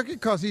the turkey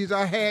because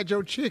I had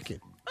your chicken.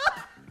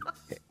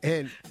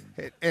 and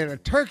a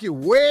turkey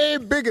way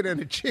bigger than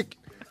a chicken.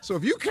 So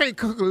if you can't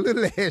cook a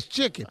little ass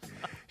chicken,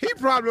 he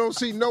probably don't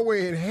see no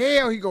way in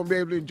hell he going to be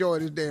able to enjoy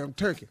this damn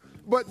turkey.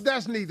 But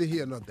that's neither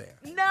here nor there.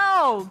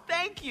 No,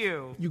 thank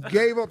you. You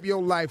gave up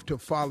your life to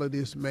follow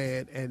this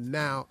man, and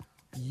now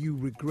you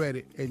regret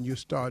it, and you're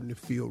starting to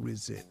feel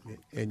resentment,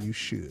 and you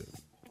should.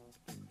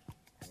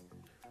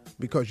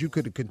 Because you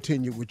could have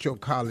continued with your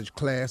college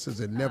classes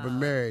and never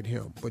married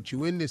him. But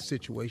you in this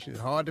situation.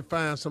 It's hard to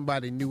find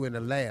somebody new in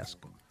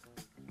Alaska.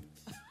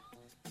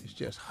 It's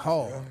just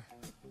hard.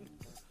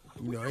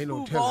 Ain't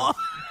no telling.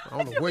 I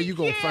don't know where you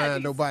going to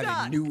find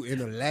nobody new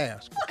in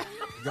Alaska.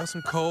 You got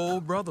some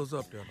cold brothers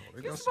up there,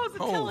 though. You're supposed to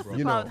tell us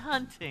about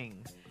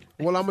hunting.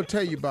 Well, I'm going to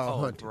tell you about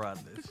hunting.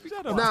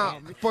 Now,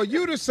 for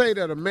you to say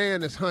that a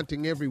man is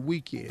hunting every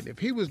weekend, if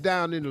he was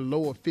down in the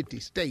lower 50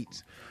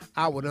 states,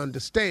 I would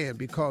understand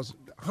because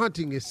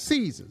hunting is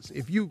seasons.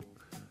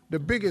 The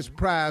biggest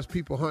prize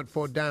people hunt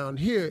for down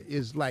here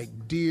is like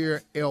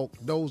deer, elk.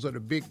 Those are the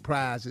big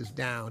prizes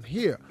down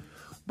here.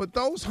 But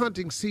those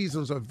hunting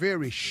seasons are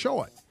very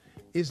short.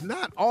 It's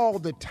not all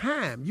the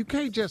time. You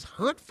can't just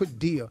hunt for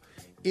deer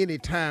any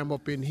time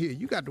up in here.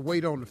 You got to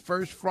wait on the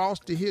first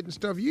frost to hit and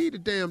stuff. You eat a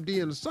damn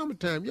deer in the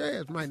summertime, your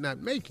ass might not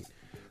make it.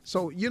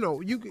 So,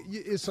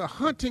 it's a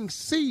hunting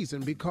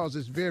season because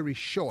it's very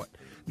short.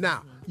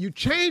 Now, you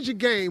change the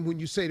game when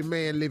you say the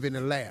man live in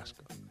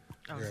Alaska.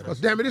 Because,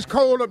 damn it, it's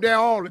cold up there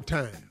all the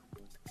time.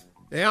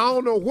 And I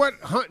don't know what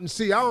hunting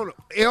see. I don't know,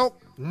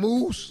 elk,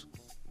 moose,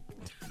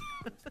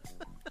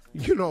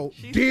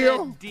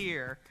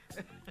 deer.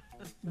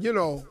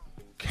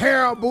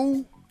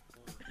 Caribou.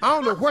 I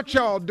don't know what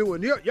y'all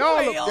doing.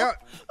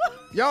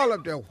 Y'all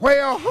up there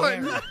whale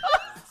hunting.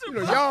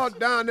 Y'all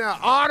down there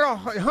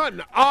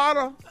hunting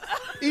otter,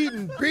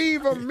 eating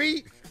beaver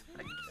meat.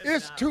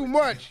 It's too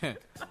much.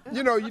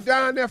 You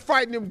down there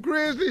fighting them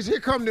grizzlies. Here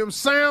come them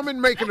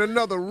salmon making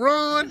another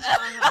run.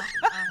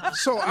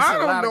 So I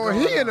don't know.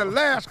 He in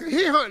Alaska.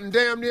 He hunting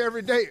damn near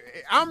every day.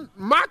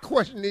 My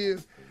question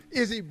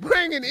is he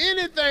bringing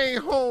anything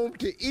home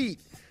to eat?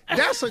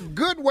 That's a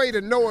good way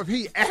to know if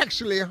he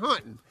actually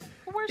hunting.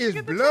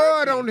 Is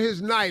blood on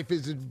his knife?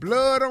 Is it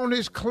blood on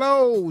his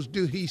clothes?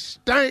 Do he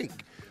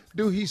stink?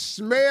 Do he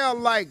smell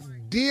like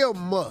deer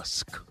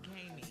musk?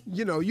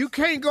 You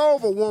can't go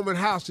over a woman's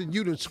house and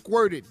you done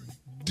squirted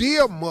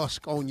deer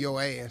musk on your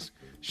ass.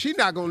 She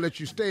not going to let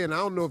you stay in. I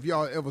don't know if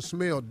y'all ever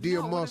smelled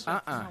deer musk.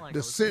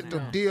 The scent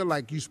of deer,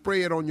 like you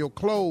spray it on your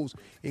clothes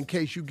in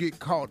case you get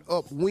caught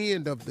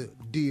upwind of the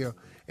deer.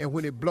 And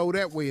when it blow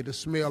that way, it'll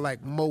smell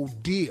like more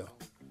deer.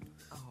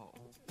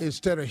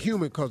 instead of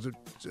human, because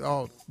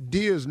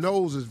deer's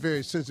nose is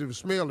very sensitive to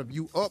smell. If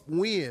you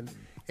upwind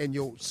and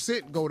your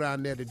scent go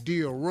down there, the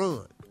deer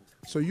run.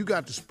 So you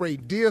got to spray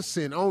deer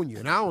scent on you.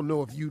 And I don't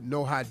know if you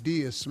know how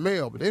deer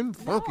smell, but them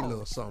funky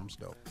little somethings,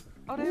 though.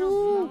 Oh, they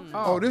don't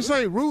smell. Oh, this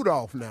ain't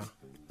Rudolph now.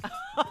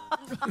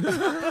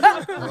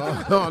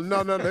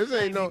 No, this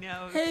ain't no.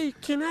 Hey,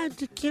 can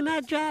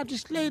I drive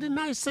this lady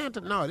nice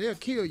Santa? No, they'll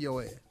kill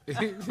your ass.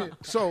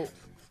 So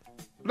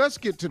let's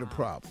get to the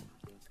problem.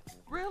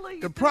 Really?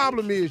 The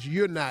problem is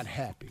you're not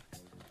happy.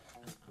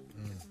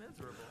 It's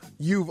miserable.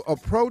 You've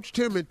approached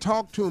him and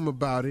talked to him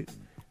about it,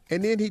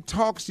 and then he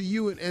talks to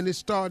you and it's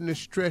starting to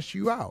stress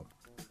you out.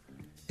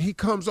 He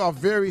comes off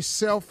very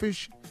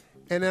selfish,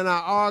 and then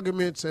our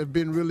arguments have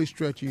been really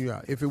stretching you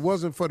out. If it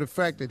wasn't for the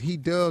fact that he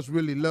does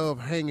really love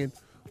hanging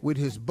with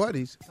his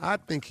buddies, I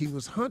think he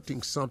was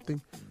hunting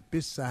something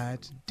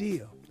besides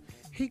deer.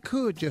 He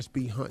could just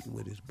be hunting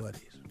with his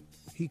buddies.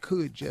 He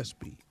could just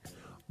be.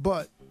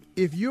 But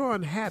if you're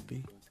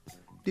unhappy,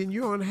 then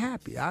you're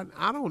unhappy. I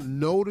don't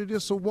know that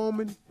it's a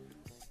woman,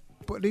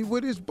 but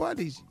with his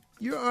buddies,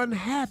 you're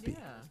unhappy.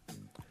 Yeah.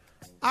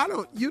 I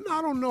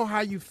don't know how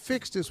you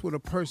fix this with a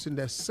person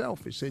that's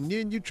selfish, and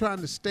then you're trying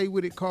to stay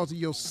with it because of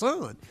your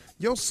son.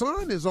 Your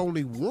son is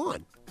only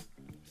one.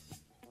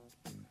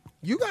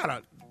 You got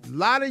a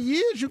lot of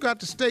years you got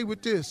to stay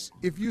with this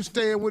if you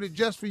staying with it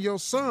just for your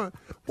son.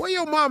 Where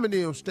your mom and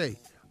them stay?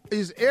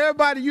 Is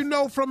everybody you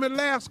know from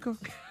Alaska?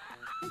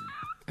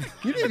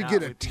 You need to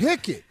get a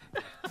ticket.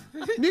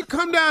 You need to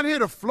come down here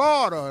to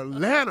Florida,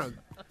 Atlanta.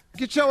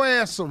 Get your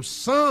ass some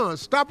sun.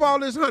 Stop all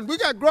this hunting. We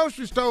got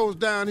grocery stores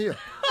down here.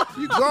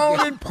 You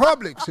go in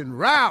Publix and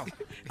Ralph,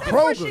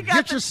 Kroger,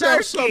 get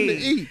yourself something to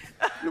eat.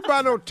 You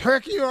buy no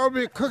turkey. You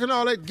already cooking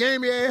all that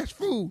gamey ass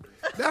food.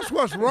 That's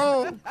what's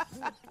wrong.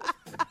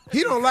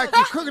 He don't like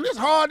you cooking. It's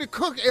hard to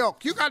cook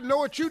elk. You got to know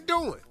what you're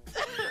doing.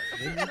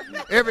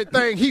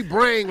 Everything he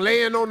bring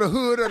laying on the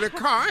hood of the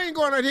car. I ain't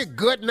going out here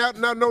gutting out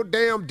no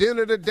damn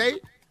dinner today.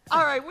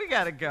 All right, we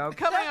got to go.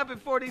 Coming up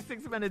at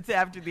 46 minutes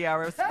after the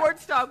hour,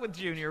 Sports Talk with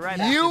Junior right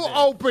after You this.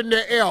 open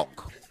the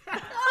elk.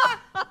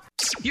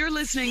 You're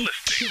listening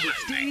to the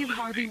Steve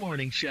Harvey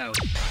Morning Show.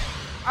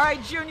 All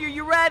right, Junior,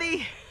 you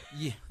ready?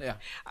 Yeah. All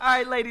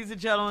right, ladies and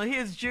gentlemen,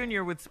 here's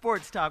Junior with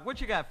Sports Talk.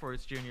 What you got for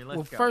us, Junior?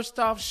 Let's go. First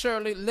off,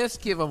 Shirley, let's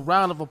give a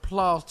round of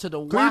applause to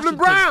the Cleveland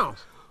Browns.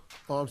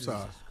 Oh, I'm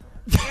sorry.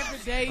 Every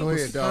day, Go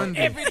ahead, dog.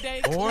 every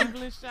day,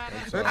 Cleveland shout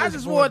out. I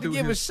just wanted to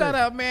give a shout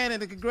out, man,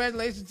 and a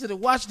congratulations to the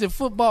Washington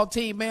football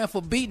team, man,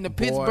 for beating the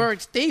Pittsburgh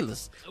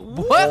Steelers.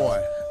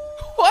 What?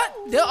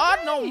 There are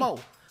no more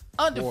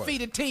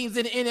undefeated teams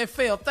in the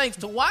NFL thanks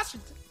to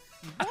Washington.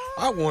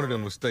 I wanted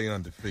them to stay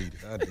undefeated.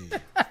 I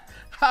did.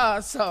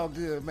 It's all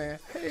good, man.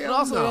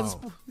 Hell no,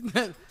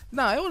 it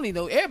don't need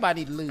no.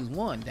 Everybody need to lose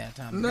one that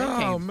time.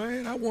 No,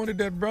 man. I wanted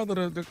that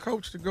brother, the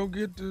coach, to go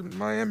get the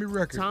Miami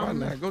record. Tommy.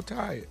 Why not? Go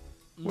tie it.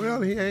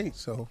 Well, he ain't,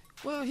 so.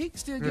 Well, he can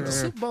still get the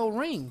Super Bowl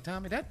ring,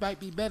 Tommy. That might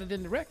be better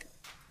than the record.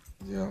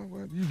 Yeah,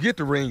 well, you get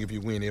the ring if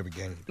you win every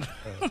game.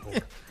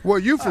 Well,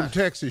 you from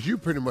Texas. You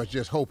pretty much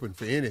just hoping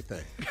for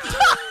anything.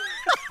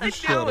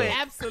 Absolutely.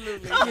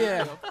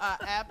 Yeah.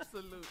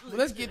 Absolutely. Well,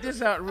 let's get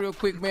this out real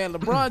quick, man.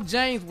 LeBron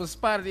James was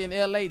spotted in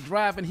L.A.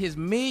 driving his $1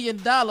 million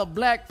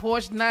black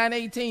Porsche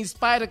 918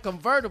 Spider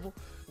convertible,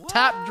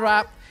 top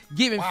drop,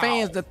 giving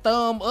fans the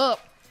thumb up.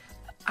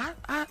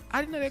 I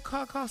didn't know that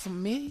car cost $1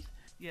 million.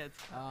 Yeah,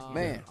 it's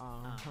man.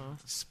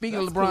 Speaking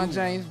of LeBron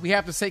James, we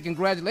have to say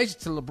congratulations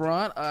to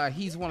LeBron.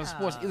 He's one of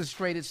Sports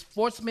Illustrated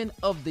Sportsman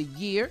of the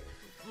Year,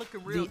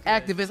 looking real the good.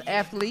 activist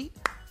athlete,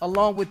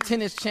 along with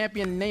tennis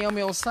champion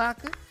Naomi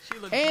Osaka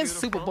looks and beautiful.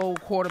 Super Bowl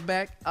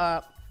quarterback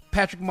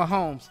Patrick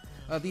Mahomes.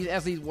 These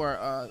athletes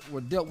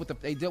were dealt with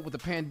the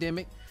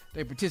pandemic,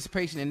 their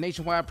participation in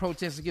nationwide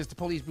protests against the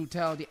police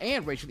brutality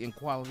and racial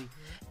inequality,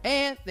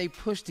 and they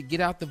pushed to get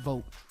out the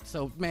vote.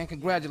 So, man,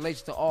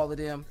 congratulations to all of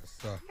them.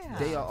 Yeah.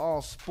 They are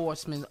all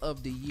Sportsmen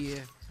of the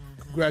Year.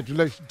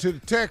 Congratulations to the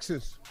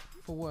Texans.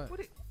 For what?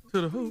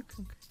 To the who?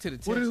 To the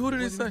Texans. Who did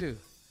he What say? do?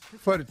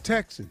 For the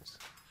Texans.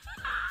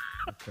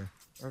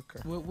 Okay.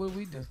 What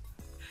we do?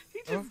 He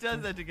just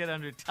does that to get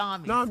under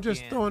Tommy's No, I'm just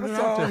skin. throwing it That's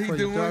out all there he for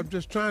you. doing. I'm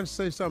just trying to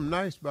say something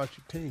nice about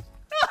your team.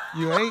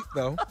 You ain't,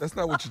 though. That's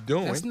not what you're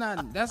doing.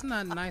 That's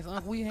not nice,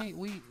 Uncle. We ain't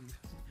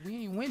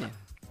winning.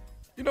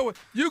 You know what?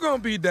 You're going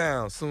to be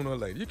down sooner or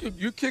later.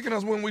 You're kicking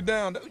us when we're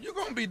down. You're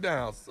going to be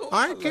down sooner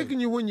I or ain't later. kicking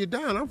you when you're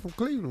down. I'm from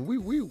Cleveland.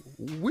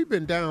 We've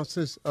been down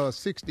since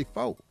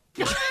 64.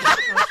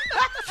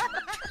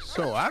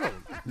 So I don't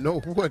know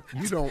what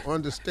you don't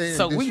understand.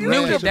 So this we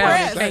knew the rash down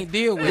about- and can't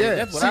deal with it. Yeah,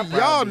 That's what see, our y'all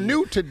problem is.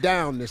 new to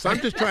downness. I'm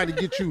just trying to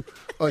get you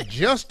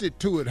adjusted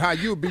to it. How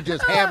you'll be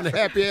just having a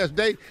happy ass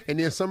day, and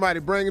then somebody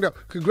bring it up.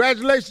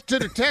 Congratulations to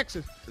the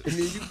Texans, and then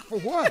you for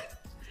what?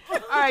 All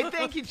right,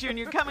 thank you,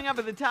 Junior. Coming up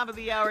at the top of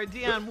the hour,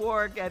 Dionne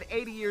Warwick at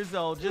 80 years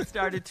old just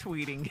started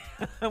tweeting.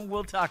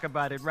 We'll talk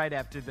about it right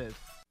after this.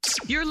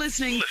 You're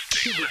listening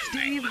to the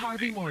Steve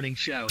Harvey Morning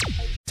Show.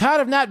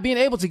 Tired of not being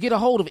able to get a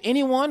hold of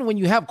anyone when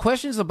you have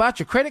questions about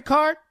your credit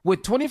card?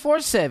 With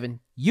 24/7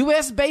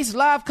 U.S.-based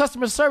live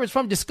customer service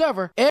from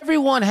Discover,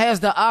 everyone has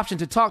the option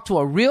to talk to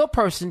a real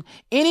person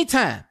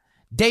anytime,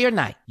 day or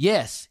night.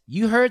 Yes,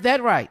 you heard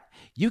that right.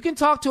 You can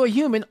talk to a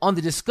human on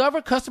the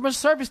Discover customer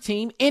service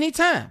team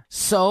anytime.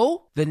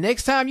 So, the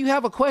next time you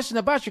have a question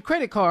about your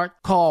credit card,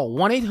 call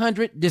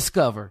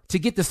 1-800-DISCOVER to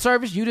get the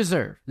service you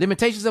deserve.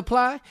 Limitations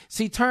apply.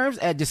 See terms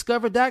at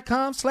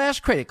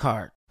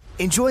discover.com/creditcard.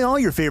 Enjoy all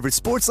your favorite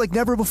sports like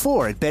never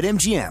before at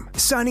BetMGM.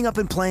 Signing up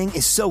and playing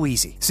is so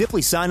easy.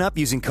 Simply sign up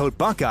using code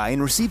Buckeye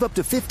and receive up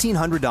to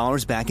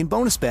 $1,500 back in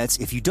bonus bets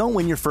if you don't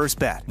win your first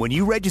bet. When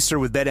you register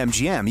with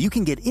BetMGM, you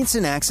can get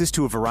instant access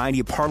to a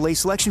variety of parlay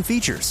selection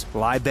features,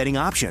 live betting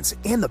options,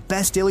 and the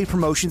best daily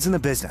promotions in the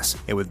business.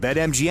 And with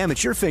BetMGM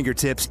at your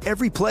fingertips,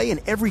 every play and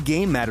every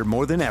game matter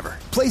more than ever.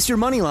 Place your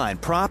moneyline,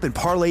 prop, and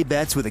parlay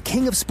bets with the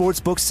king of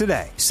sportsbooks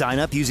today. Sign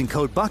up using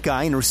code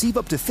Buckeye and receive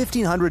up to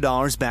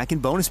 $1,500 back in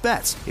bonus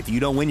bets if you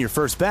don't win your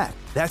first bet.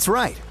 That's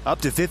right, up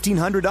to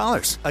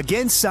 $1,500.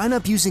 Again, sign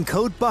up using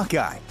code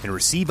Buckeye and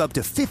receive up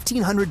to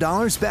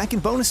 $1,500 back in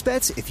bonus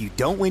bets if you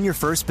don't win your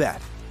first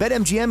bet.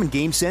 BetMGM and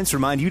GameSense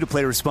remind you to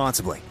play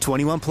responsibly.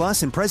 21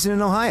 plus and present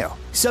in Ohio.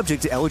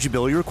 Subject to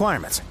eligibility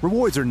requirements.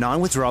 Rewards are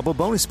non-withdrawable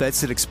bonus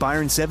bets that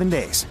expire in 7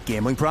 days.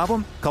 Gambling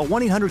problem? Call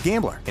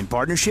 1-800-GAMBLER in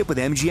partnership with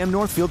MGM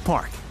Northfield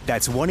Park.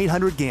 That's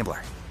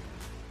 1-800-GAMBLER.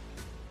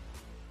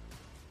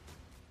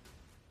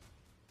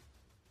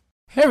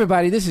 Hey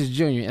everybody, this is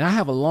Junior, and I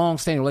have a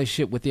long-standing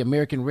relationship with the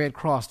American Red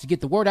Cross to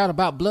get the word out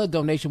about blood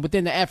donation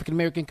within the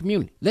African-American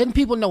community, letting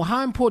people know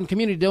how important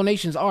community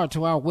donations are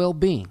to our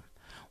well-being.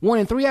 1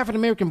 in 3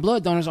 African-American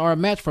blood donors are a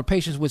match for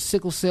patients with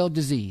sickle cell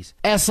disease.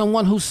 As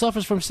someone who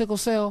suffers from sickle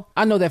cell,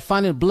 I know that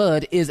finding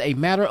blood is a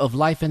matter of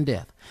life and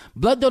death.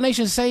 Blood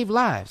donations save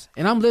lives,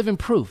 and I'm living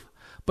proof.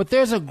 But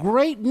there's a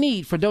great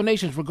need for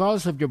donations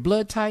regardless of your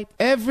blood type.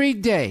 Every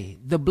day,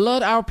 the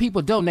blood our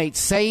people donate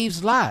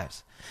saves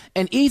lives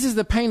and eases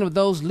the pain of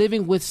those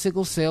living with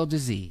sickle cell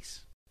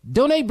disease.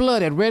 Donate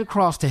blood at Red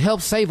Cross to help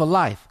save a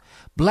life.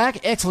 Black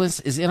excellence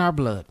is in our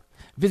blood.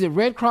 Visit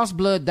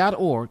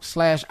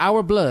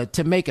redcrossblood.org/ourblood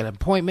to make an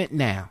appointment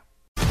now.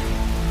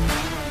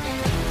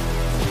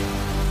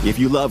 If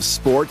you love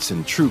sports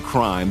and true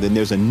crime, then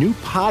there's a new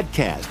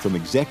podcast from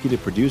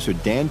executive producer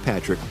Dan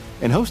Patrick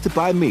and hosted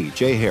by me,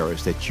 Jay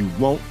Harris, that you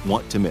won't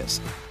want to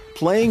miss.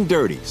 Playing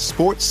Dirty: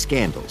 Sports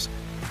Scandals.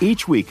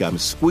 Each week, I'm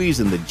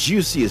squeezing the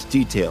juiciest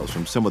details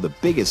from some of the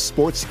biggest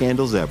sports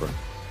scandals ever.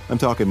 I'm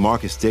talking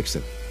Marcus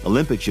Dixon,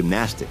 Olympic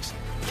gymnastics,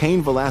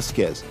 Cain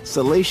Velasquez,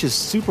 salacious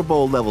Super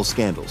Bowl-level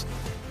scandals.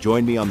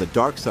 Join me on the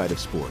dark side of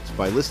sports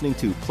by listening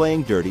to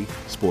Playing Dirty: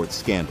 Sports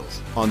Scandals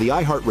on the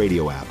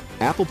iHeartRadio app,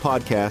 Apple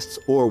Podcasts,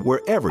 or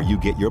wherever you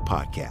get your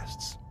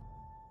podcasts.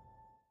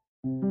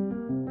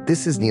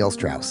 This is Neil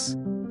Strauss,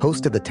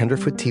 host of the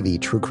Tenderfoot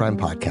TV True Crime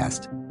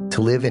Podcast,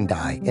 To Live and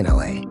Die in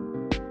LA.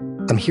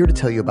 I'm here to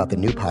tell you about the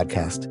new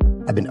podcast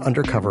I've been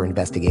undercover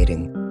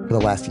investigating for the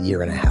last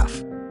year and a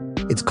half.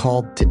 It's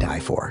called To Die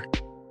For.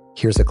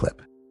 Here's a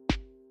clip.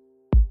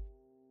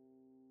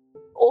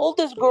 All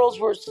these girls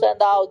were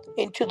sent out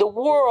into the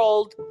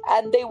world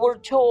and they were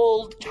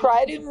told,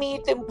 try to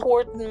meet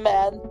important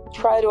men,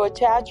 try to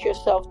attach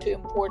yourself to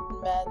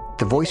important men.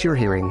 The voice you're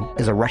hearing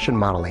is a Russian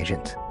model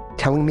agent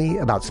telling me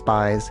about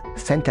spies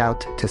sent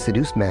out to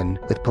seduce men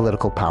with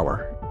political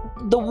power.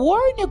 The war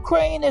in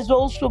Ukraine is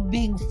also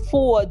being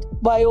fought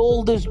by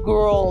all these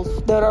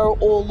girls that are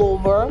all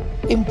over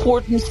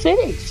important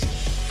cities.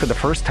 For the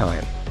first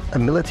time, a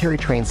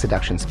military-trained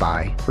seduction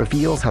spy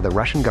reveals how the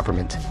Russian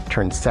government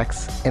turned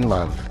sex and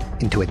love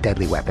into a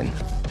deadly weapon.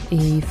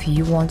 If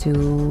you want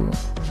to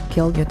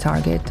kill your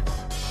target,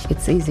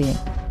 it's easy.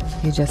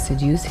 You just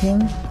seduce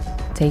him,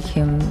 take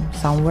him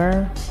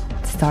somewhere,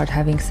 start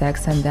having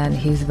sex, and then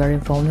he's very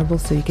vulnerable,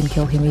 so you can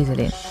kill him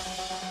easily.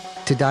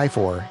 To Die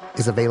For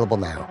is available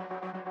now.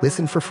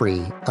 Listen for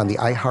free on the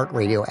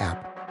iHeartRadio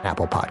app,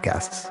 Apple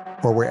Podcasts,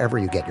 or wherever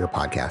you get your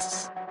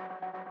podcasts.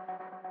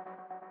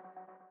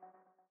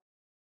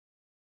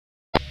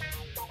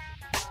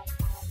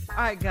 All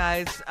right,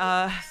 guys,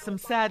 some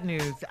sad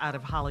news out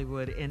of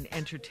Hollywood in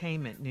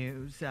entertainment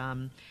news.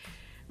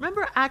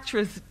 Remember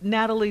actress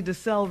Natalie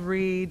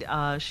Desselle-Reid?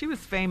 She was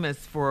famous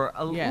for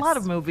a lot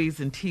of movies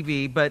and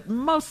TV, but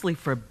mostly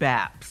for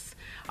Baps.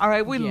 All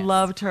right, we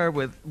loved her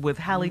with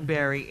Halle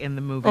Berry in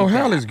the movie. Oh, Baps.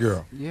 Halle's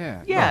girl.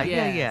 Yeah.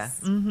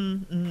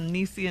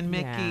 Niecy and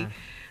Mickey,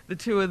 the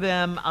two of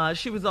them.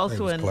 She was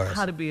also in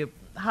How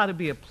to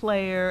Be a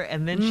Player,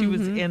 and then she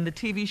was in the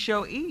TV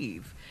show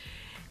Eve.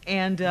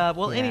 And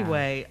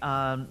anyway,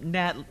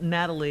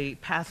 Natalie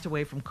passed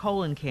away from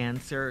colon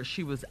cancer.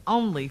 She was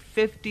only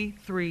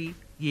 53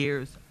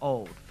 years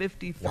old.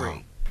 53.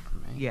 Wow.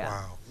 Yeah.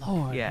 Wow.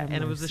 Lord, and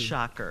it was a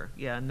shocker.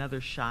 Yeah,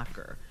 another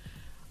shocker.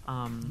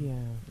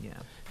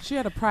 She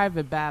had a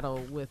private battle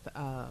with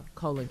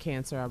colon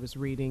cancer, I was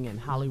reading, and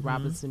Holly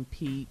Robinson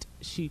Peete,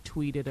 she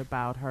tweeted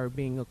about her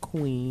being a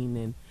queen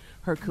and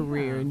her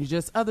career, and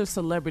just other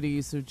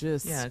celebrities who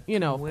just,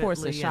 of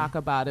course, a shock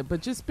about it,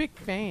 but just big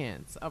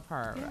fans of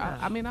her. Yeah.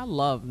 I mean, I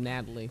love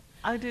Natalie.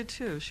 I did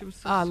too. She was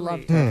so I sweet.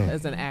 loved her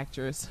as an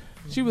actress.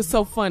 She was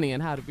so funny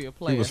in How to Be a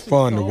Player. She was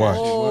fun to watch.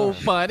 Oh,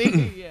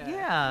 funny.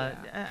 Yeah.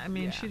 I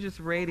mean, she just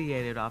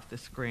radiated off the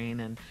screen.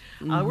 And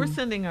we're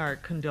sending our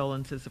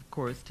condolences, of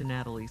course, to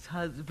Natalie's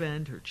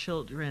husband, her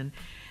children,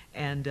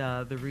 and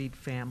the Reed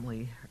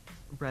family.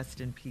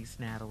 Rest in peace,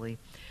 Natalie.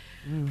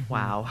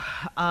 Wow.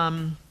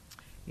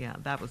 Yeah,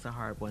 that was a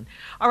hard one.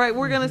 All right,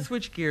 we're going to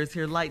switch gears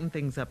here, lighten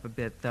things up a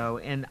bit, though.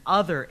 In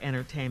other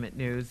entertainment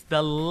news,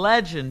 the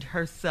legend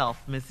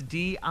herself, Miss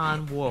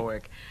Dionne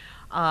Warwick,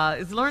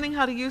 is learning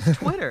how to use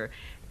Twitter.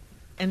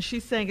 And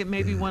she's saying it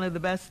may be one of the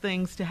best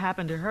things to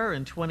happen to her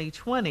in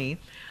 2020.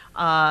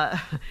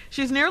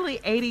 She's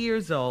nearly 80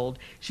 years old.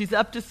 She's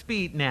up to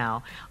speed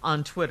now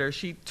on Twitter.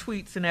 She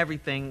tweets and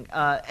everything.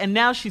 And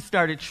now she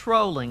started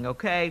trolling,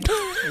 okay?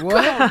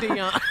 What,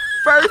 Dionne?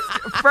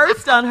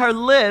 First on her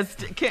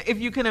list, if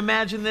you can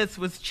imagine this,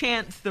 was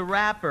Chance the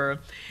Rapper.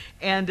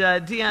 And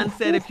Dionne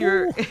said,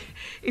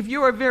 if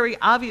you are very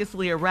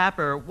obviously a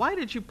rapper, why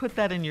did you put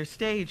that in your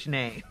stage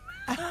name?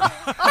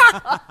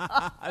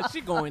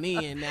 She going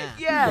in now.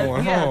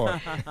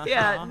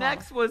 Yeah.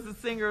 Next was the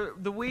singer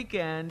The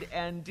Weeknd,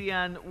 and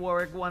Dionne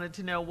Warwick wanted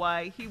to know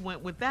why he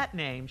went with that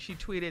name. She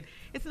tweeted,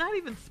 "It's not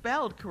even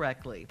spelled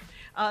correctly."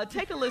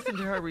 Take a listen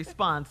to her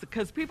response,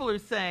 because people are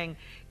saying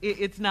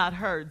it's not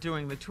her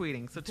doing the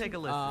tweeting. So take a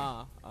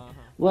listen.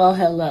 Well,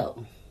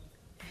 hello.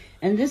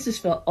 And this is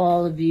for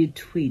all of you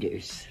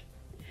tweeters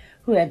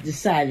who have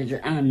decided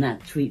that I'm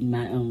not tweeting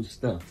my own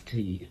stuff to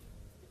you.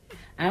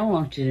 I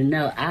want you to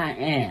know I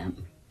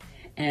am,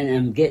 and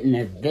I'm getting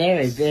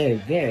very, very,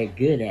 very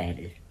good at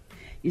it.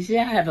 You see,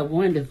 I have a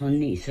wonderful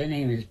niece. Her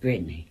name is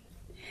Brittany.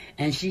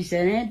 And she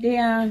said, "Aunt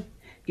Dionne,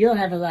 you'll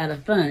have a lot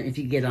of fun if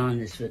you get on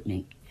this with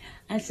me."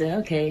 I said,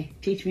 "Okay,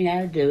 teach me how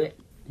to do it."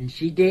 And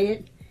she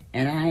did,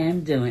 and I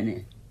am doing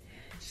it.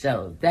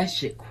 So that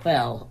should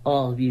quell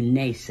all of you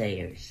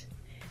naysayers.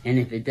 And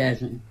if it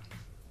doesn't,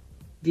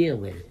 deal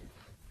with it.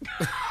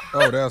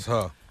 Oh, that's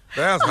her.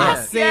 That's her.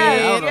 I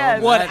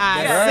said what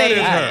I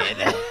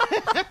said.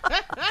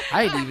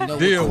 I didn't even know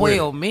Deal what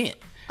quail meant.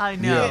 I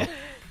know.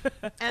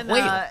 Yeah. And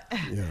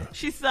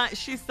she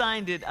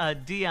signed it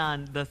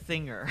Dionne the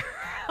singer.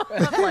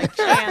 Like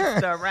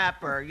Chance the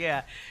Rapper.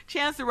 Yeah.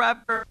 Chance the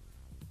Rapper,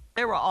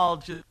 they were all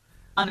just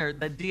honored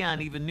that Dionne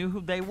even knew who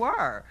they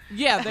were.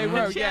 Yeah, they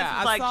were. Chance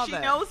Yeah, was I saw she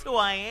that. knows who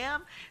I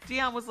am.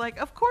 Dionne was like,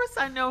 "Of course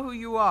I know who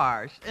you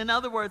are." In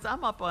other words,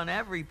 I'm up on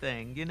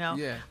everything, you know?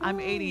 Yeah. I'm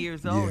 80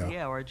 years old,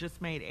 or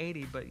just made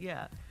 80, but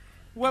yeah.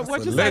 What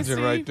That's you a say, legend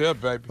Steve? right there,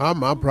 baby.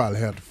 I'll probably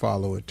have to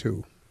follow it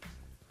too.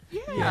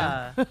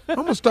 Yeah. I'm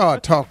gonna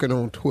start talking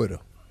on Twitter.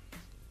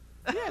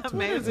 Yeah, Twitter's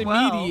may as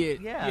well.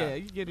 immediate. Yeah. Yeah,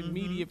 you get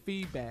immediate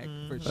feedback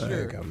for I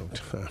sure. ain't got no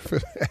time for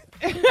that.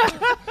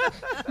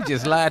 You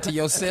just lied to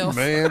yourself.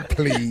 Man,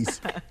 please.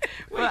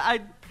 Well,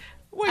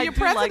 Well, your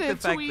do like the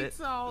president fact tweets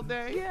that, all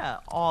day. Yeah,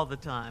 all the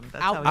time.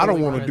 That's I how I don't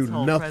he want to runs do his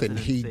whole nothing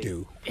he presidency.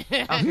 do.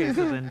 Okay,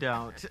 so then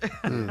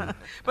don't.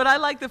 But I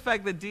like the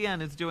fact that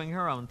Dionne is doing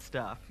her own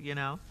stuff, you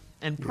know,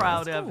 and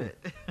proud That's of cool.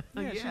 it.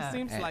 Yeah, she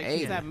seems At like 80.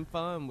 she's having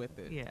fun with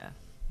it. Yeah.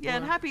 Yeah,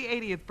 and happy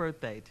 80th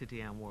birthday to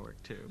Dionne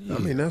Warwick, too. I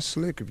mean, that's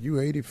slick. If you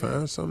 80,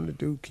 find something to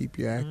do, keep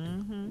you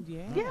active.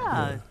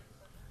 Yeah.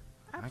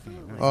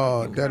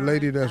 Absolutely. That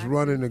lady that's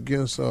running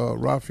against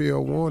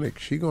Raphael Warwick,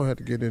 she gonna have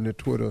to get into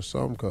Twitter or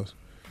something, because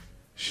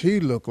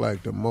she looked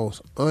like the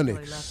most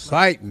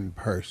unexciting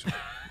person.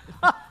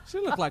 She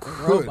looked like a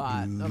Good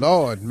robot.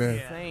 Lord,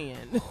 man.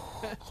 Saying.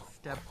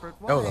 Stepford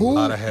That was a Who-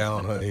 lot of hair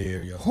on her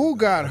head. Yo. Who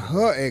got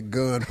her at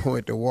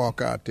gunpoint to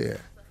walk out there?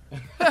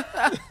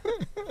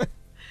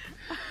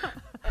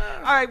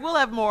 All right, we'll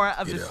have more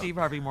of the Steve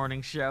Harvey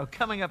Morning Show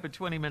coming up at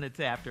 20 minutes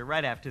after,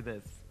 right after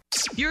this.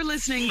 You're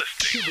listening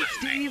to the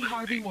Steve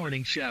Harvey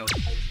Morning Show.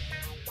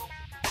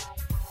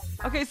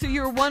 Okay, so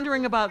you're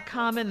wondering about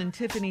Common and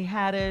Tiffany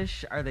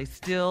Haddish. Are they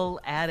still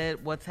at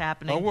it? What's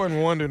happening? I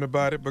wasn't wondering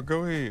about it, but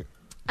go ahead.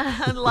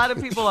 A lot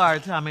of people are,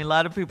 Tommy. A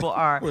lot of people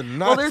are. We're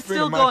not they're spending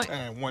still my going.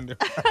 time wondering.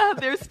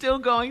 They're still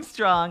going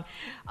strong.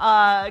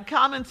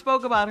 Common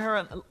spoke about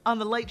her on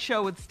the Late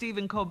Show with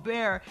Stephen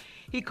Colbert.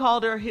 He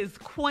called her his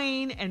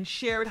queen and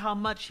shared how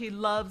much he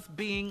loves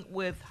being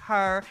with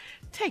her.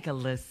 Take a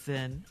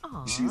listen.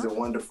 Aww. She's a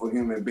wonderful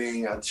human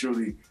being.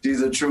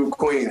 She's a true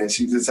queen, and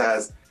she just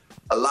has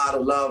a lot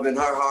of love in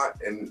her heart,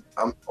 and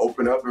I'm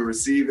open up and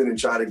receiving and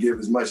try to give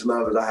as much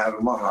love as I have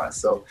in my heart.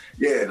 So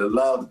yeah, the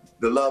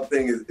love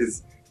thing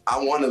is I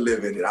want to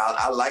live in it.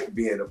 I like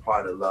being a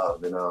part of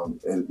love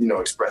and you know,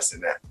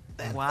 expressing that.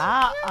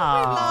 Wow. We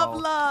love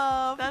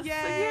love. That's, Yay.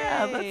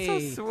 yeah,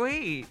 that's so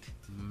sweet.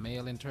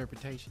 Male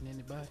interpretation,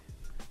 anybody?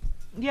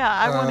 Yeah,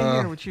 I want to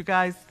hear what you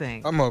guys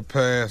think. I'm going to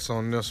pass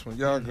on this one.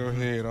 Y'all go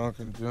ahead,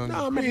 Uncle Junior.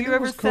 No, I mean, Have you it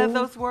ever was said cool.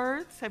 those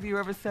words? Have you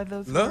ever said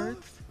those Love?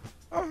 words?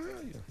 Oh, hell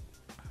yeah.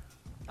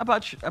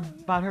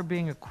 about her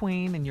being a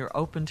queen and you're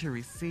open to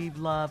receive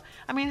love.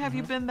 I mean, have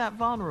you been that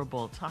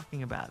vulnerable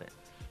talking about it?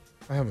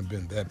 I haven't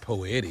been that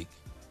poetic,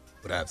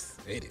 but I've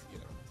said it,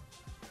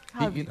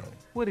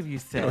 What have you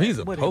said? He's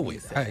a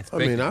poet. I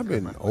mean, I've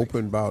been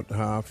open about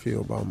how I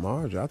feel about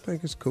Marge. I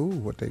think it's cool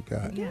what they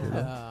got.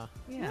 Yeah.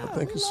 I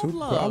think it's super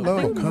cool. I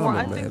love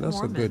Common, man.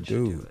 That's a good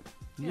dude.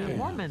 Yeah,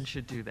 more men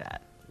should do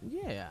that.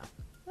 Yeah,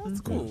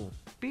 that's cool.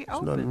 Be There's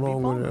open. nothing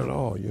wrong with it at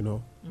all,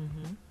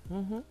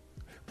 Mm-hmm.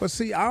 But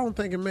see, I don't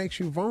think it makes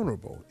you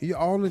vulnerable. The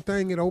only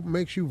thing it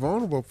makes you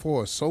vulnerable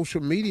for a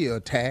social media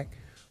attack.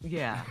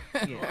 Yeah.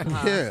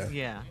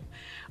 Yeah.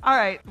 All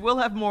right, we'll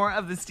have more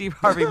of the Steve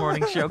Harvey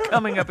Morning Show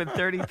coming up in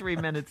 33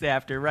 minutes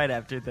right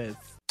after this.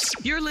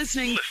 You're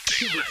listening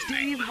to the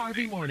Steve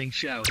Harvey Morning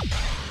Show.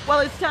 Well,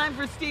 it's time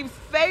for Steve's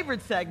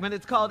favorite segment.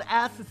 It's called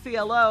Ask the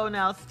CLO.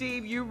 Now,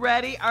 Steve, you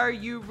ready? Are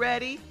you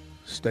ready?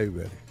 Stay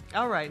ready.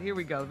 All right, here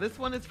we go. This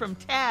one is from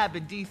Tab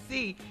in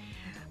D.C.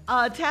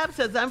 Tab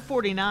says, I'm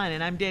 49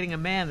 and I'm dating a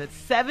man that's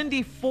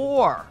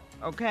 74,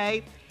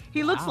 okay?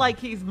 He looks like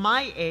he's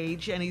my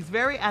age and he's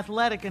very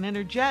athletic and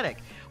energetic.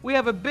 We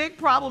have a big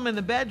problem in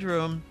the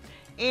bedroom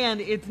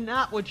and it's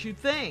not what you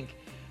think.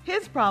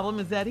 His problem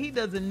is that he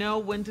doesn't know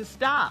when to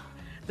stop.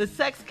 The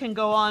sex can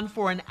go on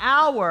for an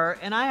hour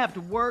and I have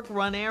to work,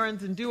 run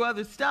errands, and do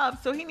other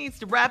stuff, so he needs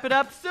to wrap it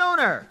up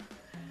sooner.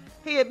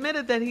 He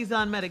admitted that he's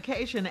on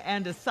medication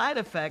and a side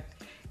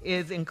effect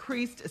is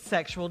increased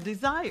sexual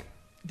desire.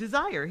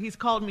 He's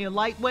called me a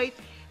lightweight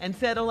and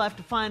said he'll have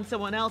to find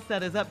someone else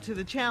that is up to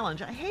the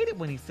challenge. I hate it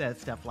when he says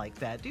stuff like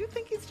that. Do you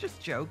think he's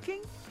just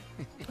joking?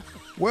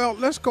 Well,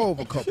 let's go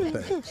over a couple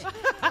things.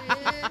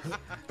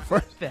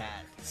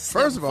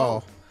 First of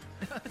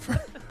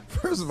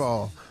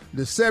all,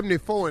 the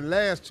 74 and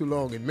last too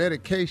long in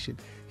medication,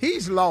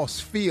 he's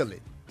lost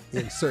feeling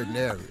in certain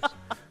areas.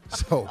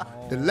 So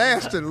the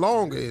lasting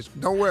longer is,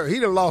 don't worry, he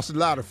done lost a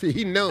lot of feel.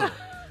 He numb.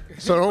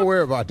 So don't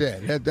worry about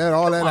that. That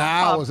all that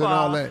hours and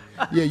all that.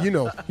 Yeah, you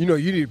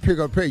need to pick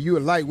up pay. You a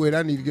lightweight,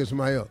 I need to get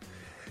somebody else.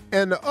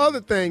 And the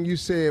other thing you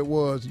said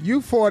was,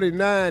 you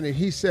 49 and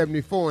he's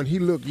 74 and he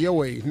look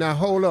your age. Now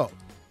hold up.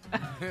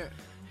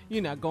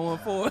 You're not going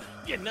for it.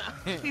 You're not.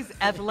 He's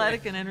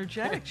athletic and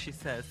energetic, she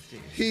says,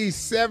 Steve. He's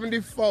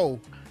 74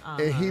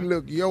 and he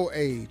look your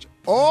age.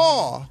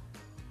 Or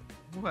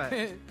what?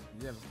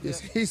 Is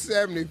he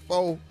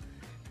 74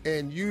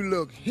 and you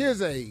look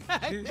his age?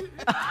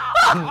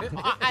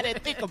 I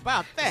didn't think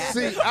about that.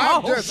 See,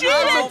 she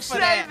didn't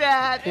say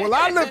that. Well,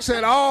 I looked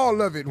at all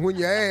of it when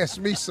you asked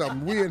me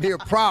something. We in here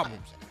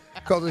problems.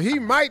 Because he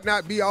might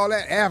not be all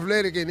that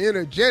athletic and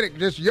energetic,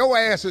 just your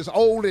ass is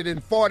older than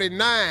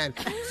 49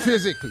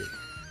 physically.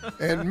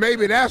 And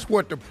maybe that's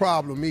what the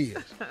problem is.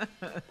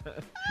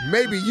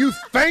 Maybe you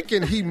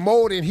thinking he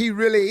more than he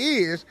really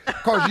is,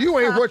 because you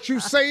ain't what you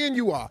saying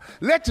you are.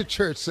 Let the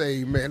church say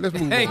amen. Let's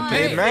move on.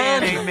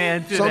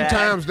 Amen to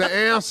Sometimes the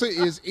answer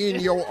is in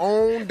your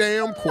own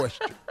damn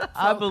question.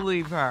 I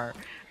believe her.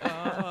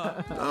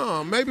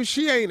 No, maybe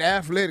she ain't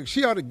athletic.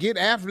 She ought to get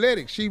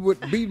athletic. She would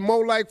be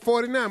more like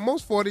 49.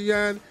 Most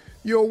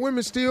 49-year-old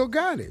women still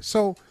got it.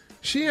 So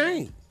she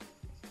ain't.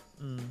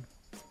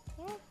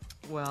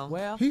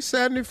 Well, he's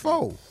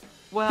 74.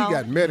 Well, he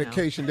got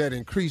medication that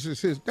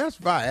increases his. That's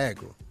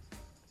Viagra.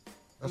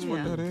 That's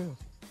what that is.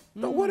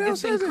 No, what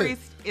else is it?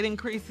 It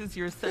increases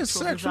your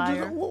sexual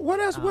desire. What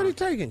else? What are you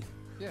taking?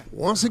 Yeah.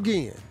 Once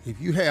again, if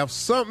you have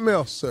something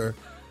else, sir,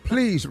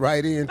 please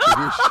write into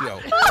this show.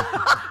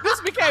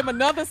 This became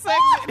another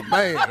segment.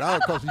 Man,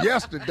 because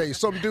yesterday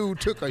some dude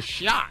took a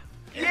shot.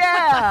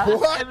 Yeah.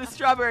 What? In the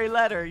strawberry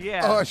letter,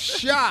 yeah. A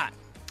shot.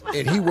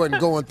 And he wasn't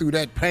going through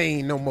that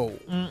pain no more.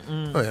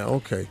 Oh, yeah,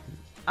 okay.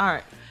 All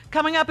right.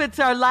 Coming up, it's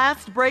our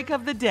last break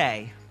of the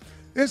day.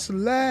 It's the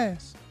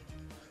last.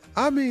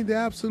 I mean the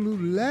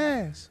absolute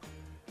last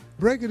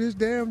break of this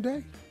damn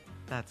day.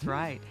 That's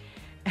right.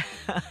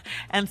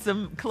 And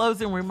some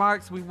closing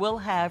remarks we will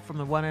have from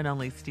the one and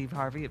only Steve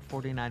Harvey at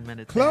 49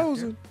 minutes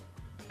Closing.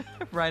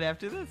 Right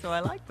after this, so I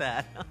like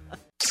that.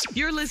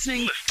 You're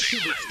listening to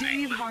the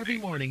Steve Harvey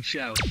Morning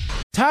Show.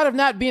 Tired of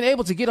not being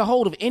able to get a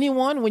hold of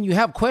anyone when you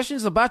have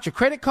questions about your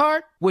credit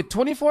card? With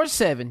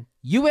 24/7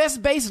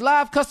 U.S.-based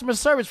live customer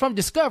service from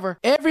Discover,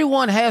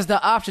 everyone has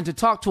the option to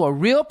talk to a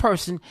real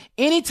person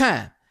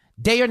anytime,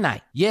 day or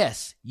night.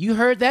 Yes, you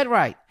heard that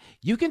right.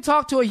 You can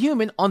talk to a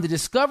human on the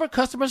Discover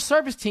customer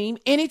service team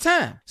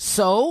anytime.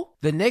 So,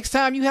 the next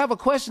time you have a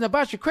question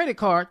about your credit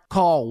card,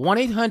 call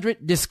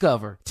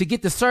 1-800-DISCOVER to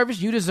get the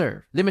service you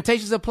deserve.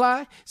 Limitations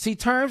apply. See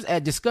terms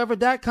at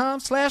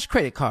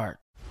discover.com/creditcard.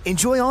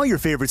 Enjoy all your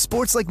favorite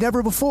sports like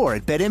never before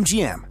at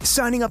BetMGM.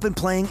 Signing up and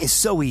playing is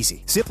so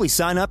easy. Simply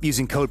sign up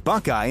using code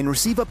Buckeye and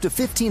receive up to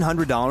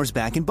 $1,500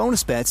 back in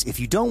bonus bets if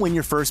you don't win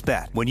your first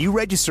bet. When you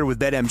register with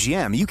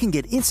BetMGM, you can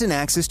get instant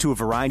access to a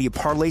variety of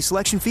parlay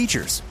selection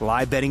features,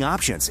 live betting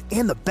options,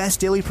 and the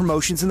best daily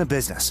promotions in the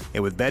business.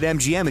 And with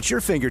BetMGM at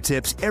your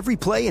fingertips, every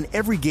play and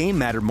every game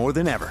matter more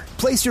than ever.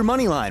 Place your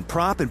moneyline,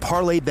 prop, and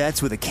parlay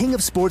bets with the king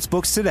of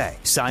sportsbooks today.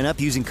 Sign up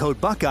using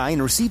code Buckeye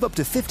and receive up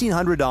to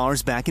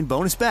 $1,500 back in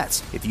bonus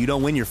bets. if you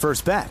don't win your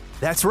first bet.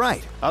 That's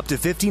right, up to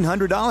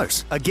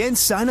 $1,500. Again,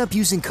 sign up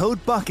using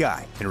code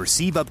Buckeye and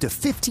receive up to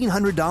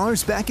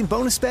 $1,500 back in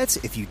bonus bets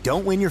if you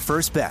don't win your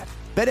first bet.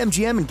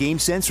 BetMGM and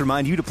GameSense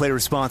remind you to play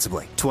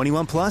responsibly.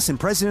 21 plus and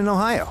present in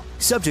Ohio.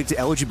 Subject to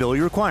eligibility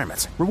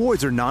requirements.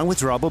 Rewards are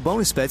non-withdrawable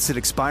bonus bets that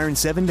expire in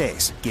 7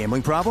 days.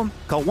 Gambling problem?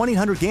 Call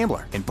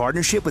 1-800-GAMBLER in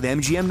partnership with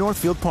MGM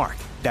Northfield Park.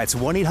 That's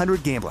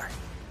 1-800-GAMBLER.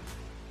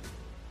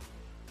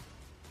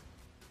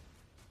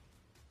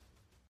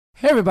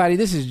 Hey everybody,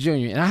 this is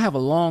Junior, and I have a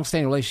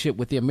long-standing relationship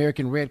with the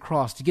American Red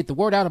Cross to get the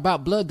word out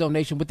about blood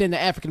donation within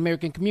the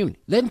African-American community,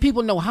 letting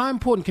people know how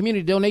important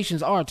community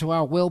donations are to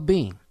our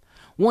well-being.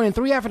 1 in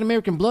 3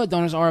 African-American blood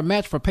donors are a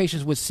match for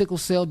patients with sickle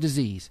cell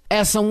disease.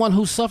 As someone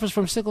who suffers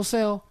from sickle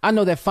cell, I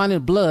know that finding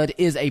blood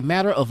is a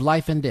matter of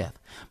life and death.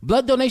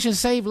 Blood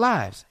donations save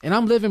lives, and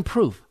I'm living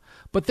proof.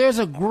 But there's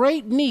a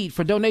great need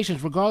for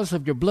donations regardless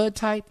of your blood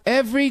type.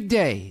 Every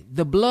day,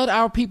 the blood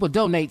our people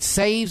donate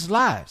saves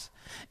lives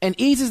and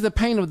eases the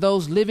pain of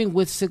those living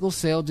with sickle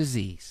cell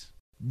disease.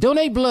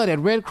 Donate blood at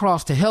Red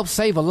Cross to help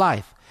save a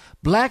life.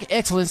 Black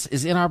excellence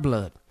is in our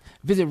blood.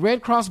 Visit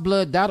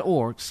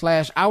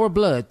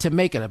redcrossblood.org/ourblood to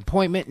make an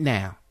appointment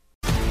now.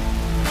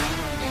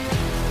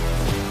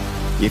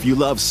 If you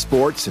love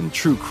sports and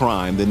true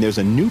crime, then there's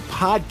a new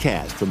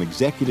podcast from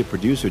executive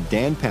producer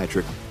Dan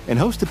Patrick and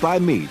hosted by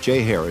me,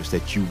 Jay Harris,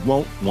 that you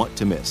won't want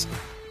to miss.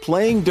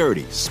 Playing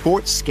Dirty: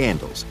 Sports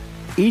Scandals.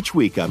 Each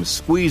week, I'm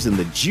squeezing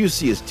the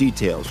juiciest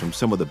details from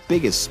some of the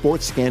biggest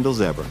sports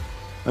scandals ever.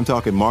 I'm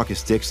talking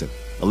Marcus Dixon,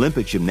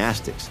 Olympic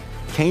gymnastics,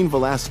 Cain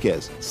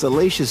Velasquez,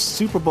 salacious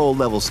Super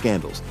Bowl-level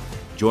scandals.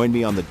 Join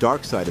me on the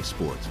dark side of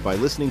sports by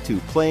listening to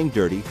Playing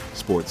Dirty: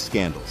 Sports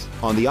Scandals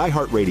on the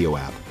iHeartRadio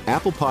app,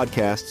 Apple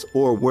Podcasts,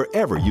 or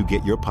wherever you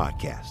get your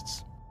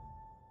podcasts.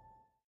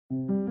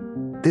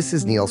 This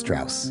is Neil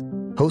Strauss,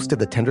 host of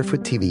the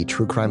Tenderfoot TV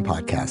True Crime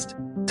Podcast,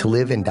 To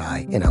Live and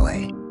Die in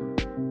LA.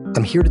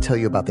 I'm here to tell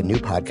you about the new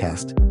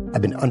podcast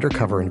I've been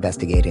undercover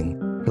investigating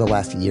for the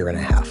last year and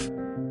a half.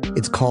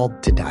 It's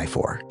called To Die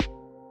For.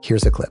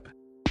 Here's a clip.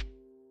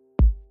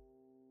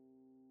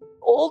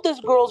 All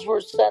these girls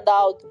were sent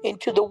out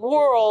into the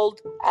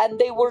world and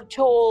they were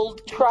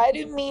told, try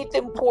to meet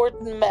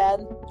important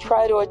men,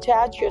 try to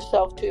attach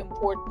yourself to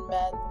important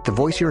men. The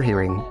voice you're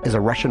hearing is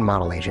a Russian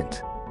model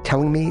agent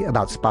telling me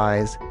about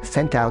spies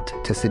sent out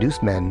to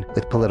seduce men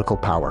with political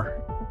power.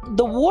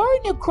 The war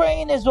in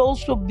Ukraine is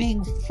also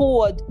being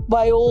fought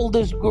by all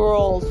these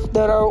girls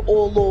that are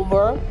all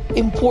over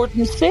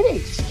important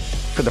cities.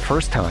 For the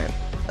first time,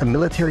 a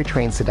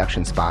military-trained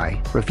seduction spy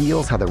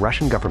reveals how the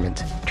Russian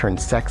government turned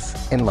sex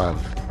and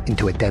love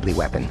into a deadly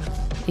weapon.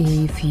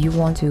 If you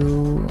want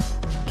to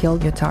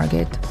kill your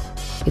target,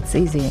 it's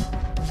easy.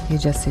 You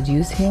just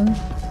seduce him,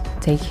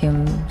 take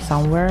him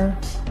somewhere,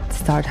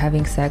 start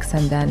having sex,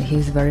 and then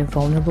he's very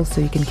vulnerable, so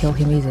you can kill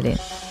him easily.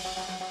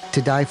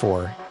 To Die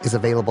For is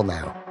available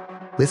now.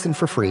 Listen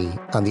for free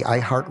on the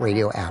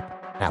iHeartRadio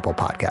app, Apple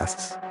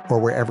Podcasts, or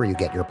wherever you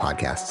get your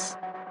podcasts.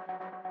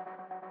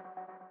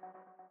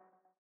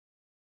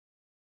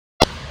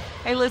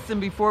 Hey, listen,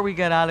 before we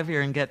get out of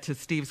here and get to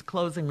Steve's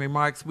closing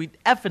remarks, we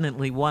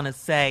definitely want to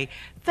say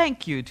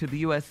thank you to the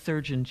U.S.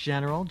 Surgeon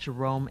General,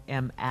 Jerome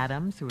M.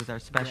 Adams, who was our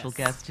special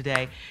guest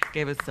today,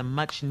 gave us some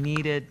much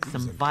needed,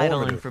 some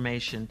vital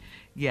information.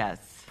 Yes,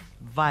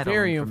 vital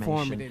Very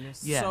information. informative.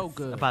 It's yes, so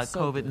good. about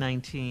So good.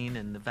 COVID-19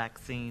 and the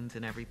vaccines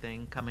and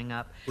everything coming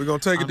up. We're going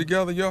to take it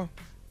together, y'all?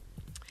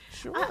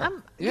 Sure.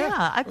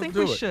 I think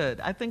we do it. should.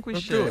 I think we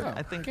Let's should. do it.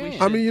 I think we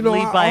should. I mean, you know,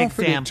 lead by I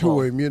offered example.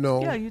 it to him, you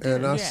know, Yeah, you did,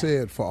 and I yeah.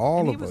 said for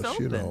all And he of was us,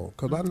 you open. know,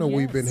 because I know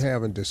we've been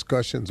having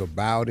discussions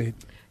about it.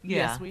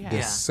 Yes, we have.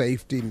 The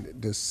safety,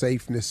 the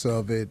safeness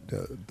of it,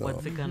 the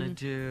What's it gonna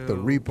do? the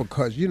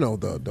repercussions, you know,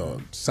 the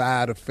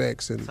side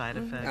effects, and Side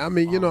effects, I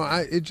mean, you know,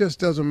 it just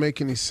doesn't make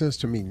any sense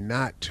to me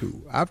not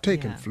to. I've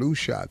taken flu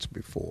shots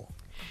before.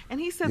 And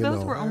he said You those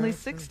know. were only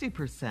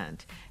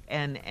 60%,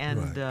 and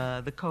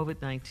the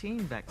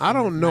COVID-19 vaccine. I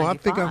don't was know. I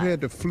think 95. I've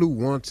had the flu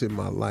once in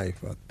my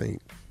life. I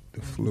think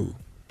the flu.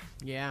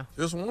 Yeah.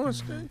 Just once,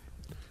 Steve?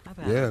 I've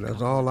had Yeah, it a that's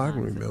couple all I of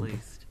can times at remember.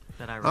 least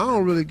that I I remember.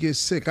 don't really get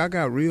sick. I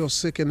got real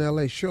sick in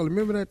L.A. Shirley,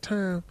 remember that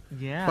time?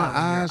 Yeah, My when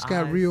your eyes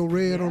got eyes- real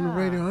red on the yeah.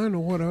 radio. I don't know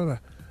what other.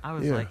 I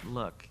was yeah. like,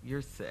 look,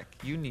 you're sick.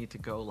 You need to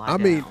go lie I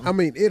down.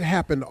 mean, it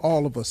happened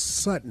all of a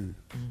sudden.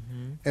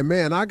 And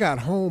man, I got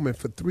home and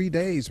for 3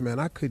 days, man,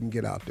 I couldn't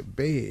get out the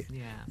bed.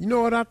 Yeah. You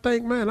know what I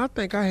think, man? I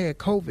think I had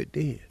COVID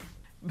then.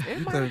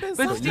 It might have been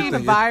But some Steve, kind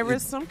of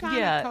virus, some kind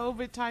yeah. of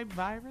COVID-type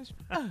virus.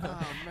 Oh,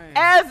 man.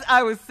 As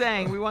I was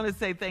saying, we want to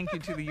say thank you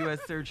to the U.S.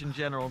 Surgeon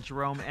General,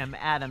 Jerome M.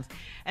 Adams.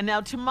 And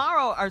now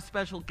tomorrow, our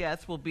special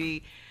guest will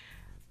be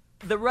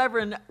the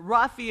Reverend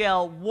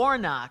Raphael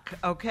Warnock,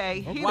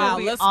 okay? He Wow, will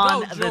be let's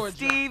on go, the Georgia.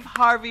 Steve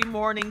Harvey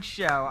Morning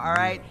Show, all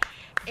right?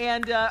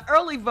 And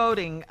early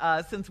voting,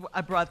 since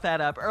I brought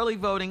that up, early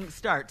voting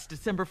starts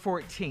December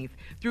 14th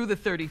through the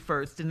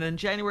 31st. And then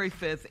January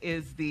 5th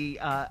is the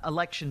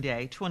election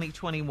day,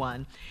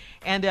 2021.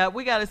 And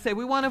we got to say,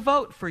 we want to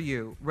vote for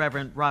you,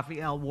 Reverend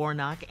Raphael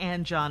Warnock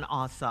and John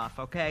Ossoff,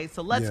 okay?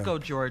 So let's Yeah. go,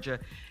 Georgia.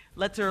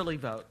 Let's early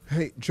vote.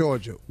 Hey,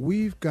 Georgia,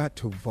 we've got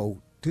to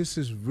vote. This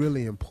is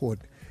really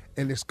important,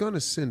 and it's going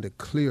to send a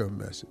clear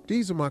message.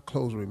 These are my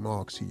closing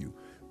remarks to you.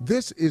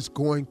 This is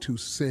going to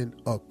send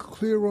a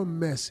clearer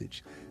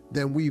message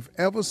than we've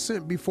ever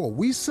sent before.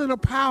 We sent a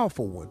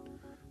powerful one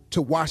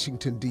to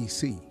Washington,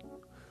 D.C.,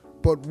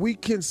 but we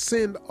can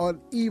send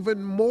an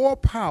even more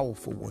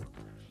powerful one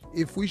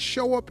if we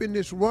show up in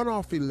this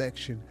runoff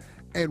election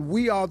and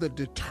we are the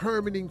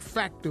determining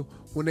factor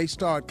when they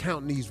start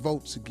counting these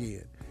votes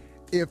again.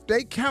 If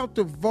they count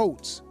the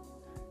votes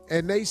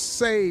and they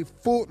save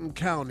Fulton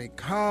County,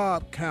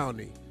 Cobb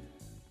County,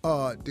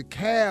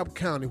 DeKalb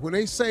County, when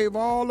they save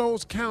all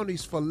those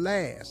counties for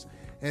last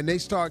and they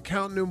start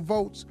counting them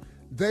votes,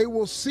 they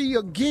will see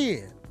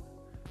again,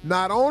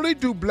 not only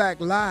do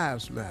Black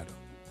lives matter,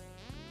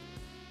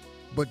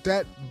 but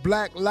that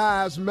Black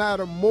lives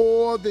matter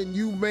more than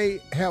you may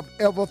have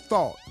ever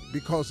thought,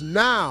 because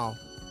now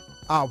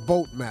our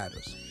vote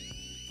matters.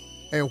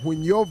 And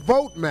when your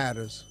vote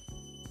matters,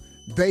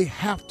 they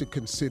have to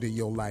consider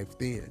your life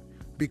then,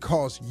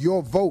 because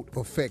your vote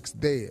affects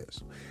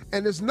theirs.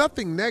 And there's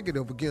nothing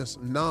negative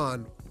against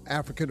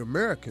non-African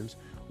Americans.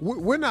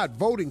 We're not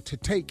voting to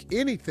take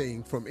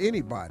anything from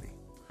anybody.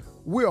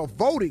 We're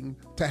voting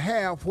to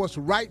have what's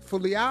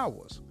rightfully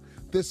ours.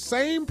 The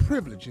same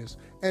privileges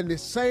and the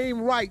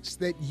same rights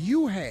that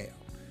you have.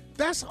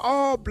 That's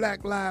all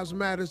Black Lives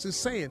Matter is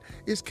saying,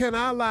 is can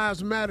our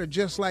lives matter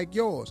just like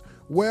yours?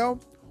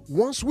 Well,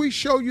 once we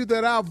show you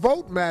that our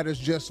vote matters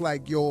just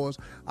like yours,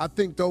 I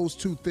think those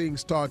two things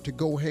start to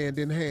go hand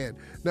in hand.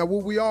 Now,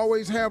 will we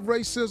always have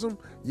racism?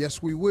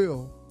 Yes, we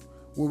will.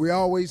 Will we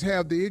always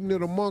have the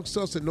ignorant amongst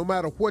us, and no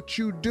matter what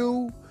you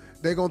do,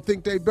 they're going to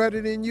think they're better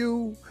than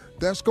you?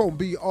 That's going to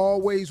be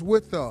always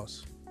with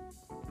us.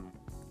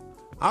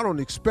 I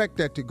don't expect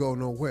that to go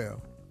nowhere.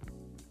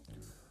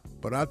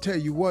 But I'll tell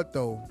you what,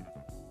 though,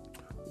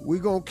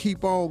 we're going to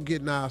keep on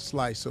getting our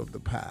slice of the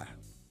pie.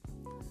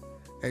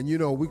 And, you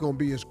know, we're going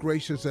to be as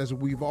gracious as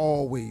we've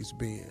always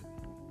been.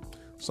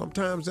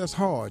 Sometimes that's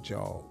hard,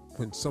 y'all,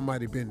 when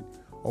somebody been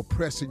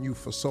oppressing you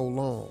for so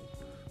long.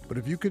 But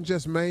if you can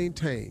just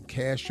maintain,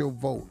 cast your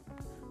vote,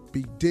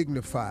 be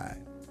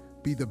dignified,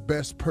 be the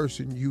best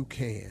person you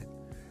can,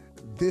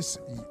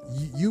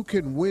 you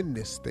can win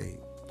this thing.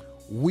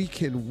 We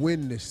can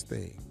win this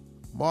thing.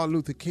 Martin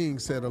Luther King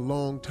said a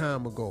long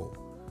time ago,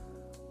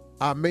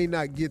 I may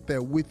not get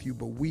there with you,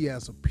 but we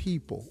as a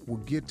people will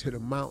get to the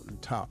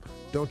mountaintop.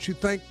 Don't you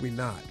think we're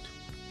not?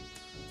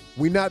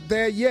 We're not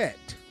there yet,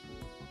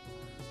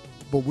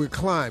 but we're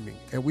climbing.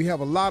 And we have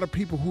a lot of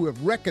people who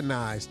have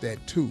recognized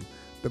that too.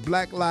 The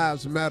Black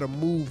Lives Matter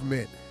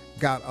movement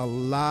got a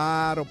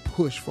lot of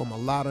push from a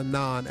lot of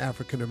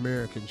non-African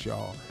Americans,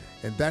 y'all.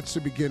 And that's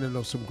the beginning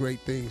of some great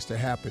things to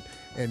happen.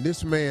 And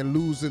this man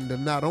losing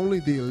not only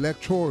the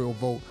electoral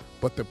vote,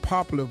 but the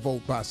popular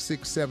vote by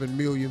 6-7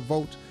 million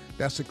votes,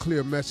 that's a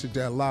clear message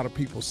that a lot of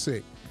people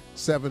sick.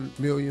 7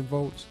 million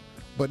votes.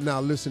 But now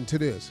listen to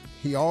this.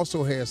 He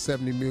also has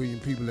 70 million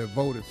people that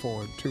voted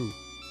for him too.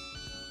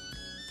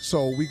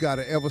 So we got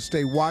to ever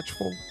stay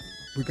watchful.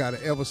 We got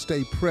to ever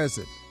stay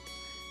present.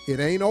 It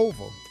ain't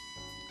over.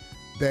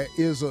 There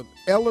is an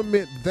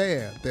element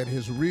there that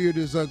has reared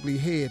his ugly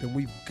head, and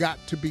we've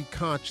got to be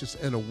conscious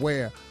and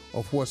aware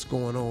of what's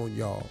going on,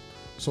 y'all.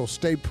 So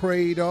stay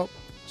prayed up,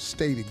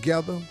 stay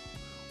together,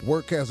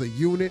 work as a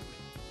unit,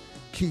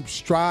 keep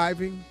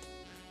striving,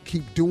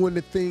 keep doing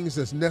the things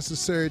that's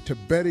necessary to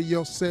better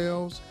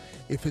yourselves.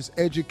 If it's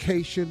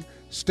education,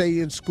 stay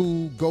in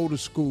school, go to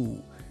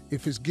school.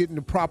 If it's getting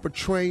the proper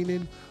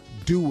training,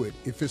 do it.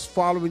 If it's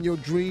following your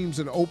dreams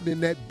and opening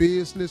that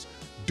business,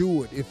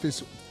 do it. If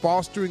it's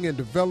fostering and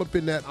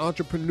developing that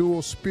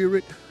entrepreneurial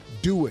spirit,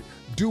 do it.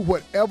 Do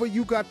whatever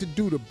you got to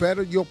do to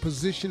better your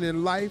position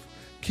in life.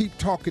 Keep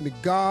talking to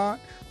God.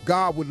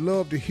 God would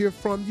love to hear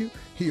from you.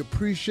 He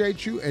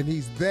appreciates you, and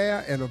he's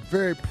there and a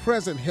very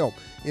present help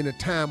in a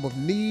time of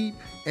need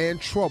and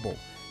trouble.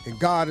 And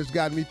God has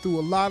gotten me through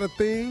a lot of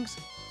things.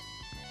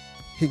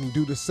 He can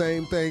do the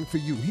same thing for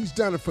you. He's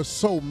done it for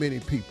so many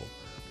people.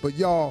 But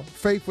y'all,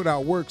 faith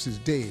without works is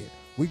dead.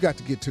 We got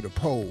to get to the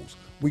polls.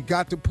 We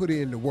got to put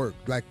in the work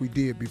like we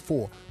did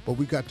before, but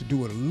we got to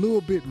do it a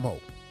little bit more.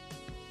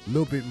 A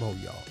little bit more,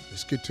 y'all.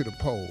 Let's get to the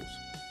polls.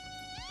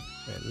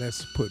 And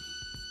let's put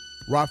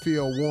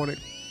Raphael Warwick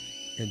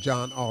and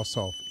John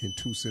Ossoff in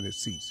 2 Senate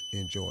seats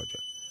in Georgia.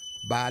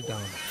 Bye,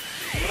 Donna.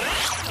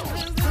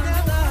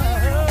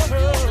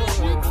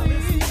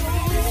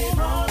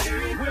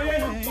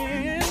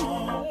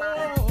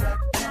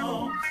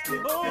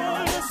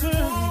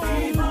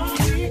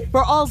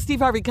 For all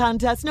Steve Harvey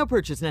contests, no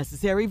purchase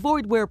necessary,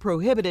 void where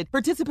prohibited.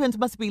 Participants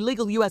must be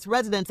legal U.S.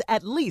 residents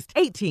at least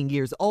 18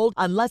 years old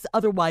unless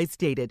otherwise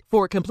stated.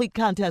 For complete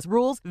contest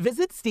rules,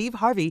 visit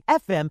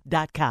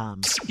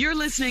SteveHarveyFM.com. You're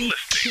listening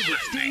to the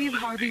Steve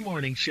Harvey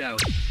Morning Show.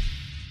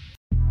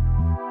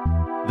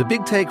 The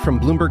Big Take from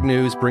Bloomberg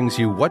News brings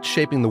you what's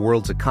shaping the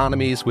world's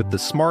economies with the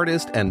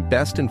smartest and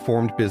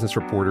best-informed business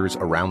reporters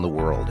around the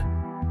world.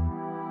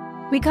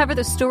 We cover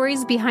the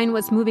stories behind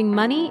what's moving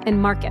money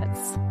and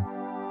markets.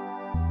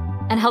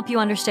 and help you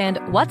understand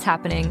what's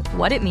happening,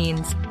 what it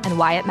means, and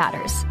why it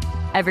matters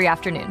every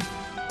afternoon.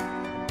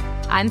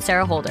 I'm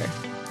Sarah Holder.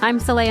 I'm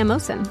Saleha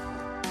Mohsen.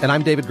 And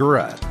I'm David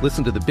Gura.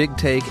 Listen to The Big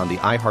Take on the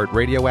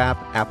iHeartRadio app,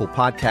 Apple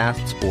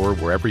Podcasts, or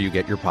wherever you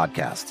get your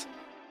podcasts.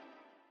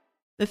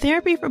 The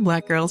Therapy for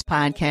Black Girls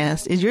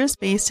podcast is your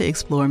space to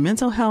explore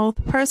mental health,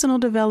 personal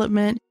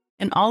development,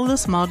 and all of the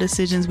small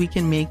decisions we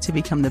can make to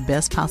become the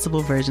best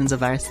possible versions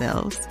of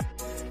ourselves.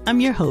 I'm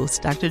your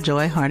host, Dr.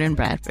 Joy Harden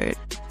Bradford,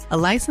 a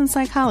licensed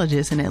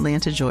psychologist in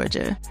Atlanta,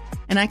 Georgia,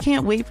 and I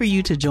can't wait for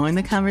you to join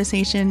the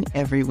conversation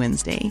every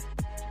Wednesday.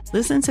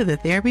 Listen to the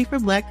Therapy for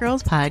Black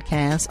Girls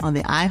podcast on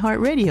the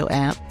iHeartRadio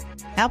app,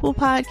 Apple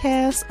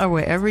Podcasts, or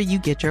wherever you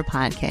get your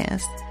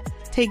podcasts.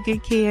 Take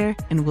good care,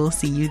 and we'll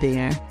see you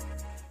there.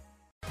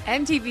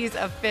 MTV's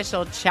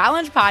official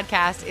Challenge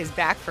podcast is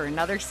back for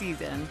another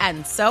season.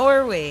 And so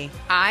are we.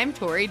 I'm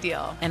Tori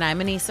Deal. And I'm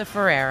Anissa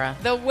Ferreira.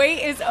 The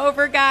wait is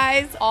over,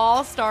 guys.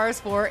 All Stars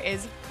 4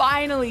 is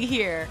finally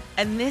here.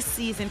 And this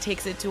season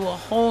takes it to a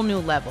whole new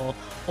level.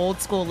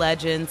 Old school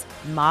legends,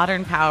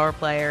 modern power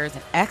players,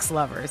 and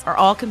ex-lovers are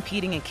all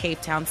competing in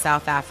Cape Town,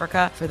 South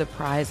Africa for the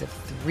prize of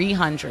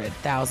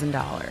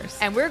 $300,000.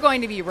 And we're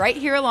going to be right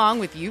here along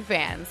with you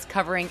fans,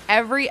 covering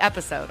every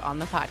episode on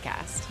the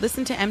podcast.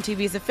 Listen to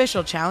MTV's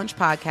official Challenge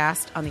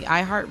podcast on the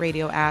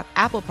iHeartRadio app,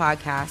 Apple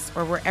Podcasts,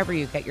 or wherever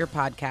you get your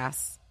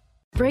podcasts.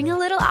 Bring a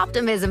little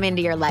optimism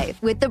into your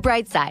life with The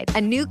Bright Side,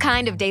 a new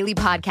kind of daily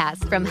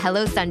podcast from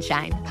Hello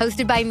Sunshine,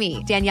 hosted by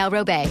me, Danielle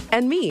Robay.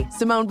 And me,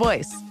 Simone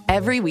Boyce.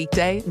 Every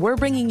weekday, we're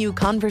bringing you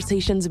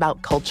conversations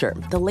about culture,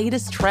 the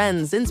latest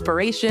trends,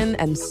 inspiration,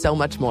 and so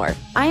much more.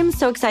 I am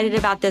so excited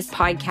about this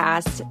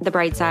podcast, The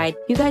Bright Side.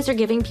 You guys are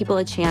giving people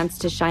a chance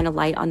to shine a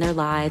light on their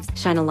lives,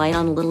 shine a light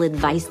on a little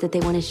advice that they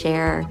want to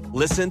share.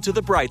 Listen to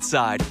The Bright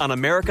Side on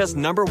America's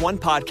 #1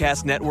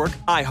 podcast network,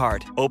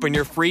 iHeart. Open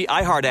your free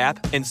iHeart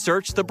app and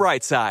search The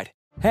Bright Side.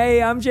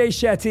 Hey, I'm Jay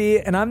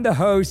Shetty, and I'm the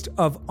host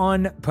of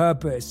On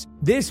Purpose.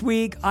 This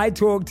week, I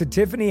talked to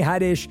Tiffany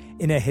Haddish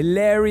in a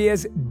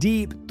hilarious,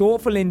 deep,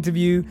 thoughtful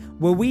interview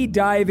where we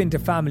dive into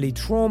family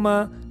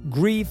trauma,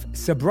 grief,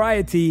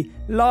 sobriety,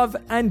 love,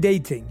 and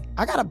dating.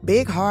 I got a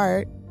big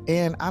heart,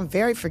 and I'm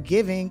very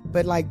forgiving,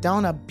 but,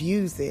 don't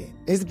abuse it.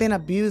 It's been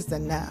abused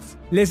enough.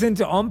 Listen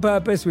to On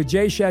Purpose with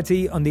Jay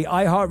Shetty on the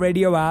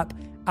iHeartRadio app,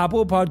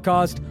 Apple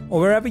Podcast,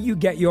 or wherever you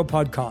get your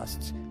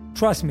podcasts.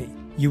 Trust me,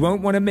 you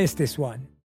won't want to miss this one.